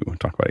subjects to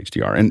talk about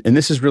HDR. And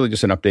this is really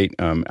just an update.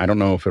 I don't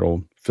know if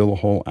it'll fill a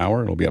whole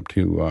hour. It'll be up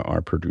to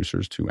our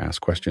producers to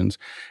ask questions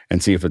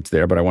and see if it's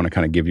there. But I want to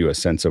kind of give you a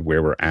sense of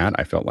where we're at.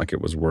 I felt like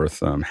it was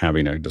worth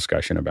having a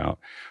discussion about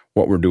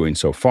what we're doing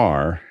so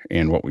far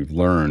and what we've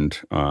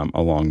learned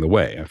along the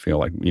way. I feel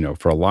like,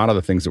 for a lot of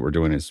the things that we're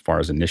doing as far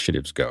as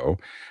initiatives go,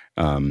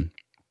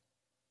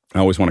 I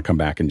always want to come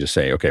back and just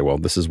say, okay, well,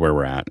 this is where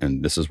we're at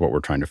and this is what we're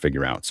trying to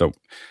figure out. So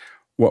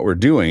what we're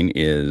doing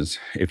is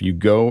if you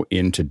go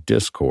into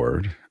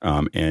Discord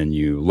and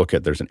you look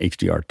at, there's an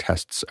HDR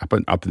tests up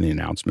in the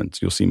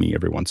announcements, you'll see me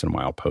every once in a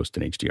while post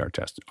an HDR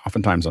test.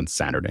 Oftentimes on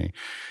Saturday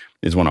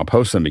is when I'll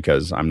post them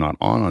because I'm not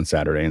on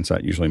Saturday. And so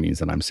that usually means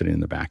that I'm sitting in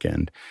the back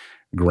end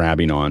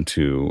grabbing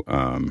onto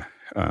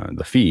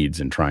the feeds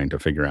and trying to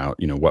figure out,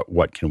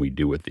 what can we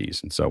do with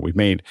these? And so we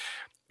made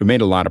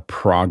a lot of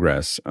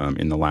progress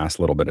in the last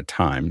little bit of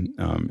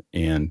time,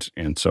 and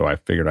so I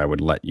figured I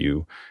would let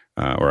you,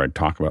 or I'd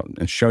talk about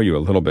and show you a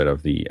little bit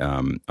of the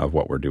of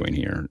what we're doing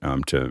here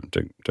to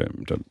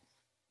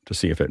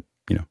see if it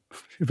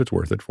if it's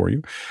worth it for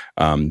you.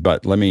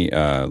 But let me,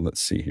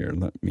 let's see here.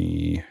 Let's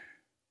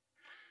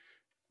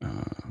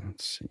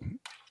see.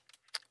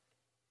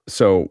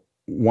 So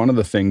one of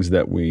the things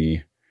that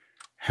we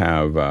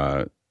have,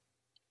 one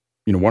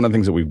of the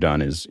things that we've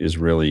done is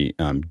really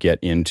get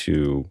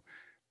into,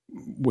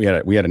 we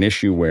had an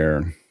issue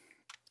where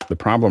the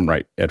problem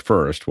right at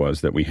first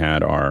was that we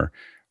had our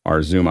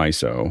Zoom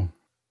ISO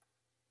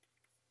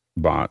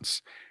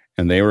bots,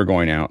 and they were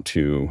going out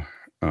to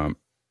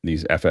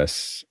these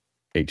FS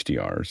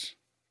HDRs.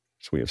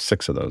 So we have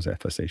 6 of those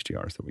FS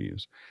HDRs that we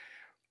use.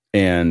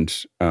 And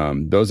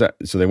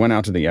so they went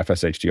out to the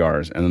FS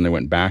HDRs, and then they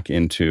went back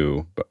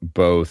into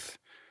both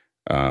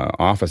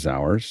office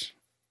hours,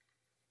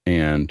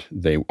 and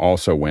they were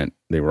also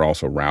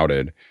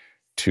routed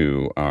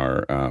to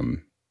our,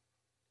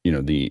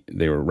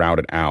 they were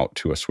routed out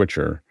to a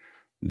switcher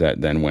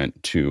that then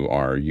went to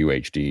our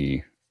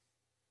UHD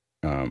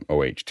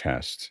OH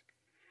test.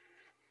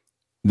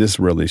 This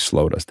really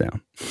slowed us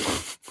down.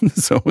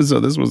 so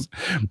this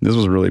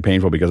was really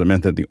painful, because it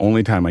meant that the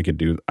only time I could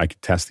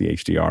test the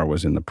HDR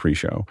was in the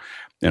pre-show.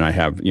 And I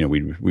have,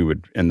 we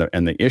would, and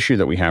the issue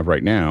that we have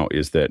right now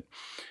is that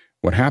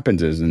what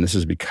happens is, and this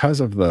is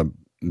because of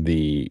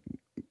the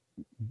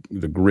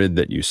grid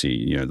that you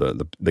see,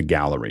 the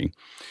gallery,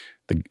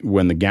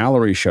 when the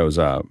gallery shows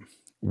up,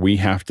 we're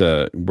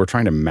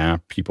trying to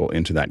map people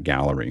into that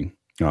gallery.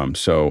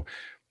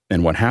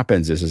 And what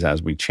happens is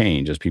as we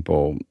change, as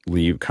people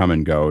come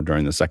and go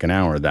during the second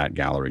hour, that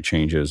gallery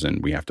changes,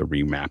 and we have to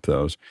remap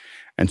those.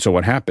 And so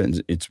what happens,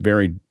 and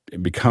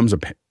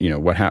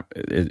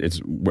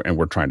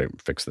we're trying to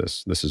fix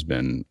this. This has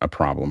been a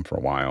problem for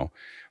a while,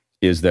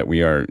 is that we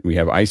have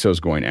ISOs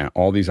going out,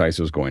 all these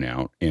ISOs going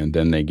out, and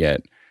then they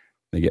get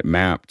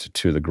mapped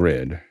to the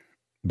grid.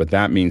 But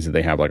that means that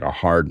they have like a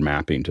hard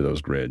mapping to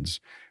those grids.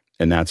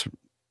 And that's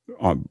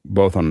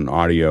both on an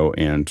audio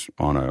and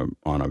on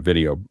a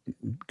video,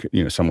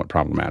 somewhat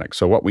problematic.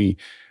 So what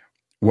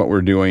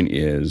we're doing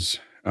is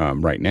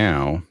right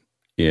now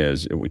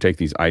is we take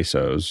these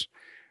ISOs,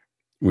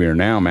 we are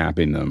now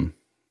mapping them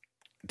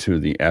to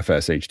the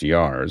FS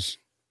HDRs,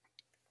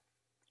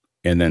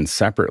 and then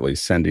separately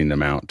sending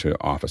them out to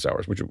office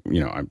hours, which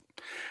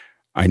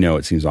I know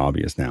it seems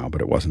obvious now,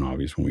 but it wasn't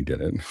obvious when we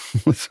did it.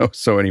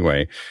 So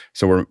anyway,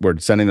 we're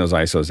sending those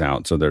ISOs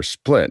out. So they're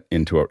split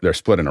in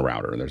a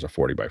router. There's a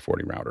 40 by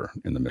 40 router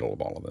in the middle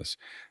of all of this.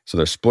 So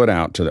they're split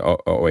out to the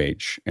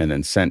OH and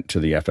then sent to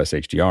the FS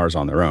HDRs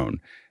on their own.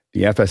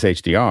 The FS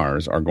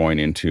HDRs are going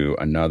into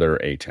another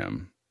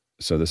ATEM.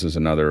 So this is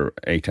another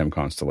ATEM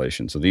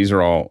constellation. So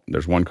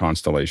there's one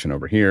constellation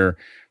over here,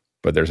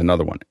 but there's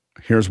another one.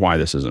 Here's why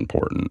this is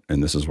important.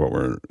 And this is what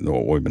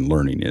we've been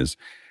learning is,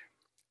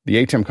 the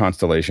ATEM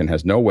constellation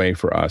has no way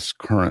for us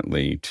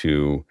currently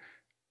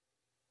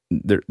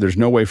there's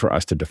no way for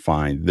us to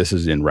define this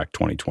is in Rec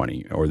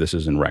 2020 or this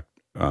is in Rec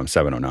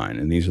 709.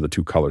 And these are the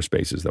 2 color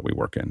spaces that we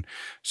work in.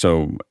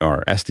 So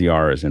our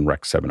SDR is in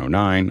Rec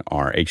 709,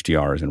 our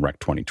HDR is in Rec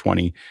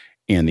 2020.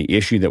 And the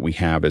issue that we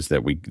have is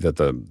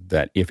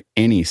that if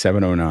any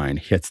 709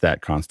 hits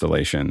that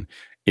constellation,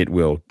 it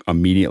will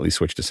immediately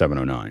switch to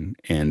 709,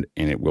 and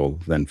it will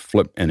then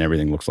flip, and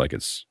everything looks like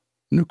it's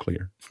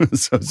nuclear.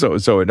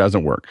 so it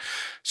doesn't work.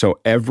 So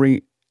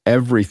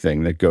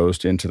everything that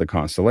goes into the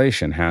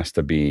constellation has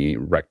to be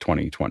Rec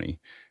 2020,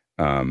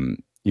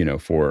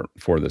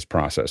 for this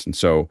process. And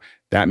so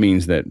that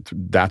means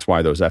that's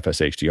why those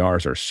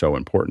FSHDRs are so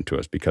important to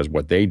us, because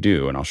what they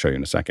do, and I'll show you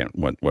in a second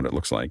what it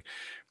looks like,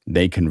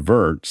 they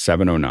convert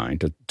 709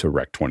 to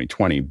Rec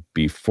 2020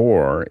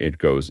 before it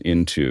goes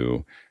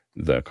into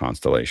the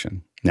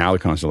constellation. Now the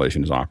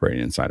constellation is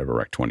operating inside of a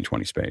Rec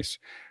 2020 space.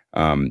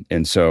 And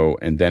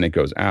then it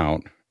goes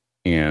out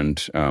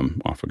and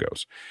off it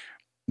goes.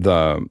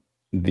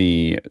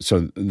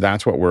 So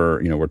that's what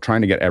we're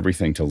trying to get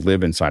everything to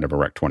live inside of a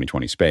Rec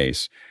 2020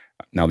 space.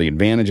 Now, the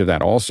advantage of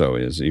that also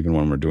is, even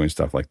when we're doing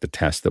stuff like the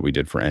test that we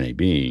did for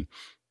NAB,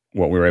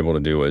 what we were able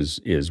to do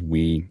is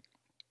we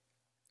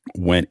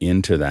went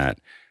into that,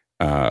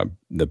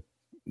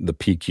 the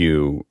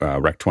PQ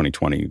Rec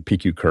 2020,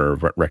 PQ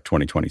curve Rec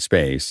 2020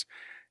 space,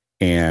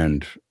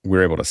 and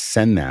we're able to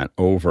send that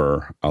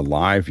over a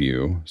live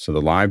view. So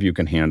the live view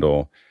can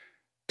handle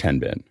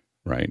 10-bit,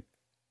 right?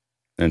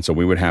 And so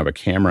we would have a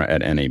camera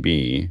at NAB,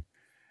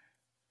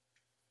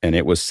 and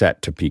it was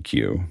set to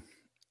PQ,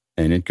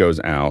 and it goes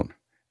out.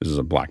 This is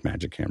a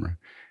Blackmagic camera,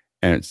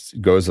 and it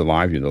goes to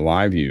live view. The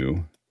live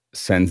view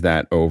sends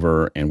that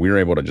over, and we were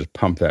able to just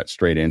pump that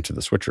straight into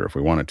the switcher if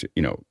we wanted to.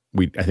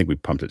 I think we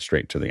pumped it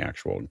straight to the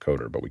actual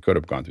encoder, but we could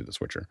have gone through the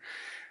switcher.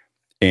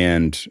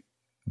 And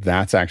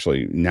that's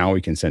actually, now we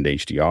can send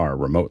HDR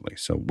remotely.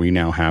 So we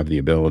now have the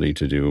ability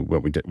to do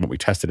what we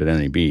tested at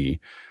NAB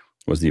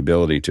was the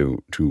ability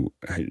to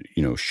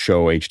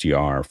show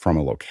HDR from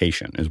a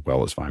location as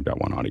well as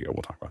 5.1 audio.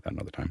 We'll talk about that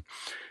another time.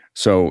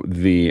 So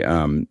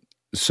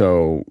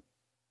so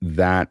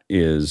that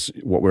is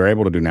what we're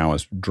able to do now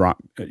is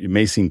drop. It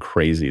may seem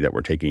crazy that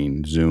we're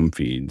taking Zoom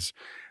feeds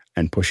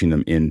and pushing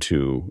them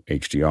into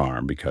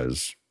HDR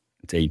because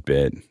it's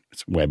 8-bit,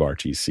 it's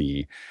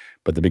WebRTC.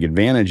 But the big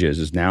advantage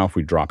is now if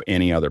we drop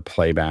any other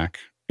playback,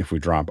 if we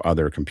drop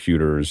other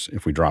computers,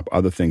 if we drop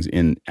other things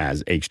in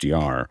as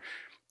HDR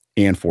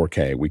and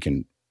 4K, we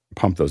can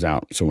pump those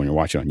out. So when you're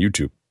watching on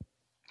YouTube,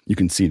 you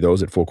can see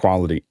those at full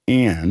quality,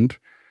 and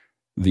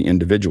the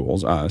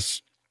individuals,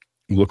 us,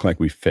 look like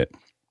we fit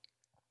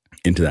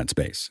into that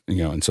space,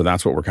 and so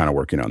that's what we're kind of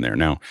working on there.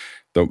 Now,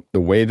 the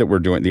way that we're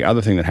doing, the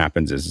other thing that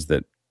happens is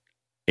that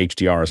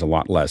HDR is a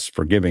lot less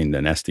forgiving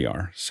than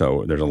SDR.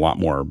 So there's a lot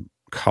more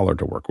color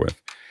to work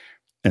with.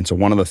 And so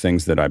one of the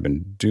things that I've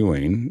been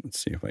doing, let's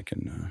see if I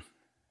can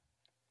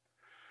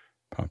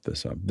pop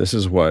this up. This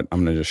is what,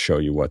 I'm going to just show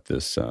you what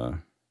this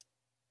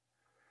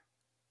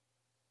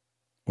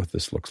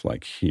looks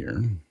like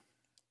here.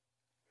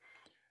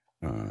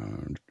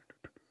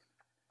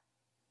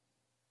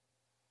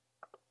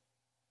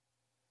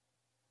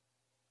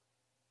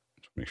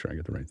 Make sure I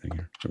get the right thing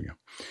here. There we go.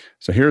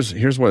 So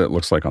here's what it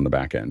looks like on the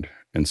back end.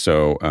 And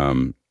so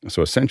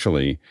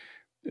essentially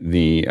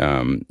we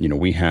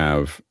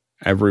have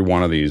every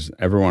one of these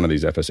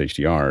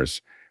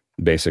FSHDRs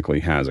basically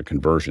has a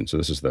conversion. So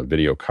this is the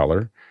video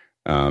color.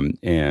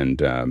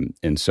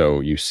 And so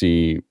you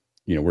see,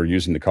 we're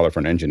using the color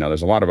front engine. Now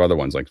there's a lot of other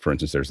ones, like for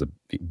instance, there's the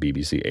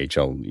BBC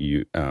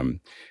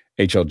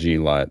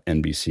HLG LUT,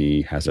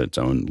 NBC has its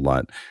own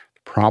LUT.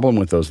 The problem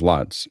with those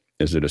LUTs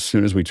is that as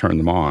soon as we turn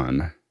them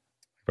on,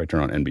 if I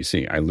turn on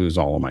NBC, I lose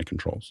all of my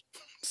controls.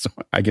 So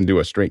I can do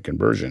a straight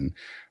conversion,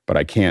 but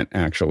I can't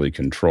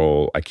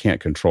control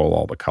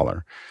all the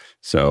color.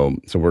 So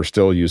we're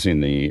still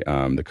using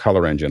the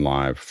color engine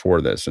live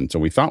for this. And so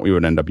we thought we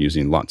would end up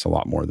using LUTs a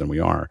lot more than we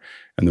are.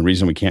 And the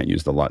reason we can't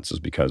use the LUTs is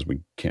because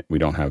we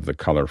don't have the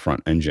color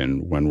front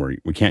engine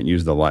we can't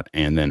use the LUT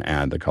and then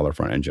add the color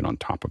front engine on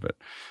top of it.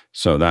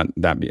 So that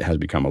has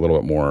become a little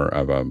bit more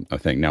of a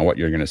thing. Now what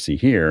you're going to see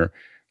here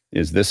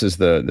is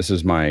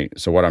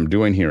so what I'm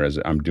doing here is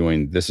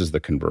this is the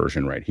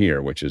conversion right here,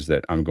 which is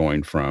that I'm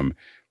going from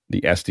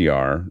the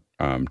SDR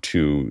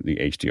to the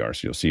HDR.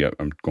 So you'll see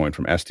I'm going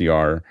from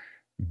SDR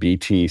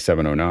BT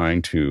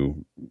 709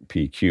 to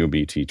PQ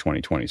BT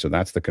 2020. So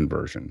that's the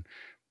conversion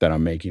that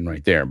I'm making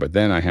right there. But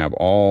then I have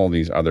all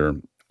this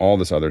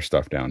other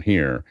stuff down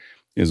here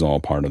is all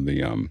part of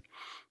the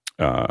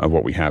of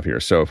what we have here.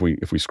 So if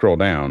we scroll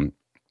down,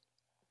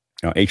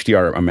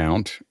 HDR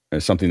amount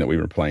is something that we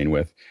were playing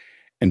with.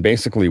 And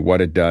basically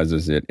what it does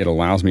is it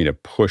allows me to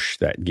push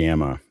that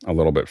gamma a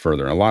little bit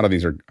further. And a lot of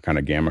these are kind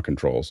of gamma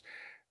controls.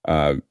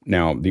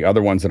 Now, the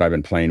other ones that I've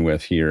been playing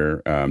with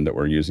here that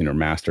we're using are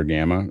master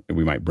gamma.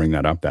 We might bring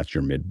that up. That's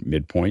your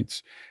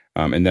midpoints.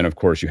 And then, of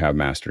course, you have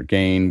master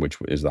gain, which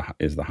is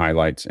the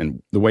highlights.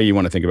 And the way you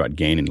want to think about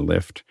gain and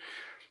lift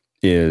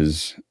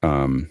is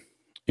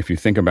if you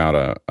think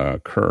about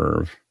a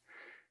curve,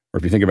 or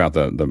if you think about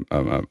a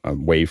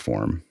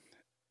waveform,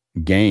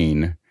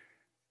 gain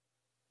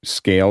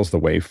scales the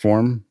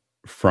waveform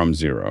from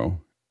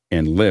 0,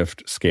 and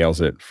lift scales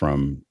it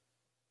from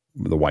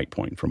the white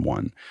point, from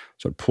 1.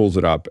 So it pulls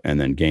it up, and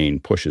then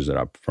gain pushes it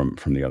up from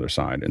the other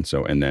side. And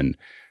then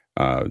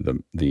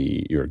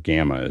your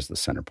gamma is the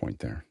center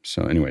point there.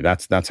 So anyway,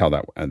 that's how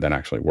that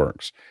actually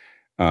works.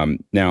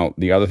 Now,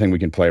 the other thing we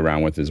can play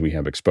around with is we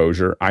have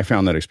exposure. I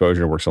found that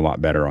exposure works a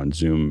lot better on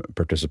Zoom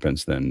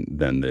participants than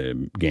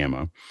the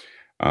gamma.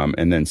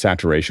 And then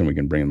saturation, we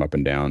can bring them up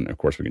and down. Of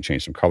course, we can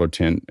change some color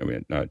tint,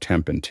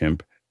 temp and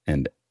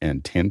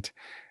tint.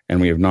 And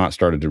we have not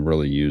started to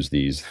really use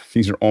these.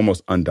 These are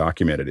almost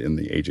undocumented in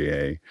the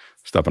AJA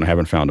stuff, and I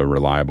haven't found a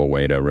reliable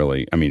way to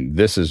really,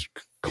 this is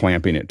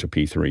clamping it to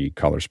P3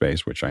 color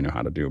space, which I know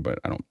how to do, but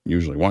I don't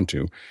usually want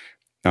to.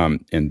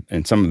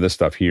 And some of this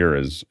stuff here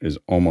is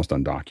almost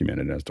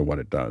undocumented as to what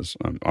it does.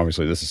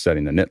 Obviously, this is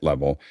setting the nit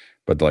level,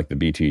 but like the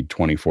BT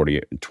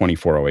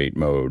 2408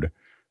 mode,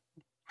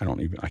 I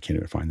can't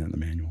even find that in the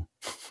manual.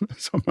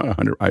 So I'm not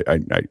 100.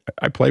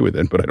 I play with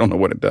it, but I don't know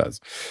what it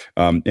does.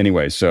 So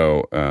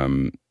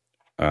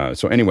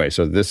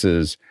this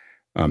is,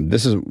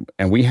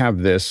 and we have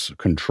this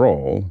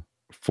control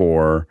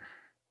for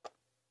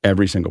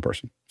every single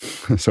person.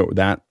 So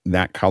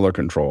that color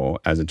control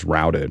as it's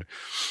routed.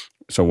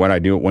 So what I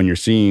do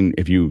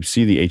if you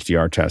see the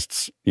HDR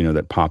tests,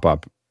 that pop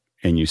up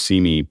and you see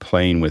me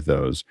playing with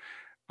those,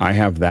 I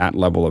have that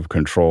level of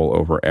control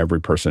over every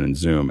person in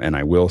Zoom. And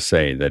I will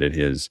say that it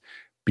is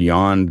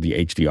beyond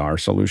the HDR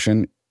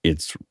solution.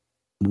 It's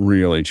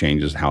really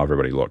changes how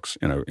everybody looks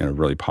in a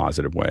really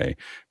positive way.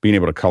 Being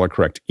able to color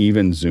correct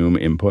even Zoom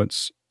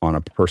inputs on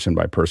a person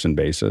by person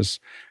basis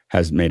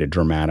has made a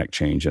dramatic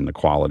change in the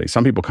quality.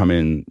 Some people come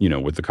in,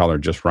 with the color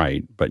just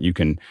right, but you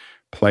can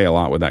play a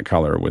lot with that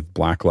color with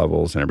black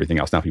levels and everything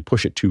else. Now, if you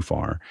push it too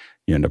far,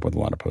 you end up with a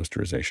lot of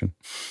posterization.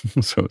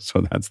 so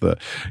that's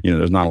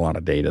there's not a lot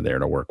of data there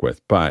to work with,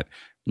 but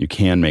you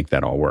can make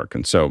that all work.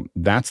 And so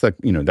that's the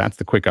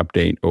quick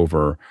update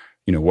over,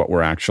 what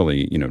we're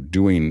actually,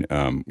 doing,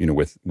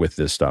 with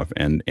this stuff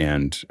and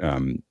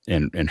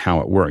how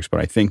it works.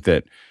 But I think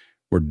that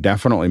we're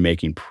definitely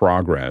making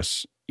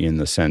progress in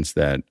the sense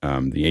that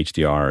the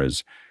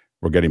HDR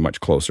we're getting much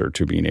closer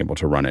to being able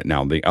to run it.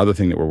 Now, the other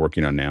thing that we're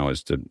working on now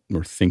is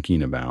we're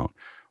thinking about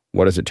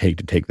what does it take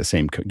to get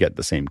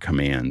the same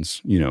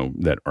commands,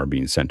 that are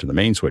being sent to the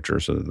main switcher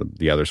so that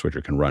the other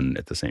switcher can run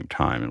at the same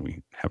time? And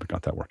we haven't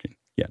got that working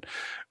yet.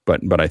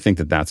 But I think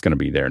that that's going to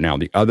be there. Now,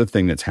 the other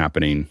thing that's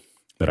happening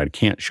that I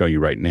can't show you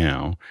right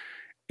now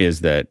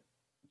is that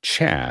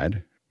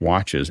Chad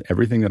watches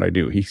everything that I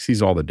do. He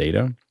sees all the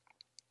data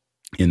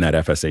in that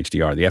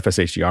FSHDR. The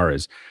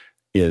FSHDR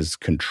is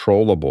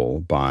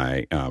controllable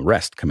by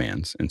REST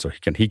commands. And so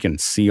he can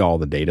see all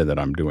the data that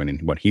I'm doing.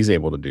 And what he's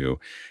able to do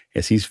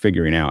is he's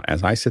figuring out,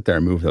 as I sit there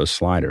and move those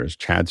sliders,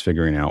 Chad's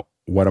figuring out,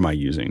 what am I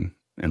using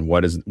and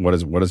what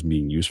is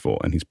being useful.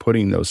 And he's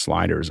putting those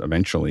sliders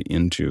eventually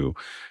into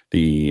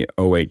the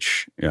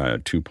OH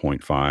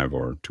 2.5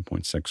 or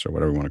 2.6 or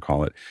whatever you want to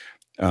call it.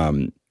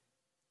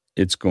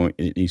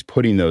 He's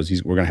putting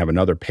those, we're going to have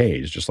another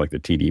page, just like the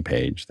TD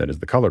page, that is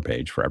the color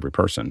page for every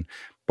person,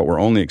 but we're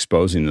only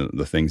exposing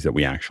the things that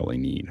we actually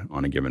need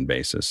on a given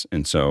basis.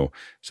 And so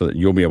that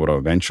you'll be able to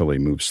eventually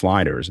move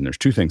sliders. And there's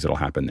two things that'll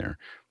happen there.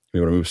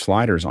 You'll be able to move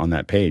sliders on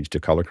that page to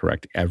color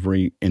correct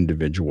every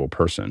individual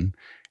person,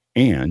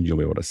 and you'll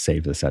be able to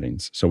save the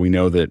settings. So we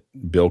know that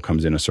Bill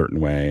comes in a certain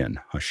way, and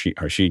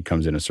Harshid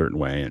comes in a certain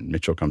way, and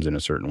Mitchell comes in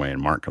a certain way,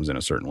 and Mark comes in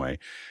a certain way.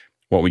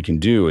 What we can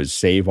do is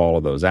save all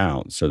of those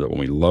out so that when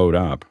we load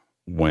up,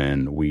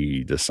 when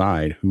we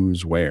decide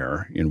who's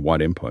where in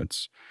what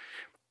inputs,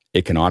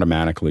 it can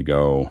automatically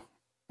go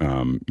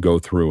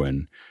through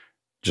and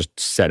just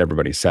set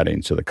everybody's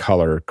settings so the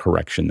color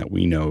correction that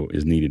we know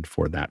is needed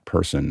for that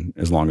person,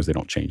 as long as they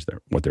don't change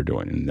what they're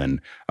doing. And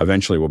then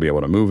eventually we'll be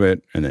able to move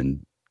it and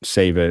then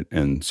save it.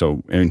 And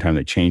so anytime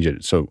they change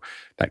it, so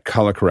that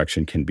color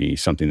correction can be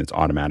something that's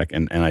automatic.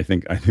 And I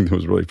think it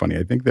was really funny.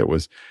 I think that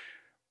was,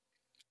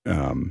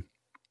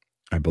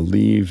 I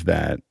believe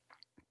that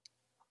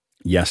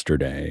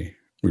yesterday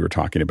we were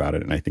talking about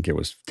it, and I think it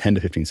was 10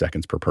 to 15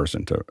 seconds per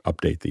person to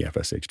update the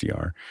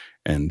FSHDR.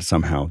 And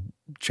somehow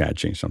Chad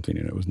changed something,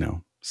 and it was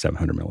now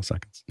 700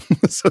 milliseconds.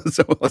 so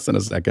less than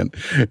a second,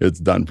 it's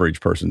done for each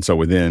person. So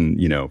within,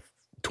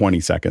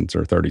 20 seconds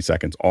or 30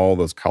 seconds, all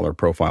those color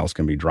profiles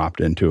can be dropped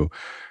into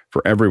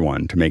for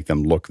everyone to make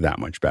them look that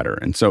much better.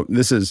 And so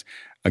this is,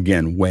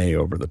 again, way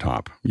over the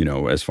top,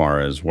 as far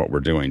as what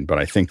we're doing. But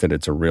I think that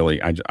it's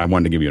I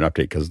wanted to give you an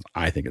update because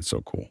I think it's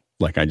so cool.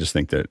 Like, I just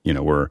think that,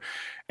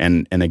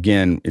 and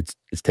again, it's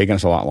taken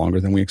us a lot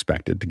longer than we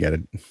expected to get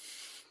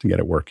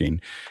it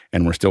working.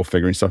 And we're still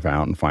figuring stuff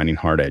out and finding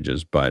hard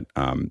edges. But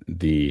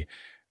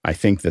I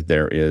think that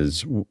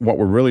what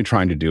we're really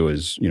trying to do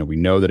is, we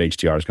know that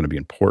HDR is going to be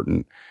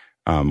important.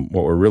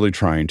 What we're really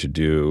trying to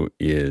do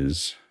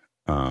is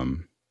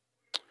to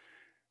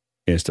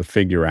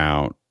figure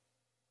out,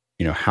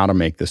 how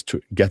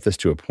to get this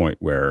to a point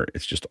where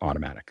it's just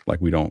automatic. Like,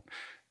 we don't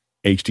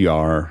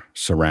HDR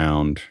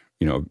surround,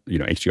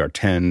 HDR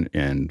 10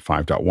 and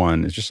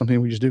 5.1 is just something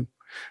we just do.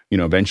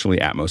 Eventually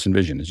Atmos and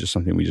Vision is just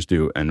something we just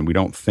do. And we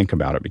don't think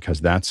about it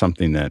because that's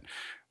something that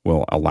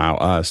will allow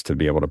us to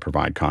be able to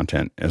provide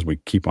content as we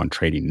keep on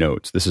trading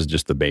notes. This is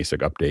just the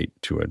basic update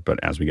to it. But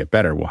as we get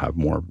better, we'll have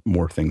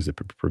more things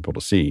for people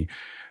to see.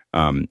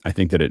 I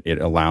think that it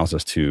allows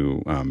us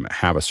to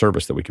have a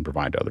service that we can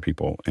provide to other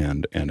people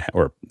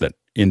or that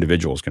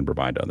individuals can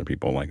provide to other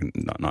people, like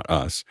not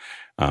us.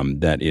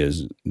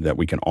 That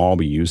we can all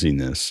be using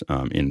this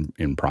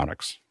in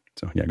products.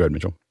 So yeah, go ahead,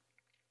 Mitchell.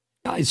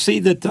 I see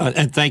that,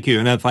 and thank you.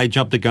 And if I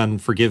jumped the gun,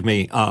 forgive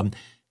me.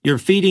 You're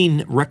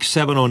feeding Rec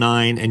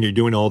 709 and you're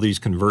doing all these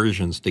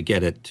conversions to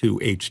get it to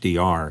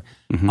HDR.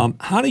 Mm-hmm.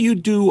 How do you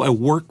do a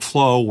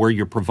workflow where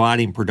you're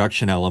providing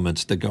production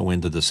elements to go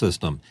into the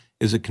system?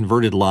 Is it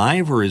converted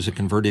live or is it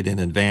converted in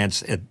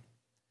advance?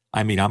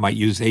 I might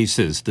use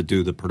ACES to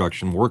do the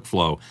production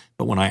workflow,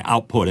 but when I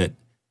output it,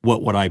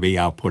 what would I be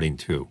outputting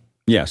to?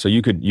 Yeah, so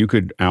you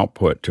could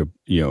output to,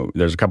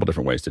 there's a couple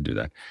different ways to do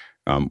that.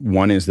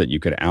 One is that you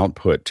could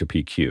output to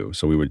PQ.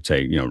 So we would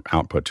say,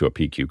 output to a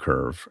PQ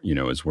curve,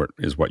 is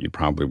what you'd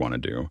probably want to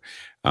do.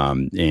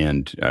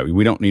 And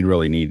we don't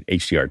really need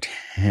HDR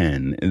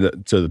 10.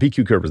 So the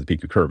PQ curve is the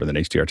PQ curve, and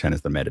then HDR 10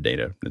 is the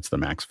metadata. It's the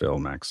max fill,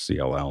 max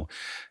CLL,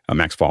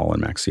 max fall,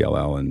 and max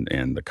CLL,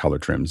 and the color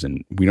trims.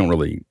 And we're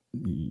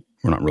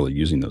not really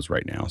using those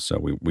right now. So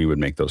we would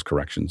make those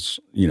corrections,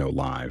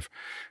 live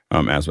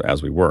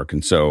as we work.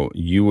 And so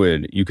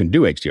you can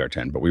do HDR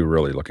 10, but we were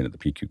really looking at the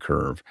PQ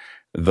curve.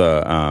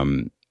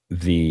 So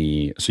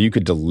you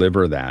could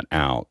deliver that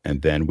out,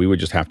 and then we would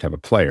just have to have a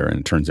player.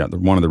 And it turns out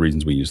that one of the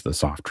reasons we use the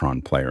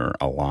Softron player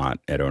a lot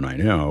at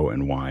 090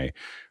 and why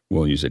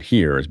we'll use it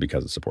here is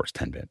because it supports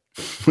 10-bit.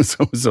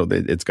 so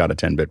it's got a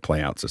 10-bit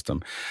playout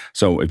system.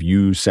 So if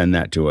you send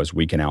that to us,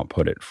 we can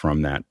output it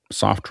from that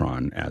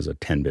Softron as a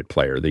 10-bit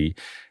player.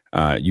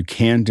 You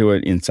can do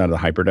it inside of the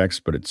HyperDex,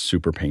 but it's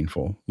super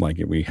painful.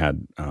 Like we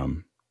had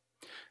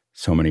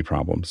so many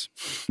problems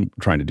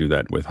trying to do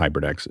that with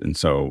HyperDex. And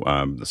so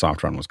the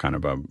Softron was kind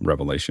of a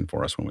revelation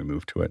for us when we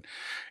moved to it.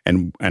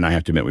 And I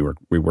have to admit,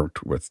 we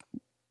worked with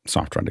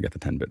Softron to get the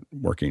 10-bit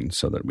working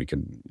so that we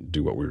could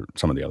do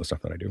some of the other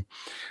stuff that I do.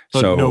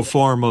 So no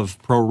form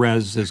of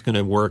ProRes is going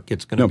to work.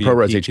 It's going to be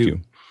ProRes PQ.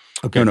 HQ.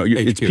 Okay. No,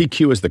 it's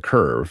PQ is the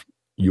curve.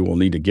 you will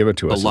need to give it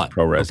to us as LUT.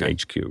 ProRes Okay.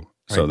 HQ.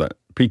 So Right. the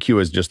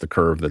PQ is just the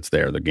curve that's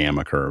there, the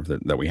gamma curve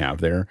that we have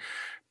there.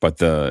 But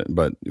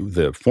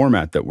the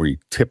format that we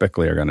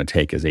typically are going to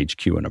take is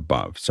HQ and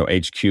above. So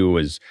HQ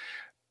is,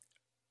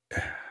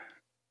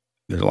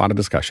 there's a lot of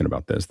discussion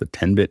about this. The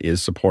 10-bit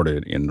is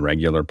supported in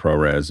regular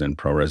ProRes and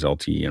ProRes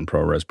LT and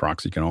ProRes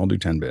Proxy can all do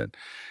 10-bit.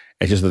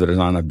 It's just that there's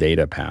not enough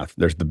data path.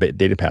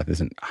 Data path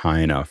isn't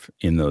high enough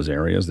in those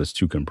areas. That's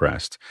too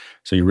compressed.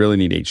 So you really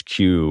need HQ,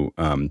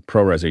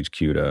 ProRes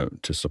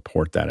HQ to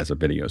support that as a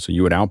video. So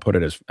you would output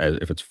it as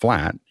if it's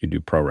flat, you do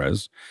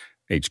ProRes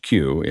HQ.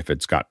 If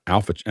it's got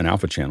an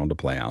alpha channel to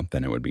play out,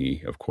 then it would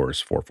be, of course,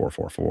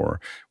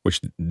 4444, which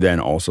then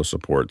also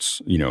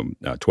supports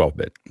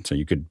 12-bit. So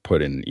you could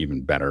put in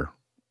even better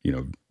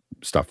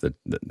stuff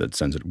that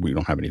sends it. We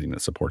don't have anything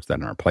that supports that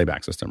in our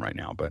playback system right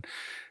now, but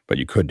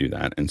you could do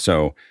that. And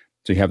so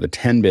you have the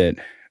 10-bit,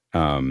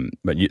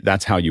 but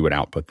that's how you would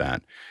output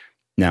that.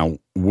 Now,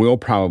 we'll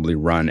probably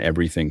run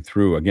everything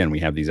through, again, we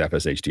have these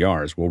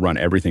FSHDRs. We'll run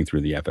everything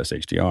through the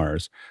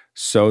FSHDRs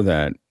so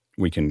that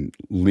we can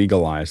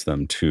legalize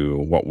them to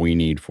what we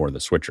need for the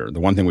switcher. The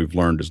one thing we've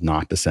learned is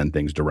not to send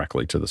things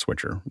directly to the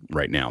switcher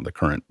right now, the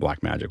current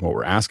Blackmagic. What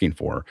we're asking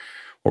for,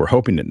 what we're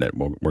hoping that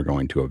we're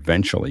going to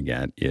eventually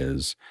get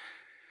is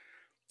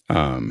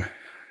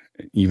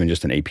even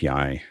just an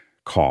API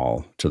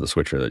call to the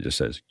switcher that just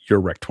says,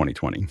 you're Rec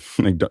 2020.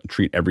 Like, don't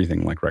treat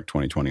everything like Rec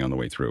 2020 on the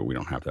way through. We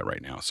don't have that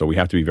right now. So we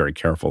have to be very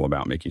careful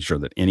about making sure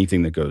that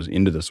anything that goes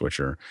into the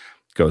switcher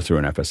goes through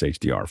an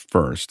FSHDR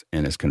first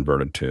and is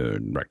converted to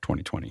Rec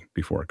 2020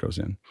 before it goes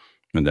in.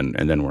 And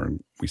then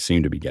we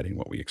seem to be getting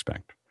what we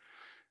expect.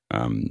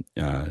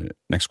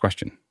 Next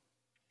question.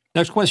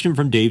 Next question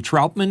from Dave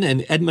Troutman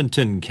in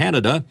Edmonton,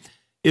 Canada.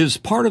 Is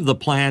part of the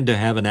plan to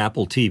have an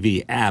Apple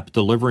TV app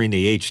delivering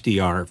the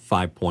HDR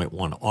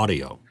 5.1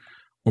 audio?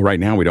 Well,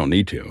 right now we don't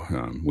need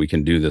to. We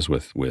can do this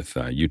with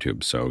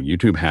YouTube. So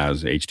YouTube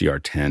has HDR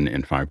 10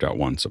 and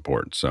 5.1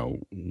 support. So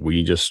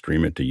we just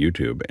stream it to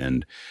YouTube,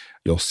 and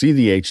you'll see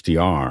the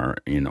HDR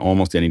in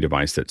almost any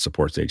device that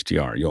supports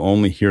HDR. You'll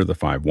only hear the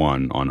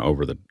 5.1 on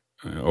over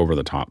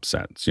the top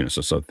sets.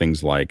 So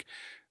things like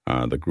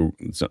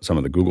some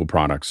of the Google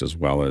products, as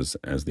well as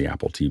the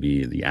Apple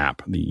TV, the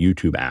app, the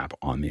YouTube app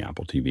on the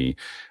Apple TV,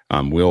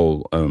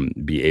 will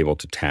be able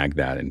to tag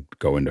that and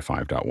go into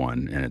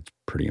 5.1, and it's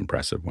pretty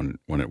impressive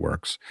when it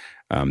works.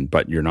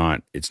 But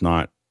it's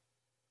not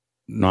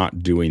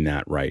doing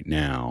that right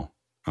now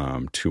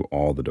to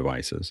all the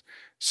devices.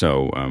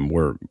 So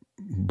we're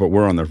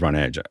on the front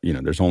edge.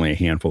 There's only a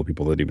handful of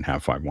people that even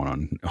have 5.1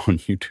 on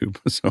YouTube.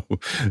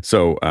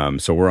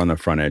 So we're on the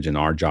front edge, and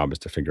our job is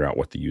to figure out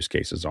what the use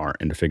cases are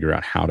and to figure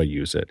out how to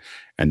use it,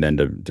 and then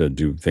to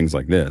do things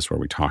like this where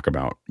we talk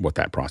about what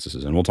that process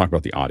is. And we'll talk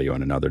about the audio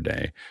in another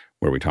day,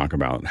 where we talk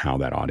about how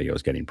that audio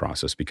is getting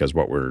processed, because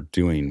what we're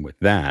doing with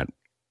that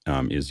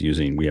is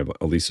we have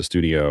Elisa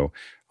Studio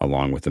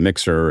along with the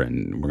mixer,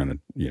 and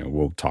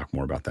we'll talk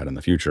more about that in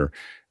the future.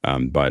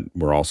 But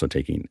we're also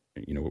taking,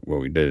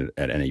 what we did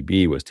at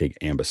NAB was take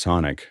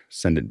Ambisonic,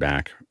 send it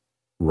back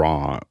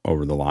raw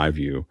over the live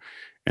view,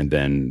 and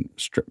then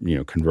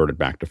convert it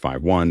back to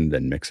 5.1,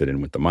 then mix it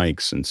in with the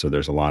mics. And so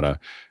there's a lot of,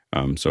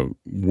 so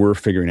we're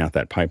figuring out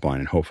that pipeline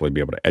and hopefully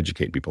be able to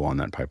educate people on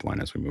that pipeline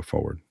as we move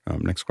forward.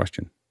 Next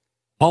question.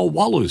 Paul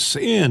Wallace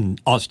in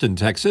Austin,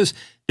 Texas.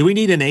 Do we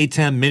need an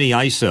ATEM mini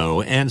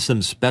ISO and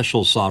some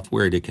special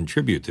software to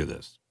contribute to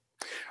this?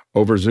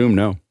 Over Zoom,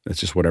 no. It's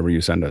just whatever you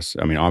send us.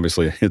 I mean,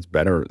 obviously, it's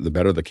better. The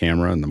better the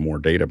camera and the more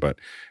data, but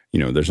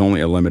there's only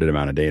a limited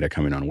amount of data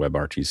coming on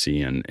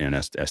WebRTC and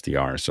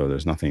SDR, so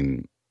there's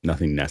nothing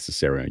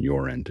necessary on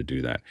your end to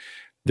do that.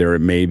 There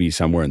may be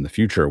somewhere in the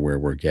future where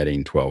we're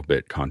getting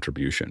 12-bit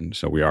contribution.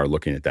 So we are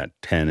looking at that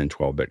 10 and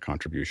 12-bit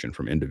contribution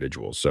from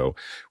individuals. So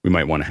we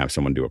might want to have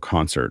someone do a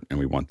concert, and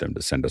we want them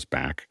to send us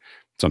back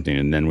something,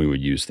 and then we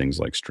would use things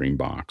like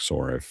Streambox,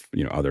 or if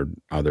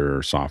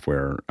other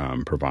software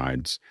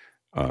provides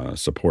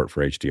support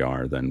for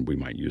HDR, then we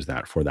might use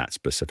that for that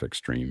specific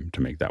stream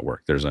to make that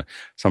work. There's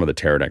some of the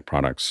Teradek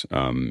products,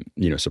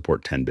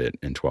 support 10-bit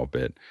and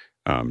 12-bit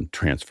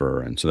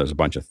transfer, and so there's a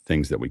bunch of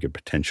things that we could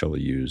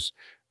potentially use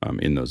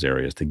in those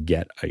areas to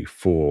get a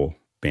full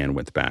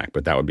bandwidth back.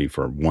 But that would be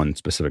for one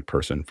specific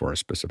person for a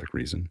specific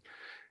reason.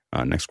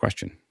 Next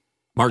question.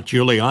 Mark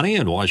Giuliani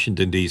in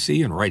Washington,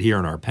 D.C., and right here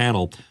on our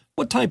panel,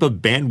 what type of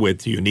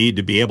bandwidth do you need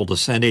to be able to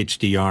send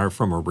HDR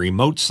from a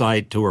remote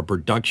site to a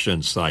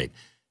production site?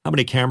 How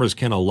many cameras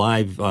can a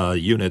live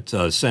unit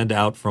send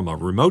out from a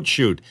remote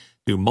shoot?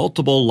 Do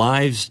multiple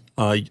live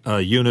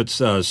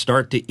units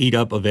start to eat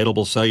up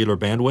available cellular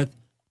bandwidth?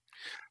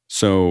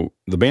 So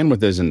the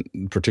bandwidth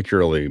isn't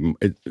particularly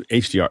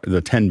HDR.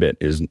 The 10-bit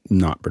is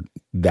not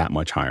that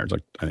much higher. It's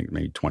like, I think,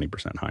 maybe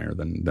 20% higher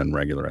than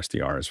regular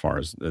SDR as far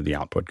as the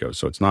output goes.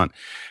 So it's not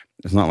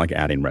like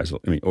adding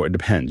resolution. I mean, or it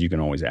depends. You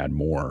can always add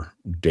more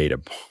data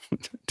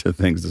to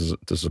things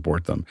to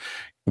support them.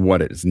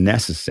 What is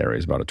necessary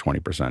is about a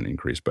 20%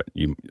 increase, but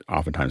you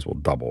oftentimes will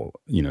double,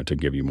 to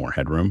give you more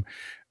headroom,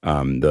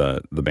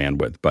 the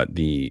bandwidth. But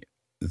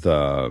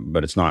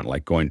but it's not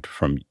like going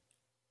from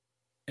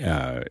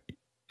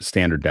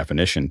standard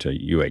definition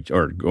to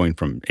or going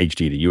from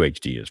HD to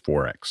UHD is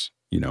 4x,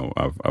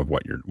 of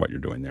what you're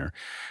doing there.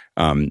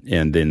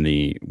 And then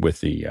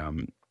with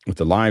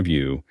the live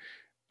view,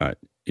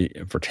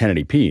 for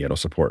 1080p, it'll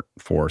support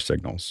 4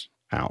 signals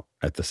out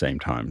at the same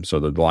time. So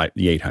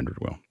the 800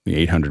 will. The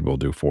 800 will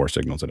do 4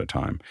 signals at a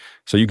time.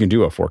 So you can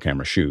do a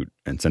 4-camera shoot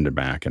and send it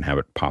back and have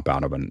it pop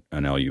out of an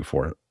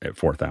LU4 at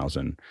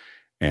 4000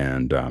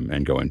 and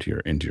go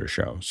into your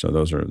show. So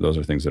those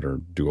are things that are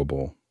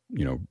doable,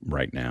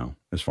 right now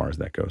as far as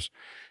that goes.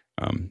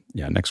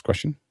 Next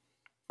question.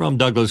 From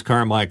Douglas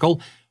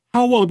Carmichael.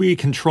 How will we be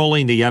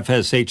controlling the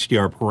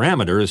FS-HDR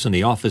parameters in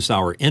the office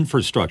hour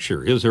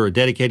infrastructure? Is there a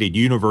dedicated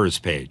universe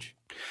page?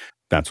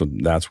 That's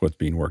what's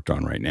being worked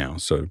on right now.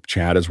 So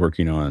Chad is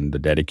working on the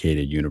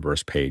dedicated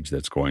universe page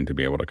that's going to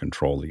be able to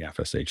control the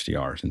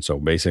FS-HDRs. And so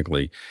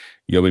basically,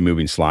 you'll be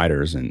moving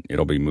sliders and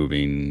it'll be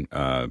moving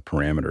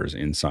parameters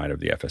inside of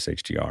the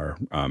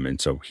FS-HDR.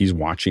 And so he's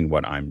watching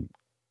what I'm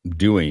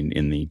doing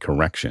in the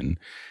correction.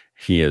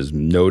 He is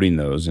noting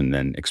those and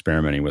then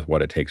experimenting with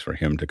what it takes for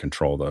him to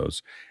control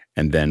those.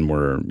 And then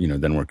we're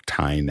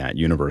tying that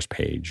universe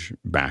page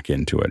back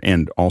into it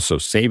and also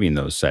saving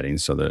those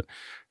settings so that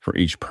for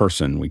each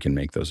person, we can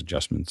make those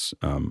adjustments.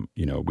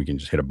 We can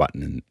just hit a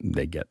button and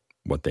they get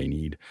what they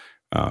need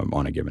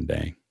on a given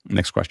day.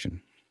 Next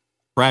question.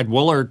 Brad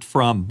Willard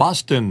from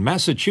Boston,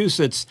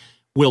 Massachusetts.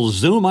 Will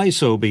Zoom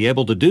ISO be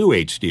able to do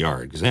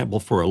HDR? Example,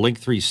 for a Link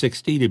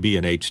 360 to be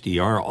an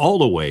HDR all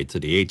the way to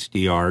the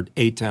HDR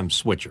ATEM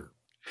switcher.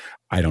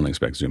 I don't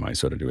expect Zoom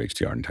ISO to do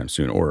HDR anytime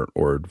soon, or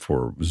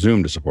for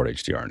Zoom to support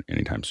HDR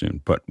anytime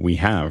soon. But we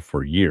have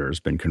for years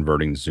been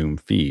converting Zoom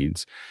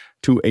feeds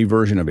to a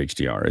version of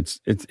HDR.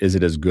 Is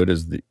it as good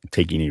as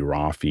taking a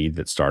raw feed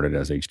that started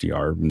as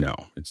HDR? No,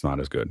 it's not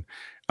as good.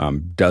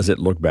 Does it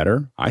look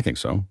better? I think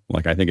so.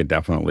 I think it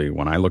definitely,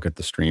 when I look at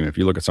the stream, if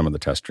you look at some of the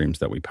test streams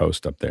that we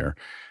post up there,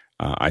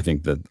 I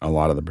think that a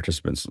lot of the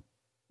participants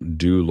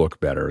do look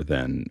better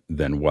than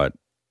what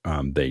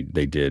they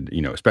did,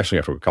 especially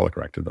after we color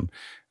corrected them.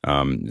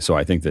 So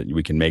I think that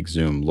we can make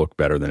Zoom look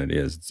better than it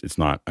is. It's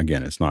not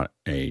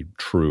a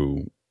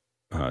true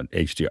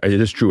HDR.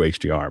 It is true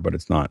HDR, but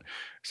it's not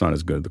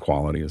as good the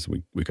quality as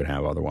we could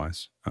have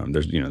otherwise.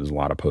 There's a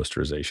lot of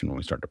posterization when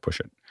we start to push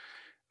it.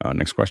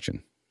 Next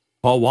question.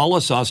 Paul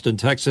Wallace, Austin,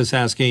 Texas,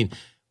 asking,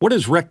 what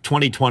is Rec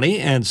 2020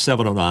 and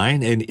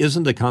 709? And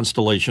isn't the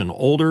Constellation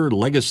older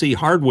legacy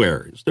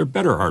hardware? Is there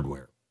better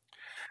hardware?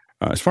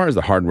 As far as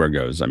the hardware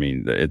goes, I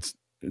mean,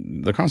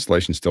 the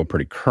Constellation's still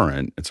pretty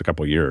current. It's a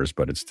couple of years,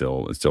 but it's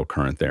still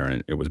current there,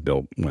 and it was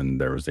built when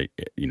there was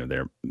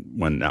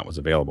when that was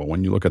available.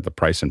 When you look at the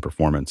price and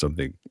performance of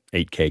the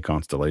 8K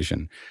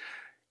Constellation,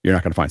 you're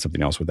not going to find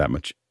something else with that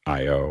much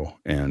I/O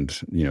and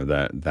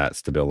that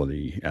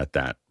stability at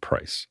that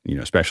price.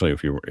 Especially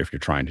if you're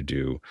trying to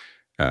do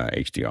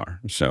HDR.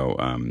 So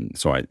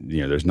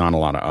there's not a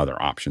lot of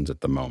other options at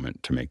the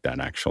moment to make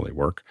that actually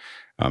work.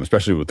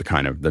 Especially with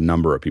the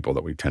number of people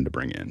that we tend to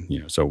bring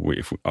in, so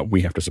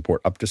we have to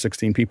support up to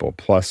 16 people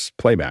plus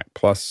playback,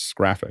 plus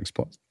graphics,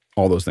 plus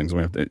all those things.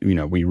 We have to,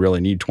 we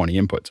really need 20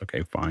 inputs.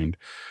 Okay, find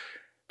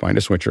a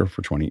switcher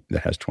for 20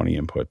 that has 20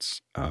 inputs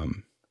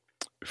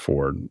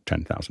for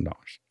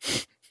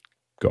 $10,000.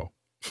 Go.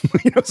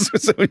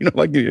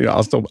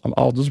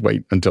 I'll just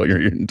wait until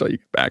you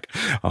get back.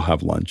 I'll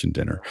have lunch and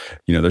dinner.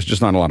 There's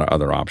just not a lot of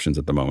other options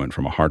at the moment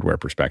from a hardware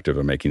perspective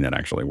of making that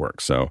actually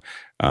work. So,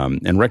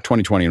 and Rec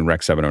 2020 and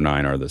Rec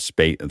 709 are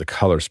the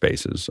color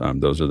spaces.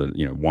 Those are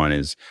one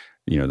is,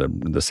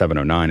 the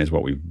 709 is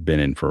what we've been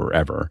in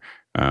forever.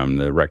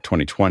 The Rec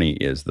 2020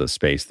 is the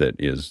space that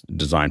is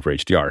designed for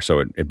HDR. So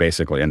it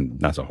basically, and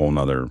that's a whole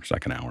nother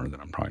second hour that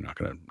I'm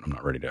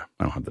not ready to,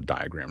 I don't have the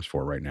diagrams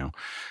for right now.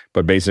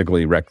 But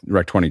basically Rec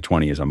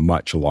 2020 is a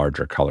much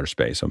larger color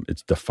space. So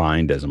it's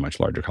defined as a much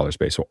larger color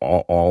space. So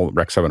all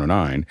Rec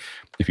 709,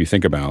 if you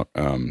think about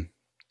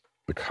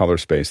the color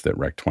space that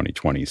Rec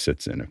 2020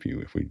 sits in, if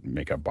we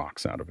make a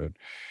box out of it.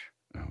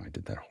 Oh, I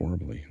did that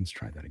horribly. Let's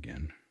try that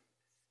again.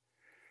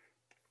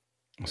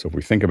 So if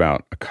we think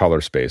about a color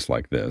space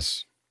like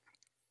this,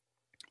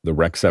 the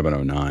Rec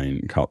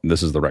 709,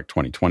 this is the Rec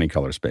 2020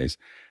 color space.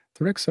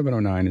 The Rec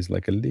 709 is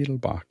like a little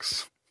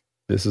box.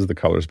 This is the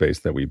color space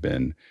that we've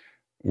been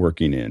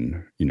working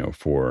in,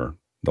 for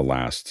the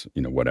last,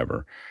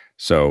 whatever.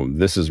 So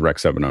this is Rec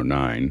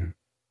 709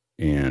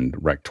 and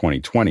Rec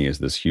 2020 is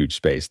this huge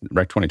space.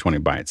 Rec 2020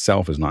 by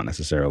itself is not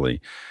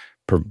necessarily,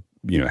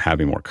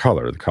 having more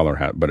color. The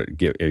color, but it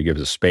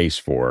gives a space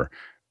for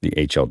the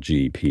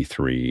HLG,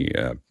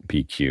 P3,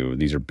 PQ.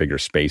 These are bigger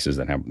spaces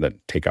that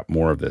take up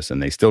more of this,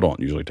 and they still don't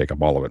usually take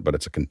up all of it, but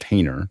it's a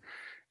container,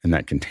 and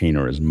that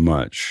container is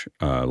much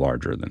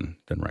larger than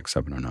Rec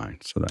 709.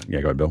 So go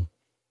ahead, Bill.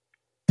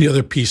 The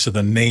other piece of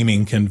the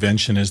naming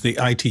convention is the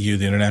ITU,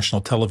 the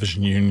International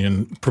Television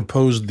Union,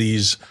 proposed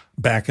these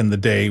back in the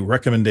day,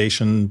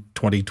 recommendation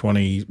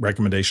 2020,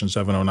 recommendation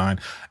 709,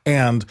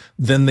 and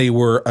then they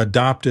were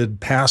adopted,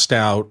 passed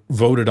out,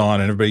 voted on,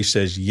 and everybody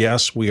says,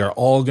 yes, we are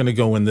all going to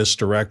go in this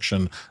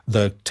direction.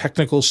 The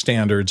technical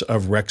standards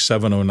of Rec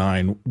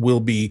 709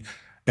 will be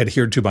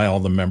adhered to by all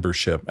the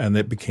membership, and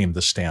it became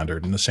the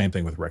standard. And the same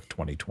thing with Rec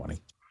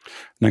 2020.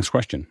 Next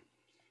question.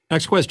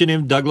 Next question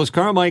in Douglas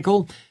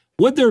Carmichael.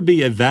 Would there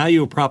be a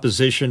value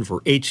proposition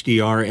for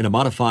HDR in a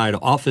modified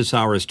office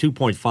hours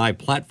 2.5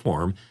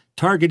 platform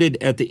targeted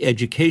at the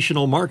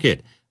educational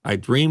market? I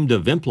dreamed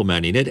of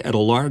implementing it at a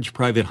large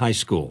private high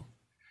school.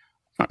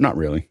 Not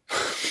really.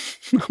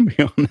 I'll be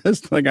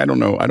honest. Like, I don't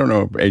know if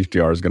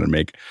HDR is going to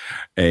make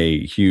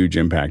a huge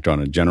impact on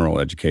a general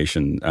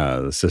education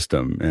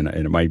system, and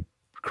it might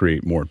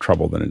create more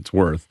trouble than it's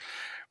worth.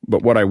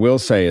 But what I will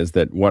say is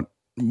that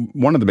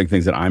one of the big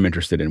things that I'm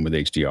interested in with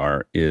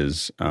HDR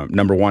is,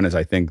 number one, is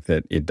I think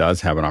that it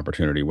does have an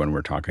opportunity when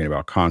we're talking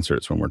about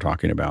concerts, when we're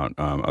talking about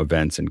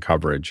events and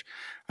coverage.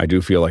 I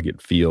do feel like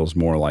it feels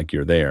more like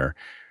you're there.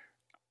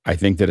 I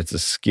think that it's a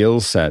skill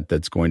set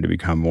that's going to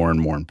become more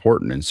and more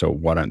important. And so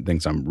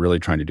things I'm really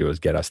trying to do is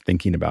get us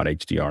thinking about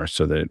HDR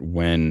so that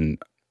when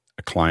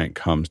a client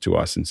comes to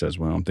us and says,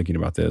 well, I'm thinking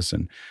about this,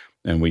 and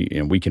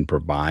we can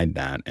provide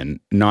that and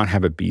not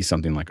have it be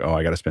something like, oh,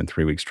 I got to spend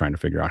 3 weeks trying to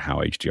figure out how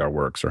HDR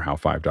works or how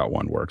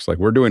 5.1 works. Like,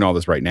 we're doing all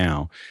this right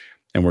now,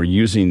 and we're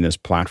using this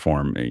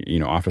platform,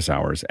 office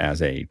hours,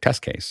 as a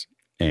test case.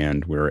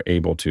 And we're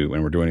able to,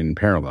 and we're doing it in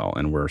parallel,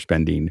 and we're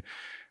spending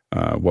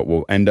what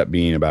will end up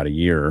being about a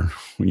year,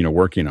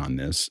 working on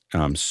this,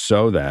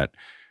 so that,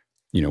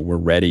 we're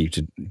ready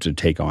to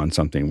take on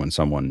something when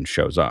someone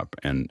shows up.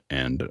 And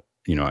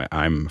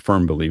I'm a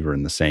firm believer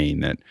in the saying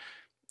that,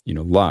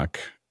 luck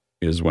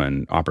is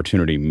when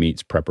opportunity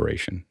meets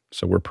preparation.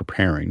 So we're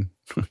preparing,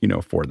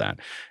 for that.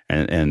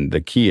 And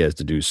the key is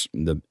to do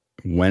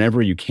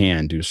whenever you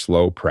can, do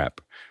slow prep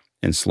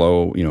and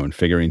slow, and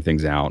figuring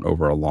things out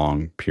over a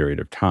long period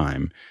of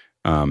time.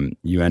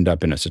 You end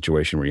up in a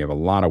situation where you have a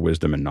lot of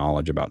wisdom and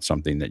knowledge about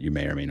something that you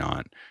may or may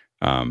not,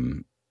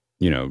 know.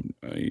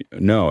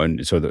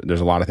 And so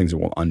there's a lot of things that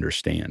we'll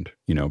understand,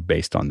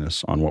 based on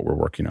what we're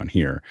working on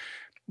here.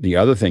 The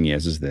other thing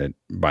is that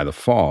by the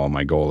fall,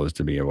 my goal is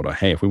to be able to,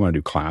 hey, if we want to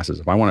do classes,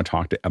 if I want to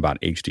talk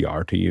about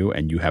HDR to you,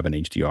 and you have an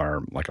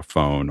HDR like a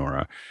phone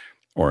or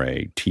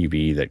a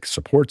TV that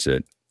supports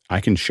it,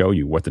 I can show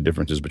you what the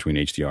difference is between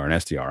HDR and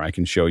SDR. I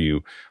can show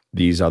you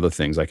these other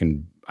things. I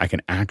can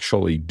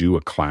actually do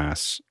a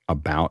class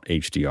about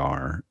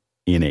HDR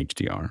in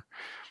HDR.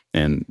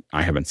 And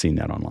I haven't seen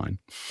that online,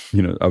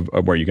 of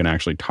where you can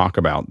actually talk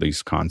about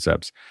these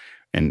concepts.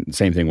 And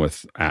same thing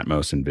with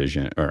Atmos and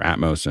Vision, or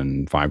Atmos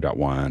and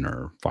 5.1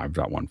 or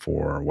 5.14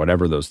 or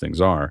whatever those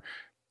things are.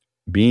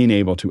 Being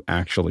able to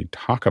actually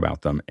talk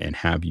about them and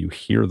have you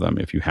hear them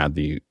if you had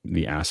the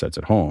assets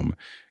at home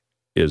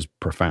is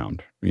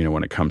profound,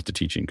 when it comes to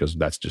teaching, because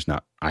that's just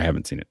not, I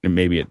haven't seen it. And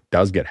maybe it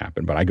does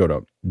happen, but I go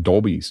to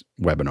Dolby's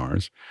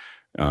webinars,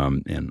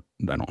 and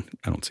I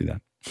don't see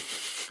that.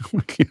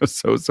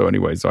 So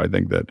anyway, so I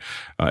think that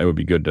it would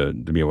be good to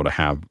be able to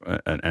have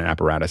an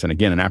apparatus, and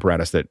again, an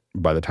apparatus that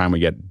by the time we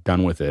get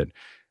done with it,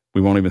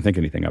 we won't even think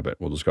anything of it.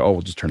 We'll just go, oh,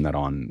 we'll just turn that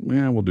on.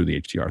 Yeah, we'll do the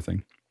HDR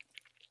thing.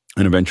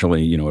 And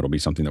eventually, it'll be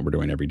something that we're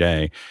doing every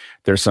day.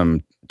 There's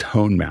some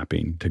tone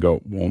mapping to go.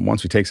 Well,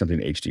 once we take something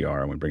to HDR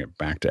and we bring it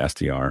back to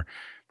SDR,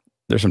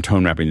 there's some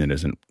tone mapping that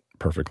isn't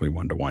perfectly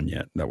one-to-one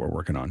yet that we're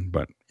working on.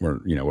 But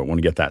when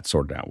we get that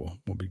sorted out,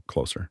 we'll be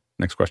closer.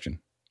 Next question.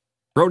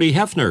 Brody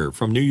Hefner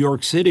from New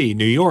York City,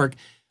 New York.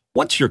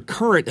 What's your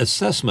current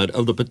assessment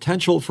of the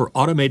potential for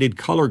automated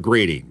color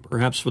grading,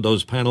 perhaps for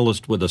those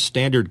panelists with a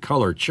standard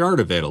color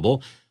chart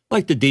available,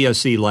 like the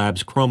DSC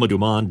Labs Chroma du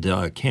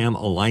Monde cam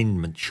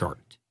alignment chart?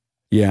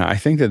 Yeah, I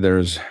think that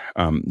there's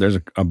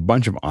a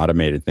bunch of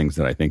automated things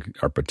that I think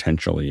are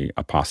potentially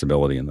a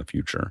possibility in the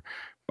future.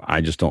 I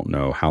just don't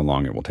know how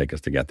long it will take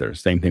us to get there.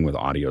 Same thing with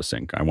audio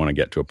sync. I want to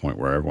get to a point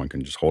where everyone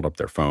can just hold up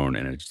their phone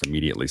and it just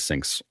immediately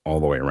syncs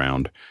all the way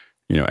around.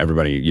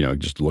 Everybody,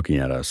 just looking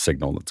at a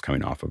signal that's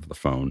coming off of the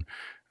phone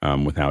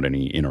without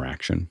any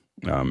interaction.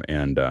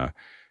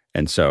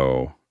 And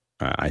so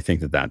I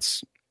think that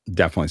that's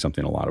definitely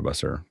something a lot of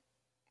us are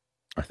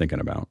thinking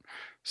about.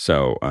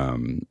 So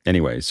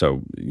anyway,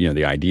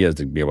 the idea is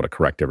to be able to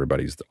correct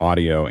everybody's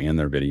audio and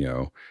their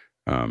video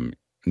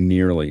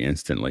nearly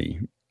instantly,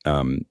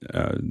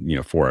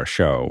 for a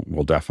show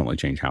will definitely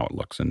change how it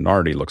looks, and it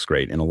already looks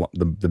great. And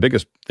the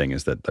biggest thing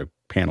is that the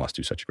panelists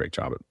do such a great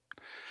job at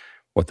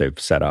what they've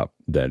set up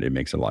that it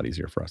makes it a lot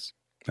easier for us.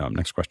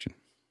 Next question.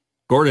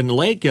 Gordon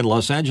Lake in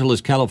Los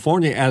Angeles,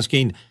 California,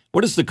 asking,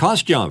 what is the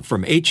cost jump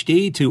from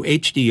HD to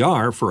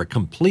HDR for a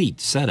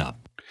complete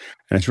setup?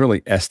 And it's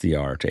really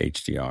SDR to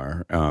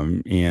HDR.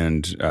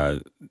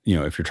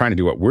 If you're trying to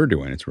do what we're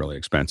doing, it's really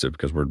expensive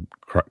because we're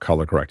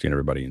color correcting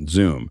everybody in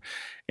Zoom.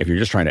 If you're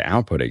just trying to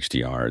output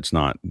HDR, it's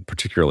not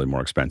particularly more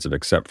expensive,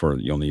 except for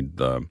you'll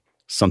need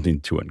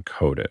something to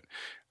encode it.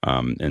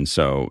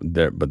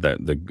 But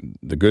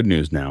the good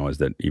news now is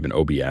that even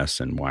OBS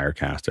and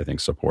Wirecast, I think,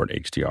 support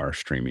HDR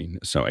streaming,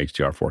 so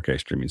HDR 4K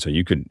streaming. So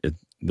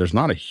there's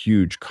not a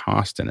huge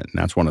cost in it, and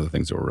that's one of the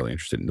things that we're really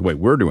interested in. The way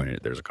we're doing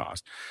it, there's a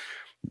cost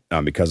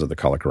because of the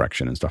color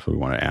correction and stuff that we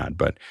want to add.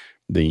 But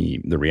the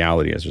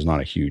reality is there's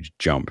not a huge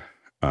jump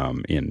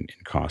in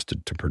cost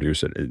to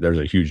produce it. There's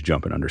a huge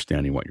jump in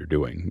understanding what you're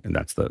doing, and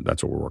that's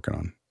what we're working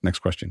on. Next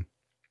question.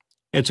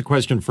 It's a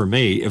question for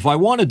me. If I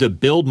wanted to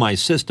build my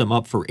system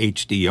up for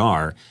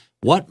HDR,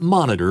 what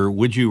monitor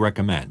would you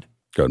recommend?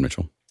 Go ahead,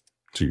 Mitchell.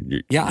 So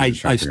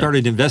I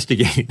started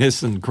investigating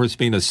this, and of course,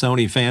 being a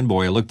Sony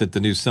fanboy, I looked at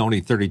the new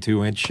Sony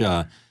 32-inch.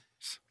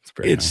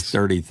 It's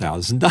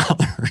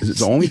 $30,000.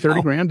 Is it only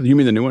 30 grand? You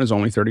mean the new one is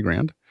only 30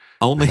 grand?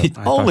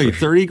 Only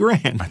 30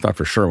 grand. I thought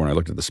for sure when I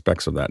looked at the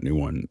specs of that new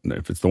one,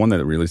 if it's the one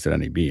that released at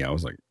NAB, I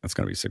was like, that's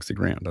going to be 60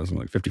 grand. That was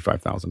like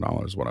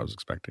 $55,000 is what I was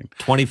expecting.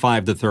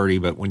 25 to 30,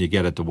 but when you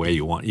get it the way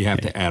you want, you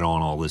have to add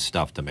on all this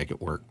stuff to make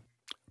it work.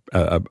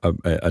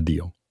 A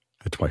deal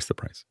at twice the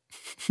price.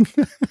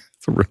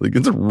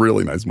 It's a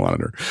really nice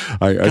monitor.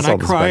 Can I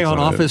cry on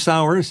office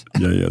hours?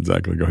 Yeah,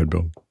 exactly. Go ahead,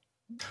 Bill.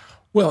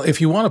 Well,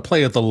 if you want to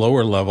play at the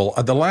lower level,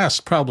 the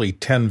last probably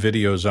 10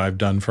 videos I've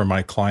done for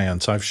my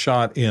clients, I've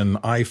shot in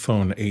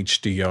iPhone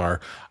HDR.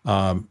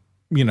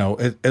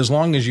 As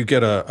long as you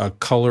get a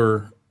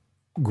color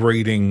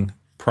grading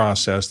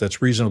process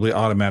that's reasonably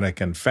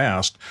automatic and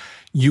fast,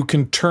 you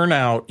can turn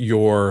out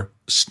your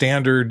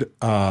standard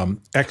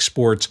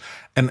exports.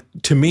 And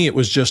to me, it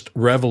was just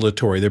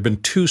revelatory. There have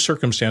been two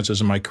circumstances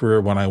in my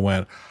career when I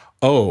went,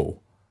 oh,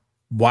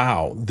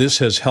 wow, this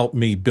has helped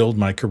me build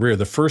my career.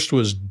 The first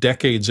was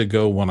decades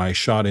ago when I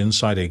shot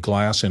inside a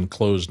glass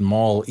enclosed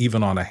mall,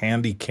 even on a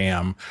handy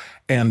cam.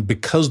 And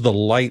because the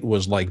light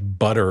was like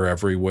butter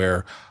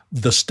everywhere,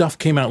 the stuff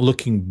came out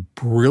looking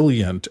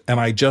brilliant. And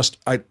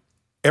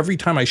every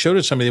time I showed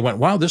it to somebody, they went,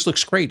 wow, this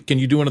looks great. Can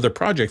you do another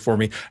project for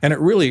me? And it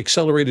really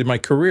accelerated my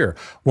career.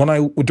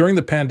 During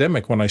the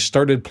pandemic, when I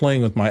started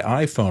playing with my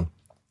iPhone,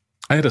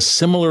 I had a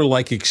similar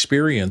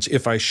experience.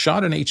 If I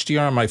shot an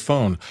HDR on my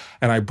phone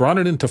and I brought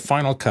it into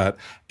Final Cut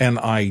and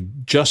I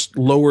just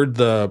lowered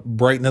the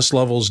brightness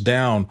levels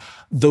down,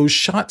 those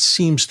shots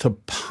seems to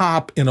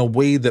pop in a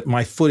way that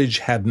my footage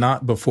had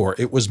not before.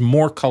 It was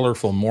more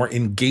colorful, more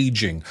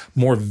engaging,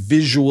 more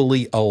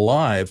visually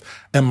alive.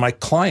 And my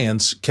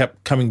clients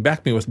kept coming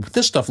back to me with,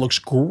 this stuff looks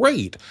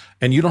great.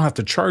 And you don't have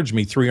to charge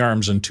me 3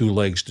 arms and 2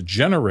 legs to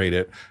generate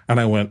it.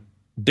 And I went,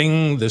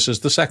 ding, this is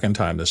the second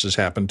time this has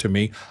happened to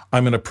me.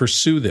 I'm going to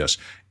pursue this.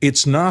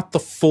 It's not the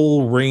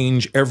full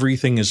range,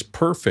 everything is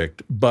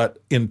perfect, but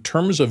in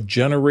terms of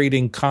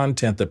generating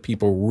content that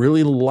people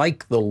really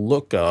like the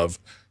look of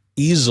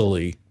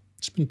easily,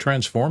 it's been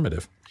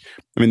transformative.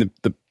 I mean,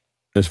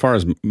 as far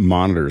as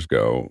monitors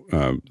go,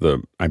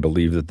 I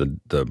believe that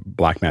the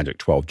Blackmagic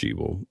 12G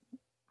will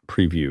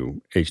preview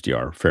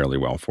HDR fairly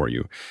well for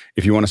you.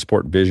 If you want to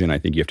support vision, I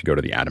think you have to go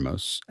to the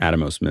Atomos.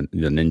 Atomos,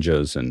 the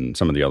Ninjas, and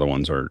some of the other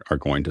ones are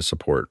going to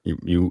support.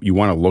 You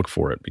want to look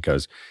for it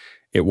because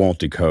it won't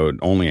decode.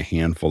 Only a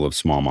handful of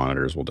small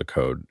monitors will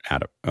decode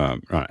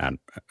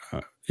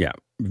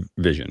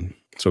vision.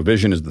 So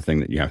vision is the thing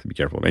that you have to be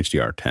careful of.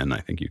 HDR10, I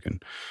think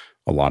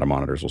a lot of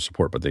monitors will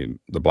support, but the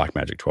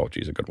Blackmagic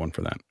 12G is a good one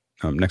for that.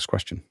 Next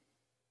question.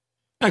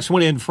 Next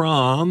one in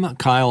from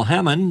Kyle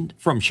Hammond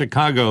from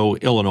Chicago,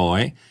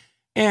 Illinois.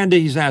 And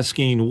he's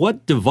asking,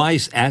 what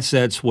device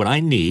assets would I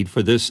need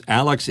for this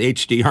Alex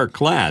HDR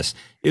class?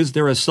 Is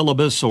there a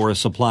syllabus or a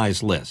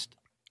supplies list?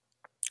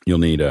 You'll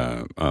need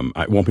it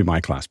won't be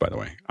my class, by the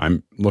way.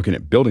 I'm looking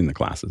at building the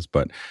classes,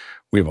 but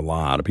we have a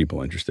lot of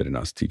people interested in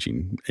us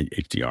teaching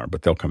HDR,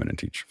 but they'll come in and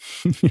teach.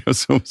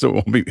 So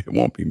it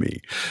won't be me.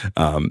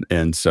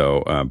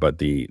 But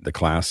the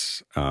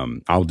class,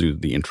 I'll do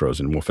the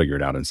intros and we'll figure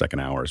it out in second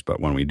hours. But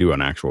when we do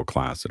an actual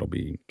class, it'll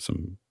be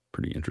some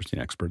pretty interesting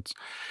experts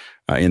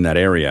in that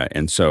area.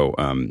 And so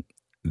all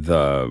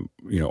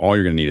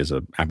you're going to need is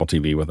an Apple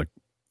TV with a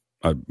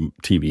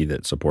TV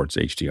that supports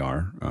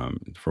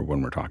HDR for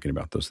when we're talking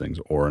about those things,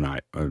 or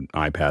an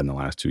iPad in the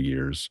last 2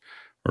 years,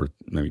 or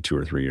maybe 2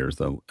 or 3 years,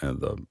 the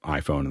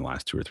iPhone in the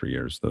last 2 or 3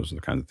 years. Those are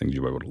the kinds of things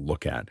you'll be able to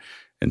look at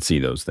and see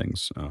those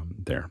things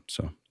there.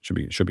 So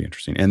it should be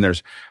interesting. And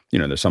there's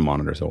some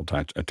monitors that will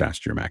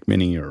attach to your Mac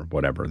Mini or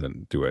whatever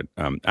that do it.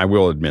 I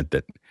will admit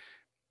that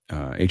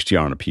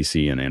HDR on a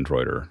PC and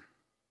Android are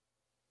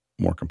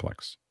more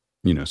complex.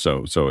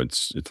 So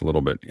it's a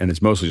little bit, and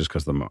it's mostly just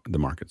because the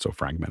market's so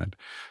fragmented.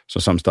 So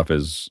some stuff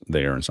is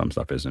there and some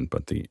stuff isn't.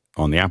 But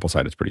on the Apple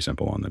side, it's pretty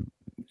simple. On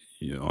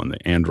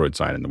the Android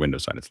side and the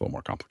Windows side, it's a little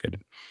more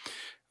complicated.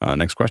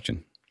 Next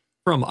question.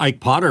 From Ike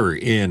Potter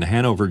in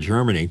Hanover,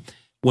 Germany.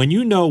 When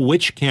you know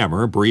which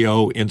camera,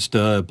 Brio,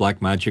 Insta,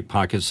 Blackmagic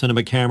Pocket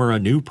Cinema camera, a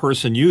new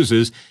person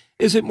uses,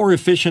 is it more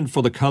efficient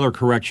for the color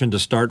correction to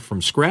start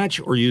from scratch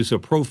or use a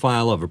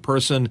profile of a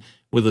person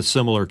with a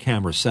similar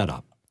camera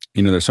setup?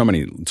 There's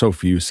so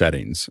few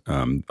settings.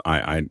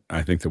 I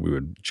think that we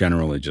would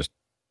generally just,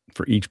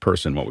 for each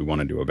person, what we want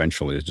to do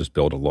eventually is just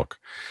build a look.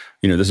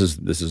 This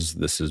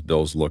is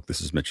Bill's look.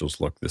 This is Mitchell's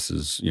look. This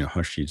is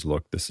Hushid's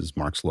look. This is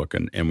Mark's look,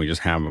 and we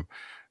just have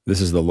this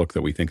is the look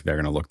that we think they're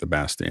going to look the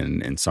best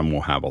in. And some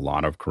will have a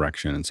lot of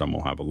correction, and some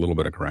will have a little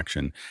bit of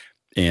correction,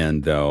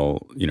 and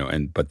they'll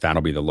but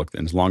that'll be the look.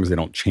 And as long as they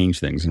don't change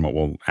things, and what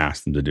we'll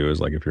ask them to do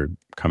is, like, if you're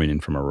coming in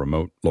from a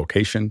remote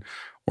location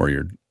or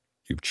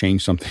you've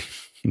changed something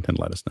then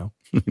let us know.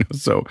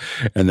 So,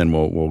 and then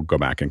we'll go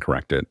back and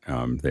correct it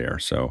there.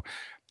 So,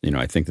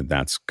 I think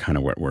that's kind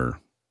of what we're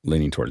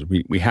leaning towards.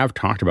 We have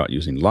talked about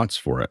using LUTs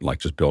for it, like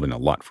just building a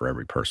LUT for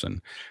every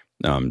person.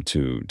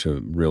 To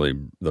really,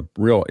 the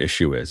real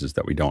issue is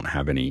that we don't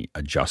have any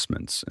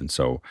adjustments, and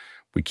so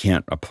we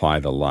can't apply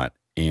the LUT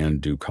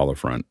and do color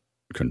front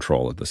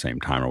control at the same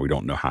time, or we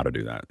don't know how to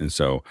do that. And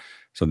so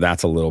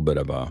that's a little bit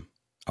of a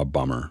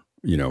bummer,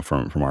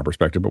 from our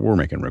perspective. But we're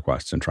making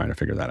requests and trying to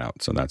figure that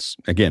out. So that's,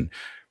 again,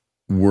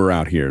 we're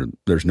out here.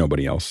 There's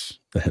nobody else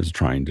that is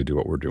trying to do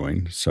what we're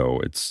doing. So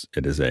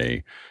it is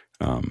a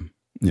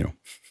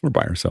we're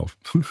by ourselves.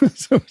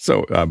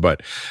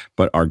 But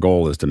our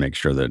goal is to make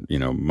sure that,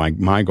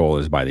 my goal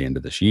is by the end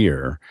of this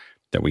year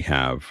that we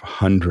have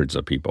hundreds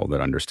of people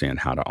that understand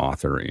how to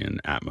author in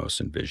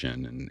Atmos and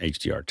Vision and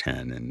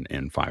HDR10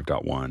 and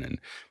 5.1. And,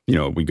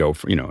 we go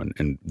for,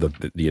 and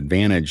the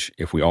advantage,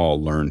 if we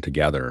all learn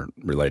together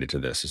related to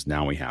this, is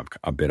now we have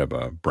a bit of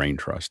a brain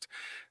trust.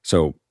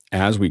 So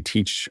as we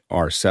teach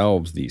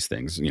ourselves these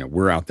things,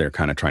 we're out there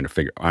kind of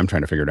I'm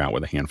trying to figure it out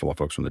with a handful of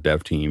folks from the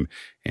dev team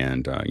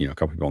and, a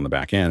couple people on the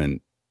back end. And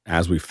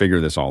as we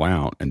figure this all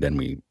out and then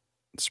we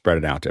spread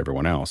it out to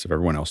everyone else, if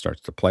everyone else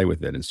starts to play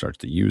with it and starts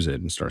to use it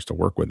and starts to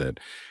work with it,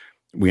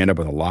 we end up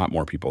with a lot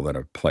more people that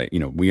have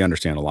we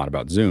understand a lot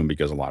about Zoom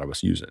because a lot of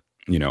us use it,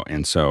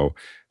 and so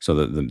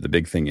the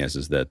big thing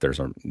is that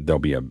there'll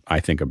be I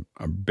think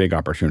a big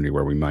opportunity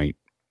where we might,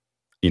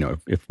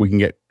 if we can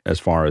get as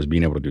far as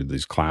being able to do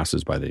these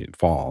classes by the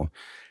fall,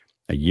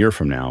 a year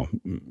from now,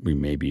 we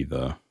may be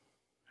the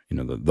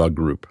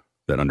group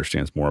that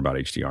understands more about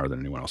HDR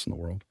than anyone else in the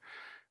world.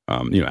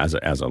 As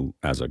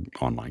a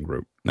online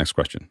group. Next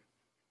question.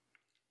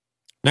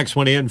 Next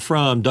one in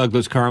from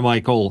Douglas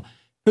Carmichael.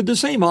 Could the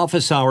same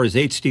office hours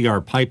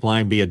HDR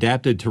pipeline be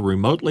adapted to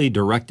remotely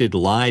directed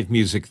live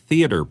music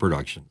theater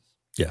productions?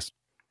 Yes,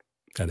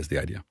 that is the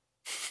idea.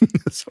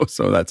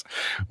 So that's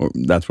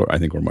what I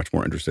think we're much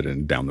more interested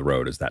in down the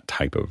road, is that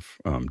type of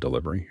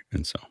delivery.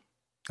 And so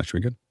that should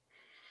be good.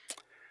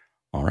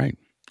 All right.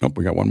 Oh,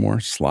 we got one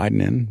more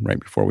sliding in right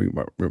before we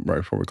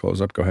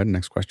close up. Go ahead.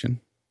 Next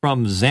question.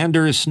 From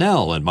Xander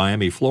Snell in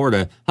Miami,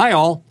 Florida. Hi,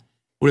 all.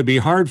 Would it be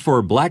hard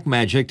for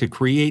Blackmagic to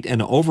create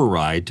an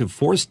override to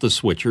force the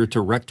switcher to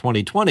Rec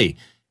 2020?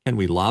 Can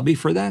we lobby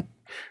for that?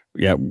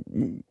 Yeah,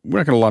 we're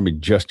not going to lobby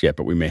just yet,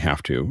 but we may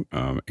have to.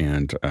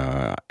 And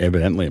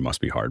evidently it must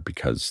be hard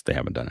because they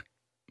haven't done it.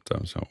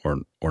 So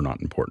or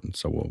not important.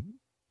 So we'll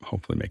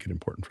hopefully make it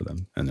important for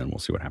them, and then we'll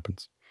see what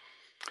happens.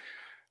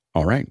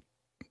 All right.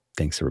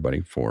 Thanks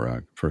everybody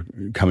for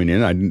coming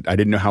in. I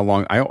didn't know how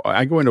long.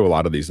 I go into a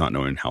lot of these not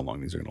knowing how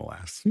long these are going to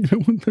last.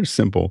 They're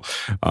simple,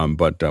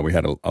 but we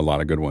had a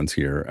lot of good ones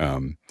here.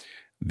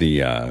 We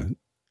got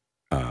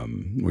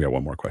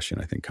one more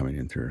question I think coming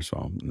in through,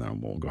 so then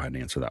we'll go ahead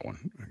and answer that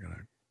one. I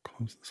gotta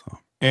close this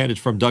off. And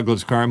it's from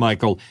Douglas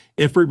Carmichael.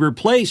 If we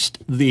replaced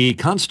the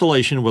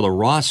Constellation with a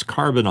Ross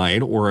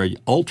Carbonite or a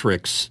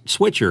Ultrix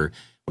switcher,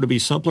 would it be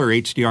simpler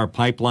HDR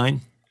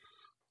pipeline?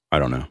 I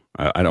don't know.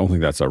 I don't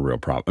think that's a real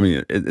problem. I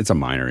mean, it's a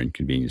minor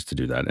inconvenience to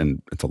do that,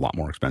 and it's a lot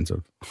more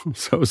expensive.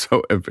 So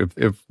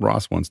if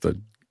Ross wants to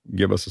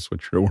give us a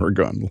switcher to work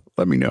on,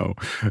 let me know,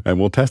 and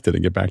we'll test it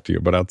and get back to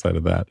you. But outside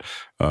of that,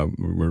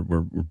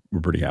 we're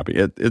pretty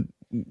happy.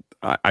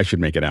 I should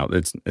make it out.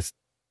 It's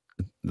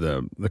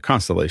the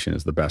Constellation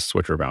is the best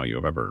switcher value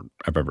I've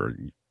ever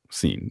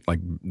seen. Like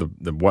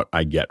the what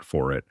I get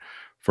for it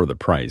for the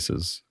price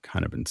is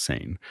kind of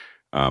insane.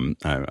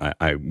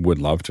 I would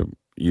love to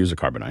use a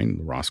Carbonite.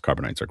 The Ross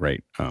Carbonites are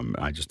great.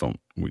 I just don't.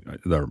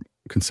 They're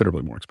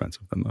considerably more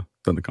expensive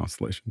than the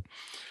Constellation.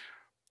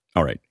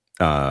 All right,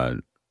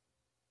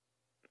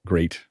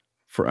 great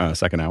for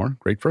second hour.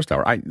 Great first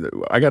hour.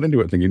 I got into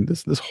it thinking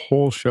this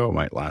whole show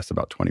might last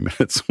about 20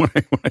 minutes. When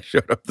I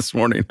showed up this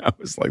morning, I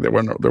was like, there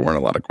weren't a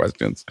lot of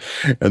questions,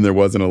 and there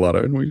wasn't a lot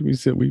of. And we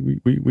said we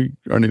are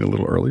running a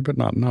little early, but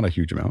not a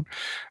huge amount.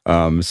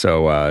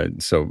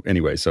 So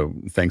anyway, so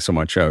thanks so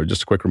much.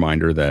 Just a quick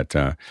reminder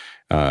that.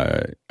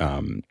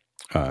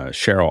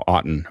 Cheryl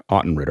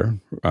Ottenritter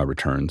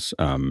returns.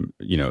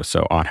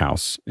 So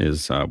Otthouse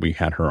is, we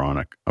had her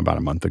on about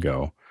a month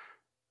ago.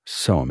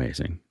 So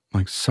amazing.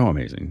 Like so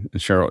amazing. And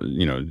Cheryl,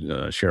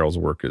 Cheryl's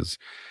work is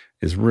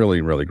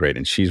really, really great.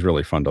 And she's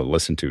really fun to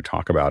listen to,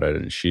 talk about it.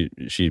 And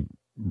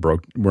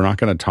we're not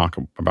going to talk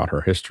about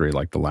her history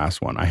like the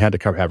last one. I had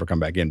to have her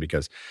come back in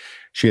because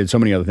she had so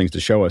many other things to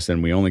show us,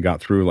 and we only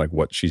got through like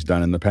what she's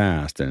done in the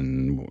past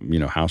and,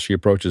 how she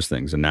approaches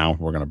things. And now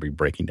we're going to be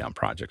breaking down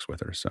projects with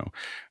her. So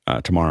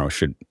tomorrow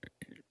should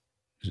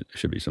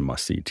be some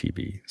must-see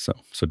TV. So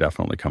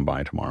definitely come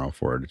by tomorrow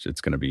for it.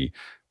 It's going to be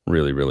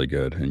really, really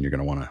good, and you're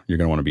gonna want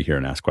to be here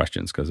and ask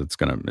questions because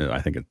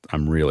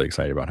I'm really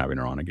excited about having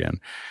her on again.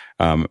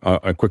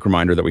 A quick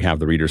reminder that we have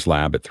the Readers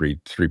Lab at 3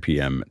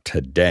 p.m.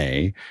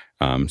 today.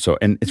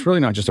 And it's really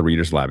not just a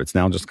Readers Lab; it's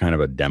now just kind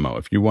of a demo.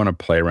 If you want to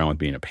play around with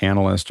being a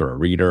panelist or a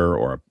reader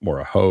or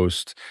a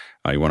host,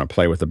 you want to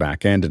play with the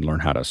back end and learn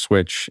how to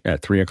switch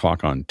at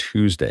 3:00 on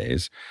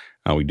Tuesdays.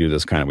 we do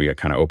this we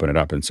kind of open it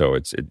up. And so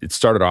it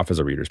started off as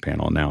a reader's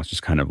panel. And now it's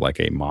just kind of like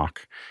a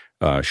mock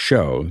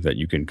show that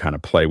you can kind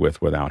of play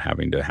with without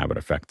having to have it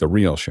affect the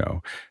real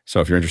show. So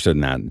if you're interested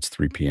in that, it's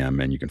 3 p.m.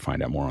 and you can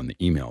find out more on the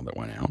email that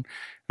went out.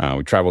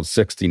 We traveled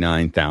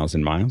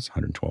 69,000 miles,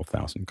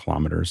 112,000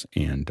 kilometers,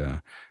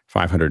 and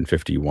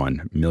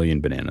 551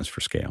 million bananas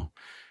for scale.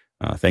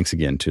 Thanks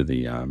again to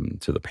the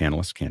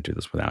panelists. Can't do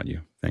this without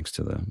you. Thanks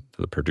to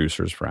the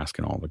producers for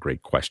asking all the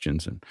great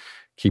questions and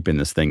keeping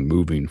this thing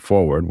moving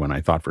forward when I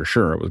thought for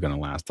sure it was going to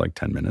last like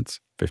 10 minutes,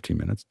 15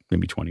 minutes,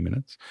 maybe 20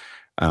 minutes.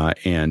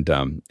 And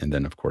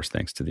then, of course,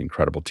 thanks to the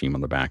incredible team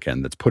on the back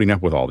end that's putting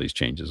up with all these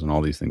changes and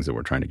all these things that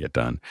we're trying to get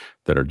done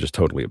that are just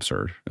totally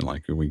absurd. And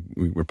like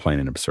we're playing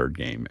an absurd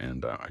game.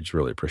 And I just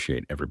really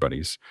appreciate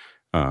everybody's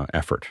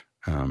effort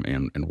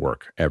and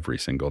work every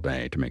single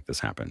day to make this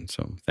happen.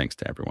 So thanks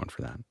to everyone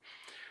for that.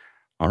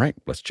 All right,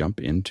 let's jump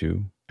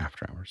into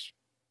After Hours.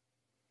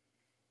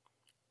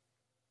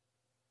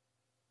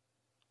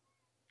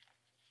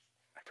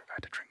 I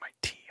forgot to drink my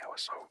tea. I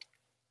was so...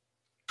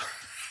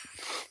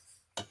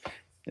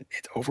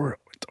 It's over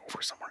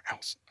somewhere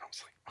else. I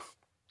was like, oh,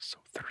 so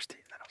thirsty.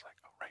 And then I was like,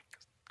 oh, right,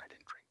 because I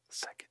didn't drink the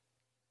second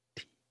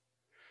tea.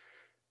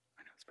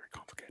 I know it's very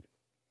complicated.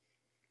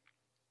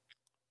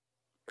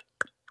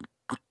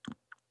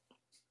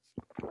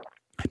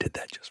 I did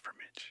that just for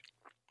Mitch.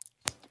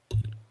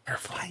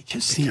 Careful. I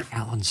just see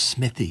Alan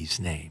Smithy's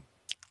name.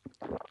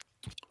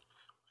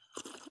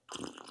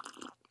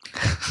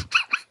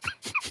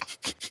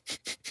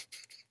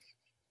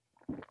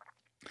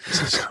 It's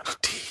the sound of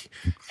tea.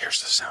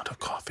 Here's the sound of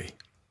coffee.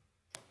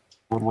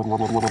 Oh,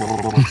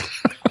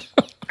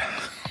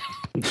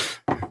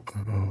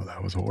 that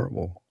was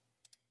horrible.